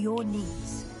itself to your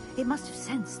needs. It must have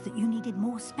sensed that you needed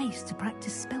more space to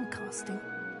practice spellcasting.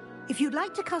 If you'd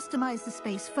like to customize the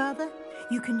space further,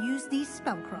 you can use these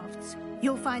spellcrafts.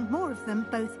 You'll find more of them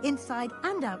both inside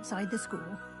and outside the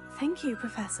school. Thank you,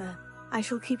 Professor. I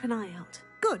shall keep an eye out.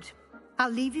 Good. I'll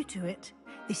leave you to it.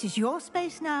 This is your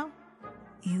space now.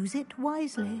 Use it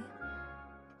wisely.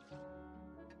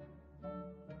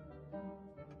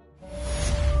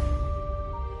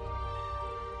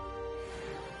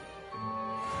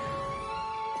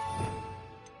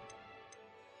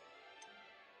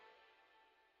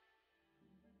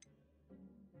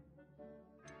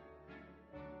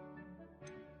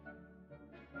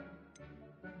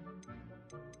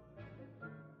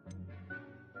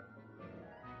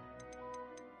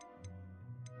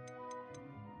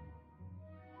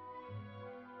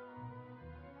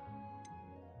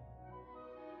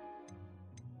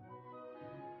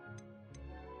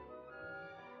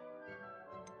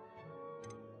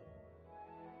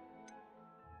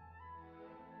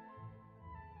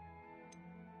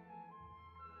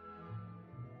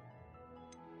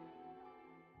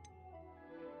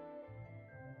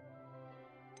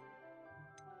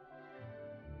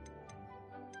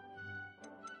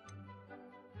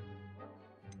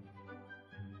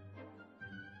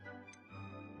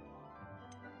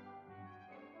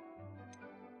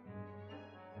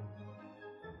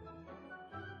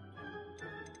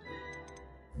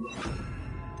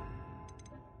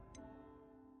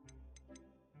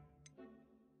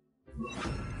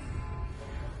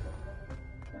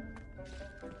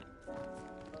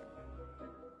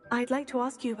 I'd like to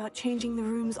ask you about changing the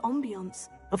room's ambience.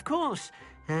 Of course.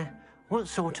 What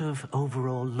sort of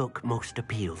overall look most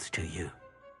appeals to you?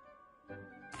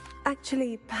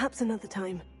 Actually, perhaps another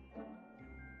time.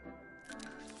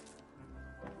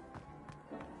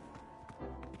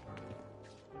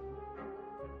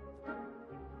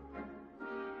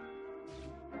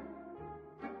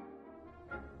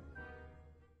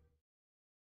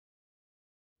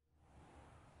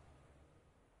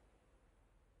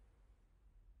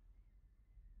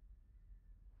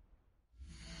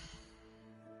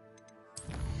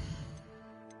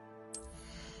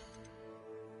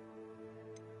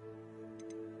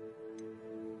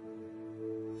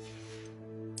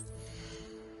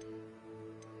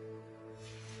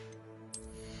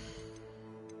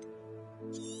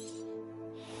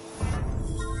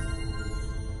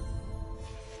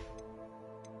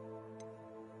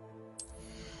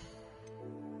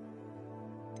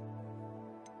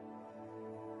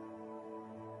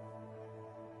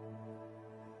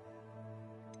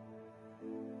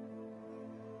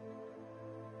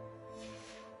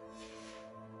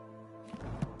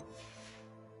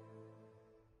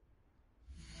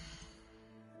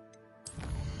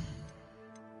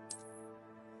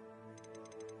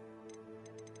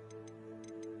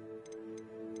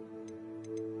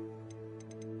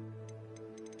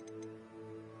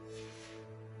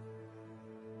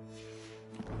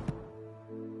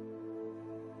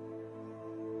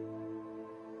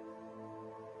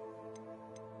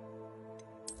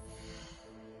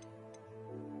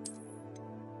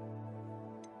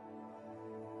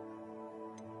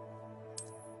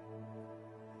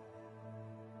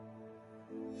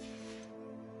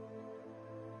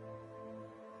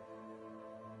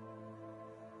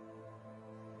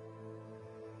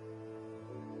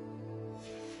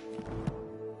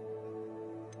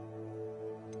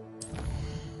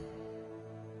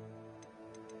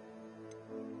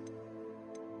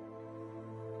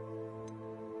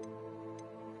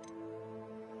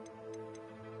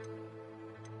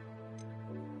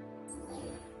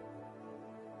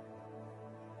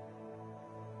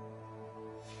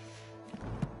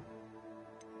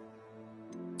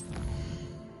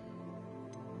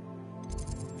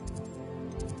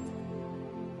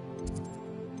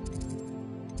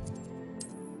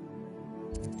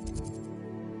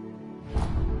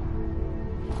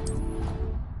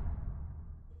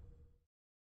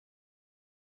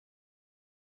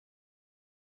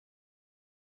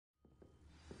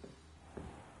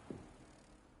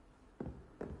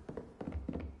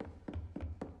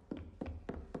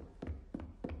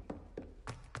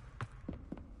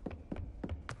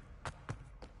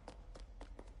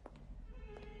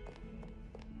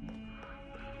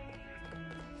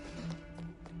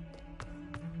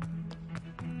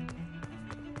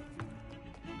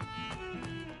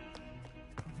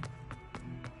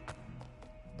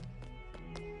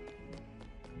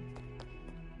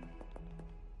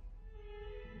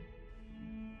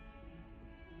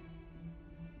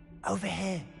 Over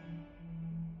here.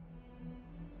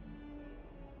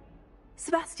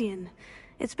 Sebastian,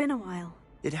 it's been a while.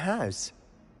 It has.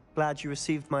 Glad you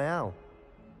received my owl.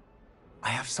 I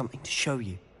have something to show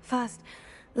you. First,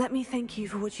 let me thank you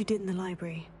for what you did in the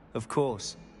library. Of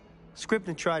course.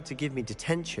 Scribner tried to give me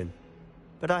detention,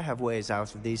 but I have ways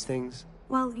out of these things.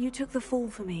 Well, you took the fall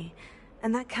for me,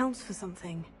 and that counts for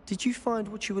something. Did you find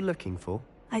what you were looking for?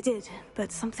 I did,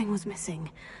 but something was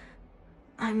missing.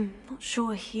 I'm not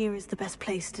sure here is the best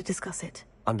place to discuss it.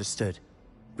 Understood.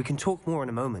 We can talk more in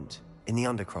a moment, in the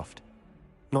Undercroft.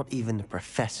 Not even the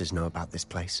professors know about this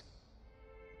place.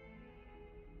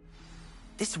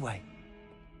 This way.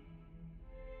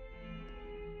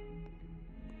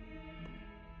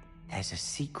 There's a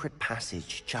secret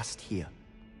passage just here.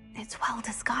 It's well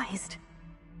disguised.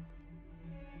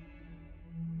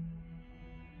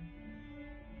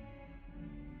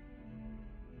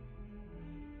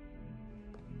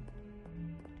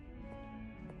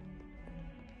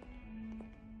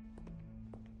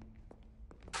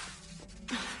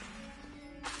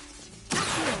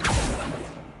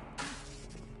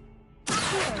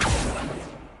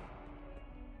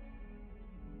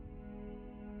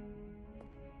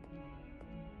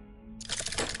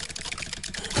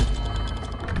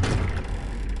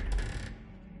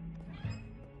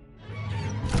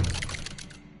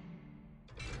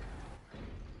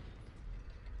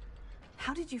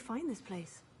 How did you find this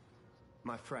place?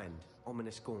 My friend,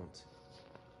 Ominous Gaunt.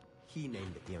 He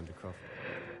named it the Undercroft.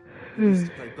 Hmm. We used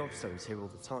to play gobstones here all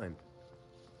the time.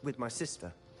 With my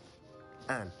sister,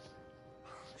 Anne.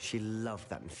 She loved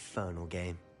that infernal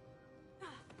game.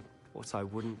 What I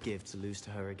wouldn't give to lose to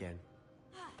her again.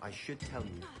 I should tell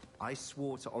you, I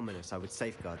swore to Ominous I would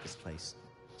safeguard this place.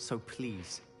 So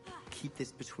please, keep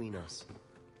this between us.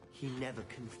 He never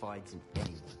confides in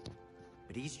anyone.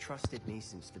 But he's trusted me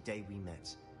since the day we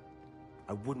met.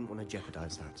 I wouldn't want to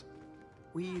jeopardize that.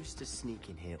 We used to sneak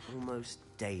in here almost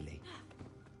daily.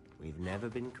 We've never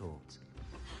been caught.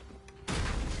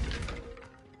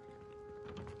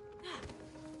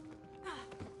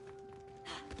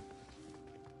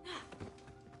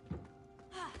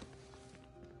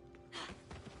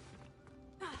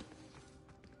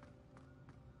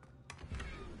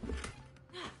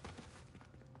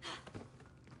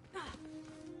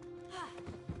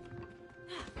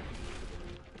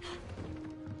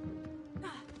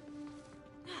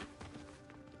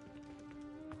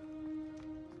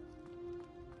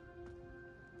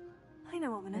 I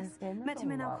know Ominous. Met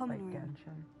him in our common room.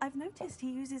 I've noticed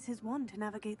he uses his wand to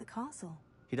navigate the castle.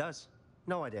 He does.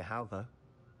 No idea how, though.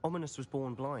 Ominous was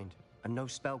born blind, and no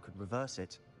spell could reverse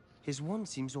it. His wand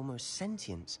seems almost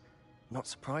sentient. Not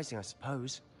surprising, I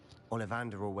suppose.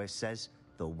 Ollivander always says,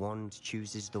 the wand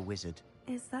chooses the wizard.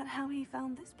 Is that how he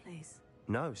found this place?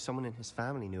 No, someone in his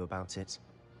family knew about it.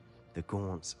 The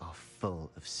Gaunts are full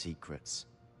of secrets.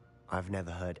 I've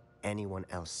never heard anyone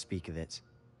else speak of it,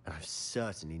 and I've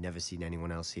certainly never seen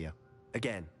anyone else here.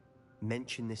 Again,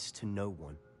 mention this to no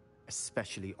one,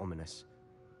 especially Ominous.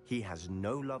 He has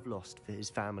no love lost for his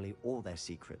family or their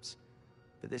secrets,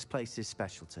 but this place is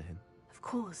special to him. Of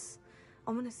course.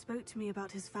 Ominous spoke to me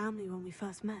about his family when we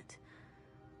first met.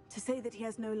 To say that he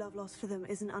has no love lost for them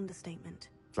is an understatement.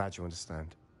 Glad you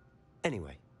understand.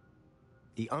 Anyway,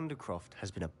 the Undercroft has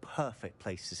been a perfect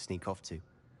place to sneak off to,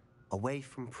 away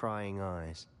from prying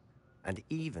eyes, and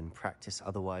even practice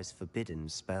otherwise forbidden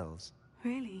spells.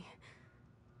 Really?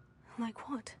 Like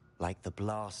what? Like the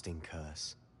blasting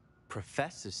curse.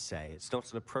 Professors say it's not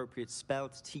an appropriate spell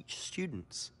to teach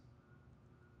students.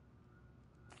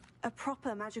 A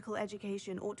proper magical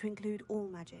education ought to include all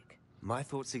magic. My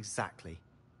thoughts exactly.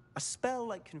 A spell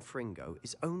like Confringo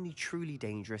is only truly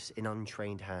dangerous in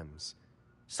untrained hands.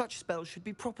 Such spells should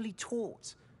be properly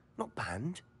taught, not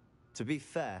banned. To be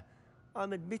fair,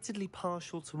 I'm admittedly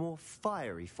partial to more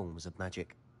fiery forms of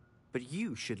magic, but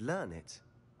you should learn it.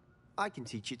 I can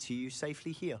teach it to you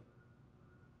safely here.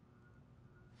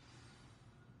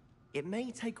 It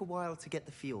may take a while to get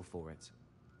the feel for it.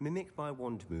 Mimic my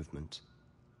wand movement.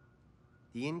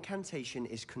 The incantation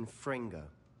is Confringo.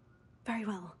 Very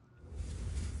well.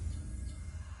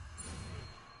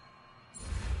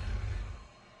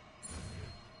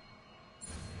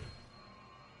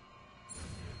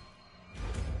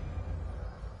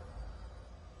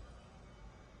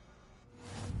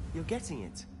 You're getting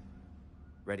it.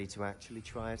 Ready to actually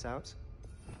try it out?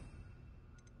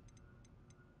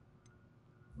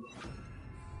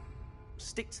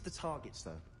 Stick to the targets,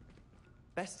 though.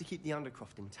 Best to keep the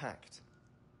Undercroft intact.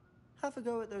 Have a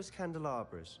go at those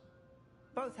candelabras.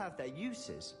 Both have their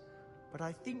uses, but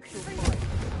I think you'll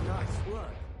find nice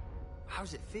work.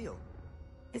 How's it feel?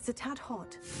 It's a tad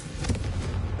hot.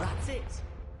 That's it.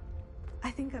 I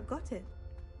think I've got it.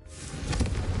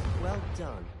 Well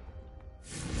done.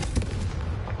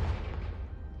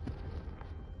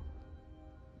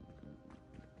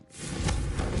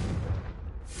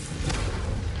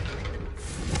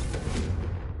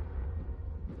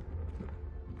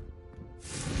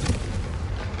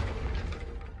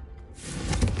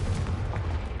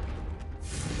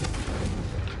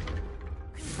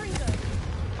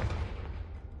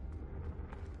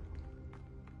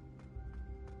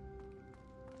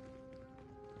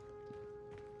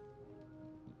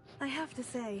 I have to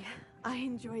say, I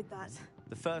enjoyed that.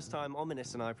 The first time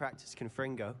Ominous and I practiced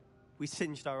Confringo, we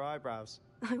singed our eyebrows.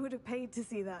 I would have paid to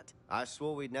see that. I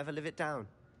swore we'd never live it down.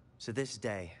 So this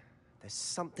day, there's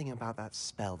something about that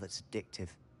spell that's addictive.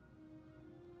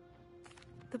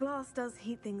 The blast does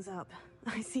heat things up.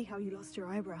 I see how you lost your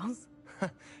eyebrows.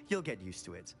 You'll get used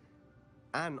to it.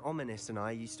 Anne, Ominous and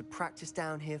I used to practice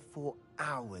down here for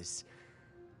hours.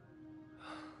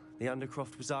 The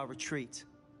Undercroft was our retreat.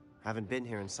 Haven't been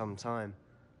here in some time.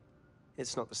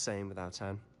 It's not the same without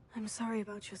Anne. I'm sorry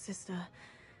about your sister.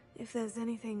 If there's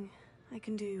anything I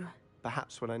can do...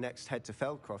 Perhaps when I next head to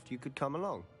Feldcroft, you could come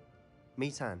along.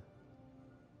 Meet Anne.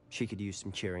 She could use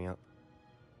some cheering up.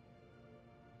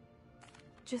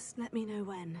 Just let me know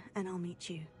when, and I'll meet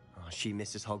you. Oh, she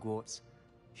misses Hogwarts.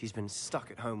 She's been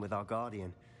stuck at home with our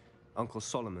guardian, Uncle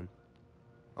Solomon.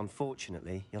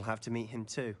 Unfortunately, you'll have to meet him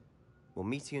too. Well,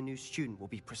 meeting a new student will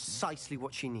be precisely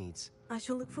what she needs. I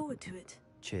shall look forward to it.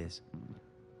 Cheers.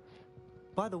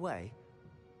 By the way,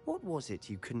 what was it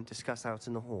you couldn't discuss out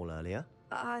in the hall earlier?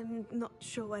 I'm not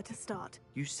sure where to start.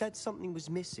 You said something was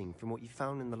missing from what you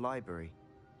found in the library.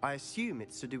 I assume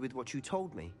it's to do with what you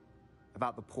told me.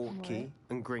 About the Portkey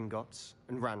and Gringotts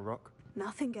and Ranrock.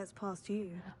 Nothing gets past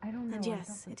you. I don't know. And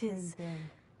yes, it is.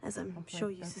 As I'm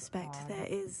sure you suspect, odd. there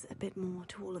is a bit more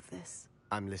to all of this.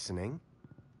 I'm listening.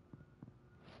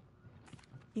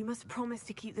 You must promise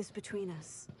to keep this between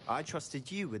us. I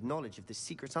trusted you with knowledge of the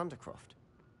secret Undercroft.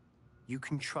 You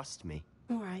can trust me.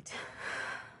 All right.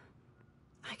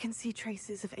 I can see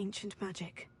traces of ancient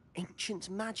magic. Ancient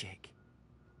magic?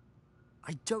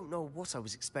 I don't know what I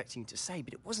was expecting you to say,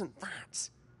 but it wasn't that.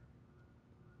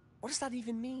 What does that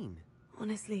even mean?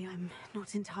 Honestly, I'm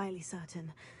not entirely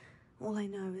certain. All I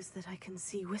know is that I can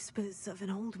see whispers of an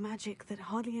old magic that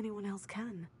hardly anyone else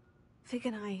can. Fig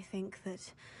and I think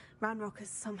that Ranrock has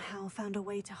somehow found a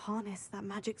way to harness that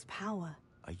magic's power.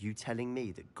 Are you telling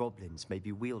me that goblins may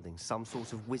be wielding some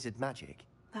sort of wizard magic?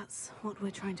 That's what we're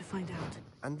trying to find out.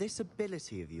 And this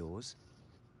ability of yours,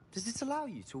 does it allow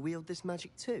you to wield this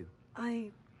magic too?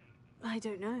 I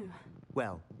don't know.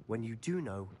 Well, when you do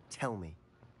know, tell me.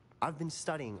 I've been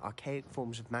studying archaic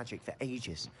forms of magic for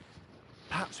ages.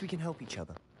 Perhaps we can help each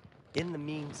other. In the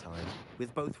meantime,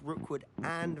 with both Rookwood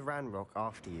and Ranrock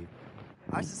after you,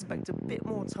 I suspect a bit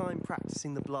more time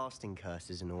practicing the blasting curse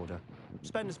is in order.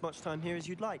 Spend as much time here as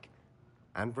you'd like.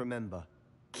 And remember,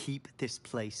 keep this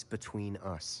place between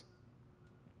us.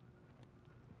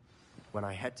 When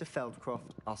I head to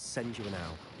Feldcroft, I'll send you an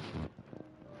owl.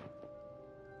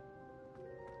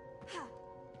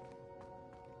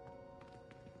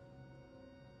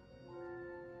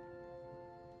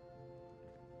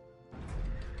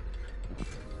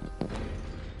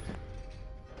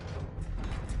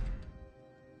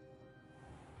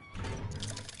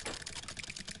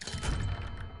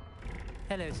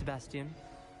 Hello, Sebastian.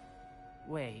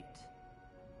 Wait.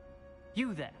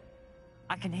 You there?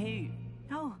 I can hear you.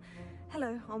 Oh,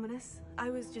 hello, Ominous. I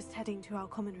was just heading to our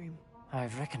common room.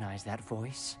 I've recognized that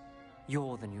voice.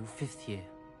 You're the new 5th year.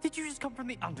 Did you just come from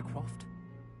the Undercroft?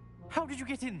 How did you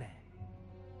get in there?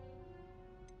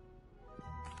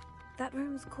 That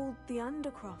room's called the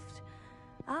Undercroft.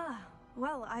 Ah,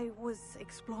 well, I was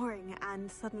exploring and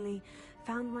suddenly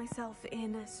found myself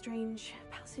in a strange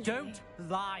passageway. Don't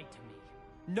lie to me.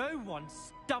 No one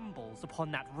stumbles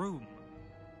upon that room.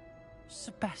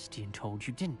 Sebastian told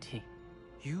you, didn't he?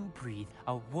 You breathe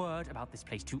a word about this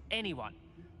place to anyone,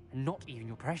 and not even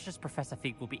your precious Professor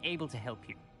Fig will be able to help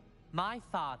you. My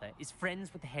father is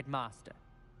friends with the headmaster.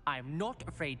 I am not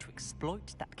afraid to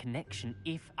exploit that connection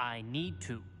if I need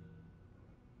to.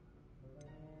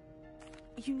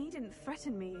 You needn't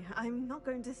threaten me. I'm not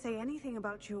going to say anything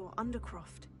about your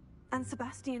Undercroft. And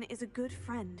Sebastian is a good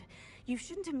friend. You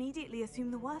shouldn't immediately assume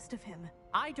the worst of him.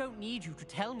 I don't need you to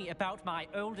tell me about my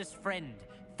oldest friend.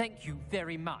 Thank you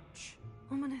very much.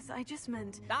 Ominous, I just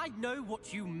meant... I know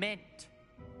what you meant.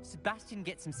 Sebastian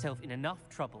gets himself in enough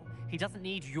trouble. He doesn't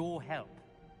need your help.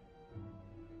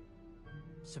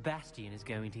 Sebastian is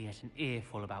going to get an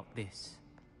earful about this.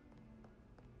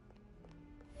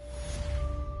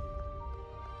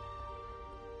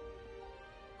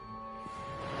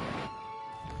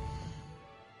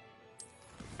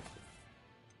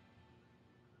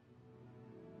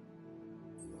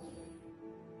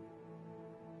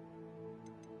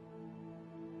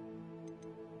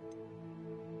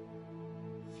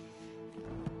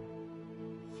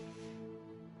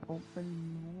 Open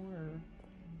door.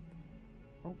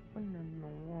 Open the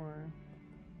door.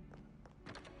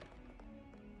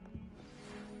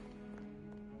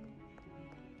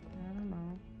 I don't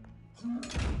know.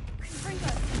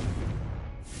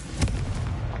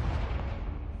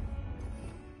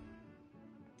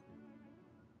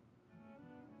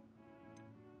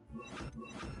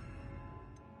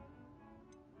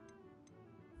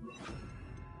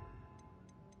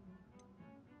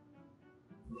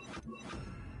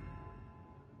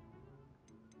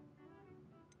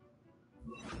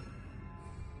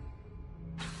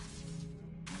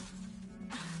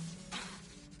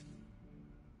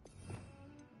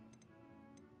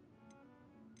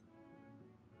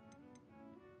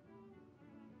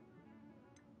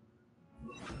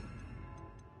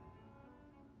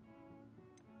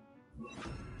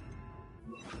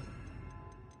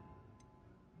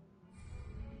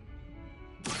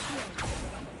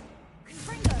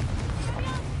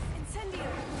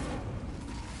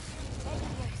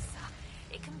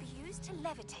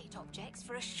 Levitate objects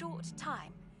for a short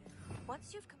time.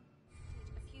 Once you've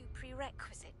completed a few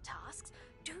prerequisite tasks,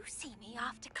 do see me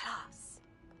after class.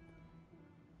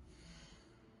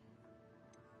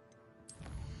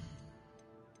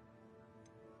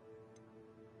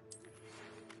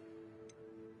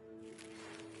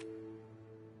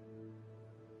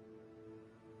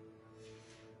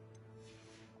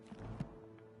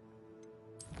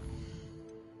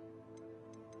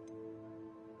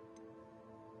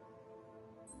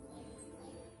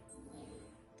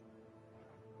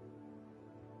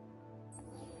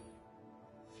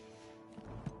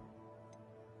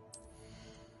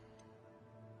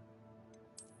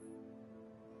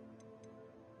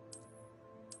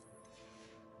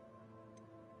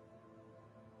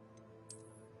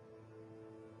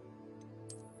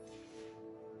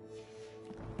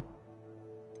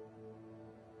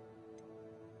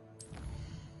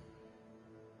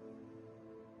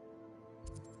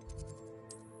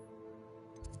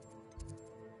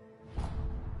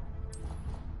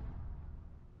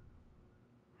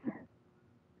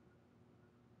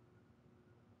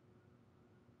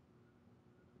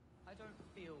 I don't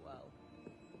feel well.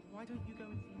 Why don't you go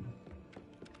and see me?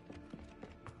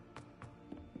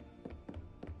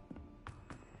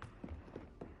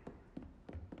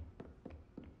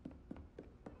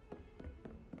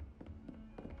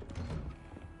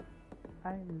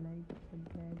 I like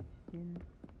Sebastian.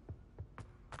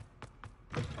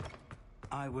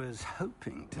 I was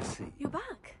hoping to see... You're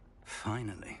back?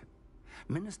 Finally.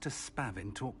 Minister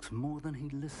Spavin talks more than he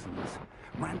listens.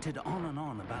 Ranted on and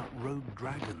on about rogue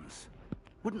dragons.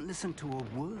 Wouldn't listen to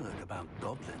a word about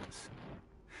goblins.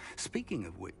 Speaking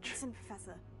of which... Listen,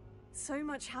 Professor. So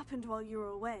much happened while you were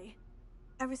away.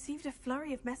 I received a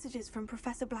flurry of messages from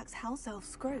Professor Black's house elf,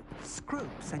 Scrope.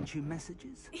 Scrope sent you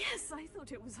messages? Yes, I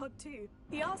thought it was odd too.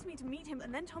 He asked me to meet him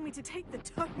and then told me to take the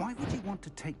toast. Why would you want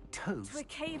to take toast? To a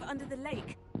cave under the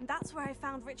lake. And that's where I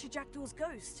found Richard Jackdaw's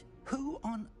ghost. Who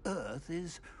on earth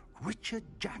is Richard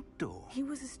Jackdaw? He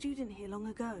was a student here long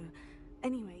ago.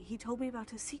 Anyway, he told me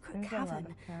about a secret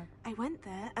cavern. I went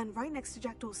there, and right next to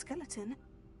Jackdaw's skeleton,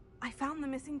 I found the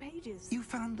missing pages. You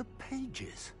found the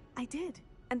pages? I did.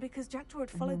 And because Jackdaw had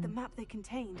followed the map they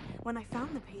contained, when I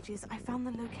found the pages, I found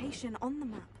the location on the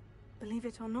map. Believe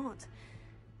it or not,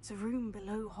 it's a room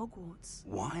below Hogwarts.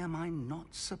 Why am I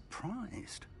not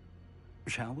surprised?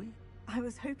 Shall we? I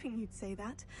was hoping you'd say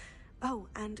that. Oh,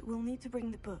 and we'll need to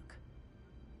bring the book.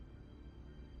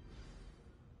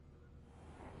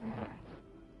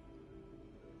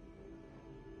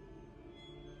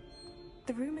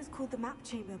 The room is called the Map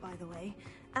Chamber, by the way,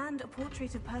 and a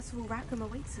portrait of Percival Rackham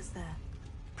awaits us there.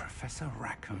 Professor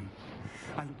Rackham.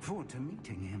 I look forward to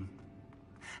meeting him.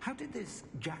 How did this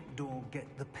Jackdaw get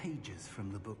the pages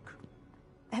from the book?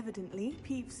 Evidently,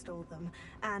 Peeves stole them,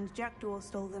 and Jackdaw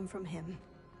stole them from him.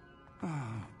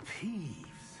 Oh,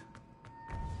 Peeves.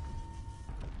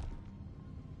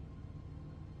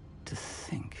 To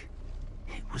think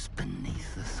it was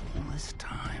beneath us all this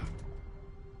time.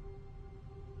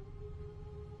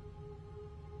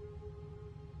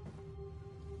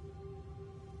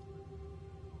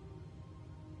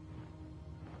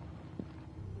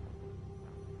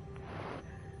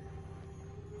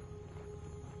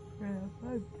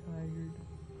 I'm tired.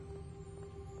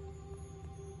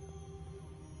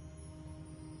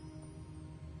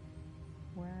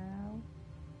 Wow.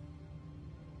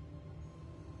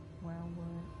 Wow, what?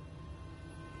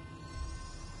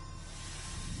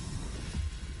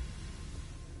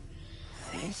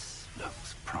 This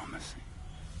looks promising.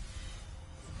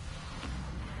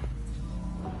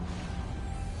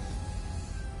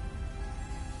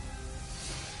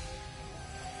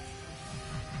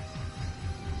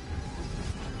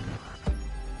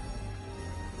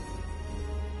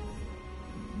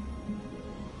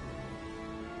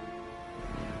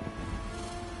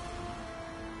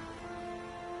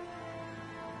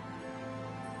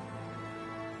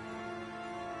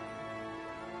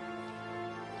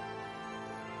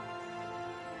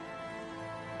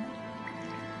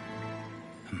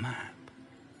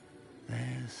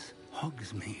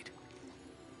 Hogsmeade.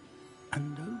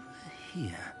 And over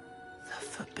here, the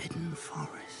Forbidden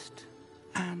Forest.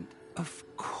 And, of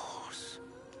course,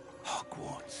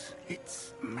 Hogwarts.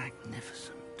 It's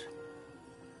magnificent.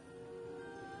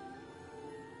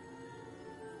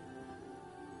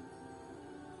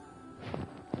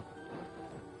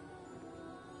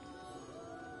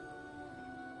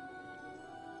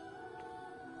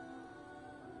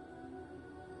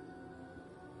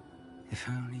 If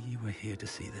only you were here to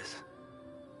see this.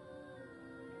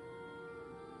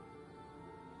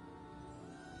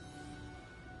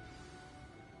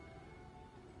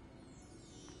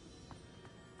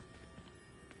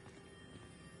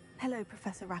 Hello,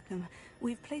 Professor Rackham.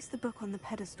 We've placed the book on the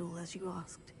pedestal as you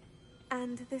asked.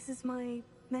 And this is my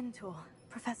mentor,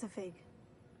 Professor Fig.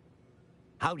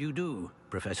 How do you do,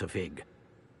 Professor Fig?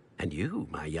 And you,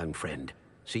 my young friend,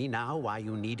 see now why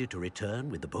you needed to return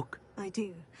with the book? I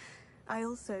do. I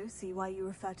also see why you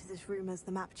refer to this room as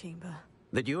the map chamber.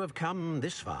 That you have come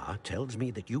this far tells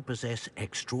me that you possess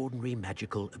extraordinary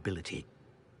magical ability,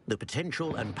 the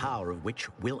potential and power of which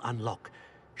will unlock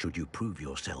should you prove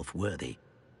yourself worthy.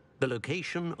 The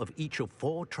location of each of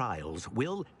 4 trials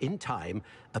will, in time,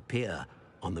 appear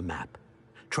on the map.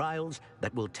 Trials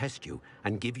that will test you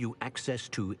and give you access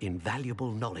to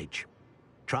invaluable knowledge.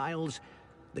 Trials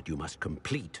that you must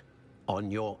complete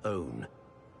on your own.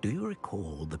 Do you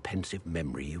recall the pensive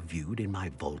memory you viewed in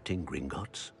my vault in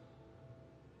Gringotts?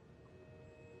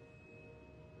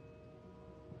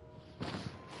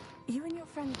 You and your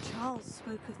friend Charles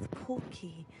spoke of the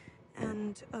Portkey,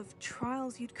 and of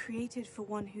trials you'd created for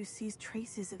one who sees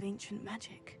traces of ancient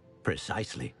magic.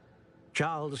 Precisely.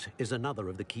 Charles is another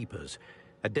of the Keepers,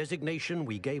 a designation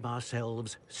we gave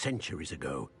ourselves centuries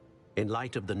ago, in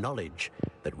light of the knowledge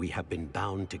that we have been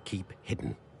bound to keep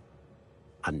hidden.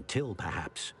 Until,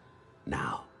 perhaps,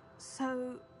 now.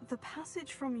 So, the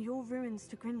passage from your ruins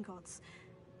to Gringotts,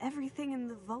 everything in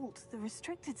the vault, the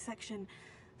restricted section,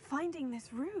 finding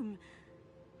this room,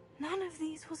 none of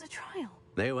these was a trial.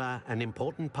 They were an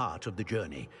important part of the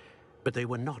journey, but they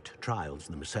were not trials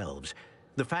themselves.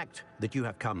 The fact that you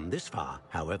have come this far,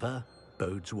 however,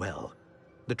 bodes well.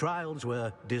 The trials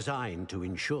were designed to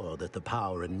ensure that the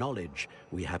power and knowledge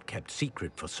we have kept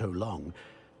secret for so long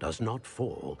does not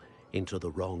fall into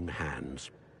the wrong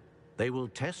hands. They will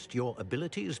test your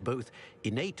abilities, both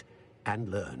innate and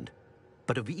learned.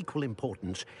 But of equal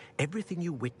importance, everything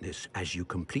you witness as you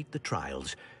complete the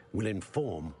trials will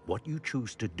inform what you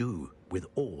choose to do with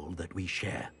all that we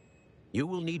share. You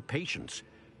will need patience.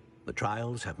 The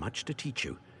trials have much to teach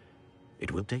you.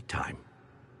 It will take time.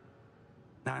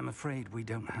 I'm afraid we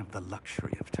don't have the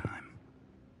luxury of time.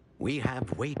 We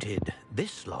have waited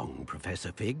this long,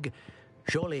 Professor Fig.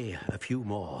 Surely a few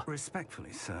more.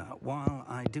 Respectfully, sir, while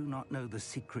I do not know the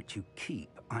secret you keep,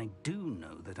 I do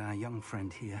know that our young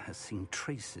friend here has seen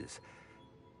traces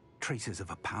of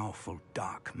a powerful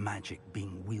dark magic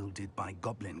being wielded by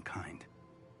goblin kind.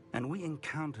 And we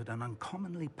encountered an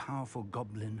uncommonly powerful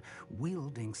goblin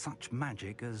wielding such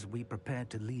magic as we prepared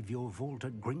to leave your vault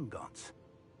at Gringotts.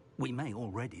 We may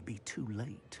already be too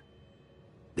late.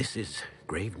 This is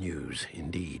grave news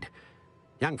indeed.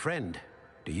 Young friend,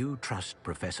 do you trust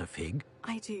Professor Fig?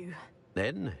 I do.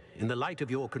 Then, in the light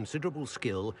of your considerable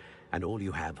skill and all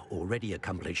you have already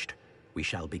accomplished, we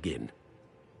shall begin.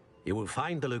 You will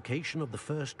find the location of the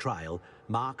first trial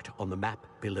marked on the map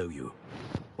below you.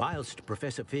 Whilst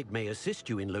Professor Fig may assist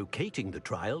you in locating the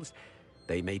trials,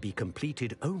 they may be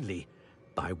completed only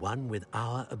by one with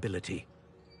our ability.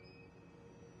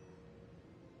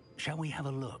 Shall we have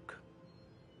a look?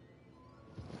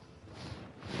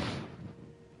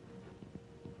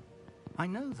 I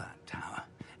know that tower.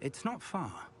 It's not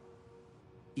far.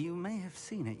 You may have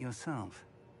seen it yourself.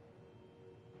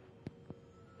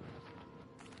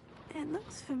 It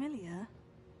looks familiar.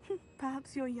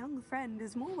 Perhaps your young friend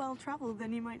is more well-traveled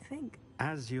than you might think.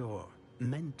 As your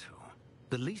mentor,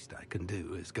 the least I can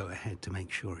do is go ahead to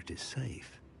make sure it is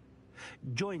safe.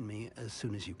 Join me as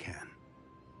soon as you can.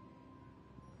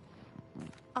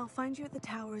 I'll find you at the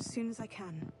tower as soon as I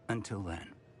can. Until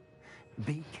then,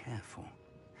 be careful.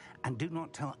 And do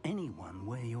not tell anyone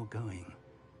where you're going.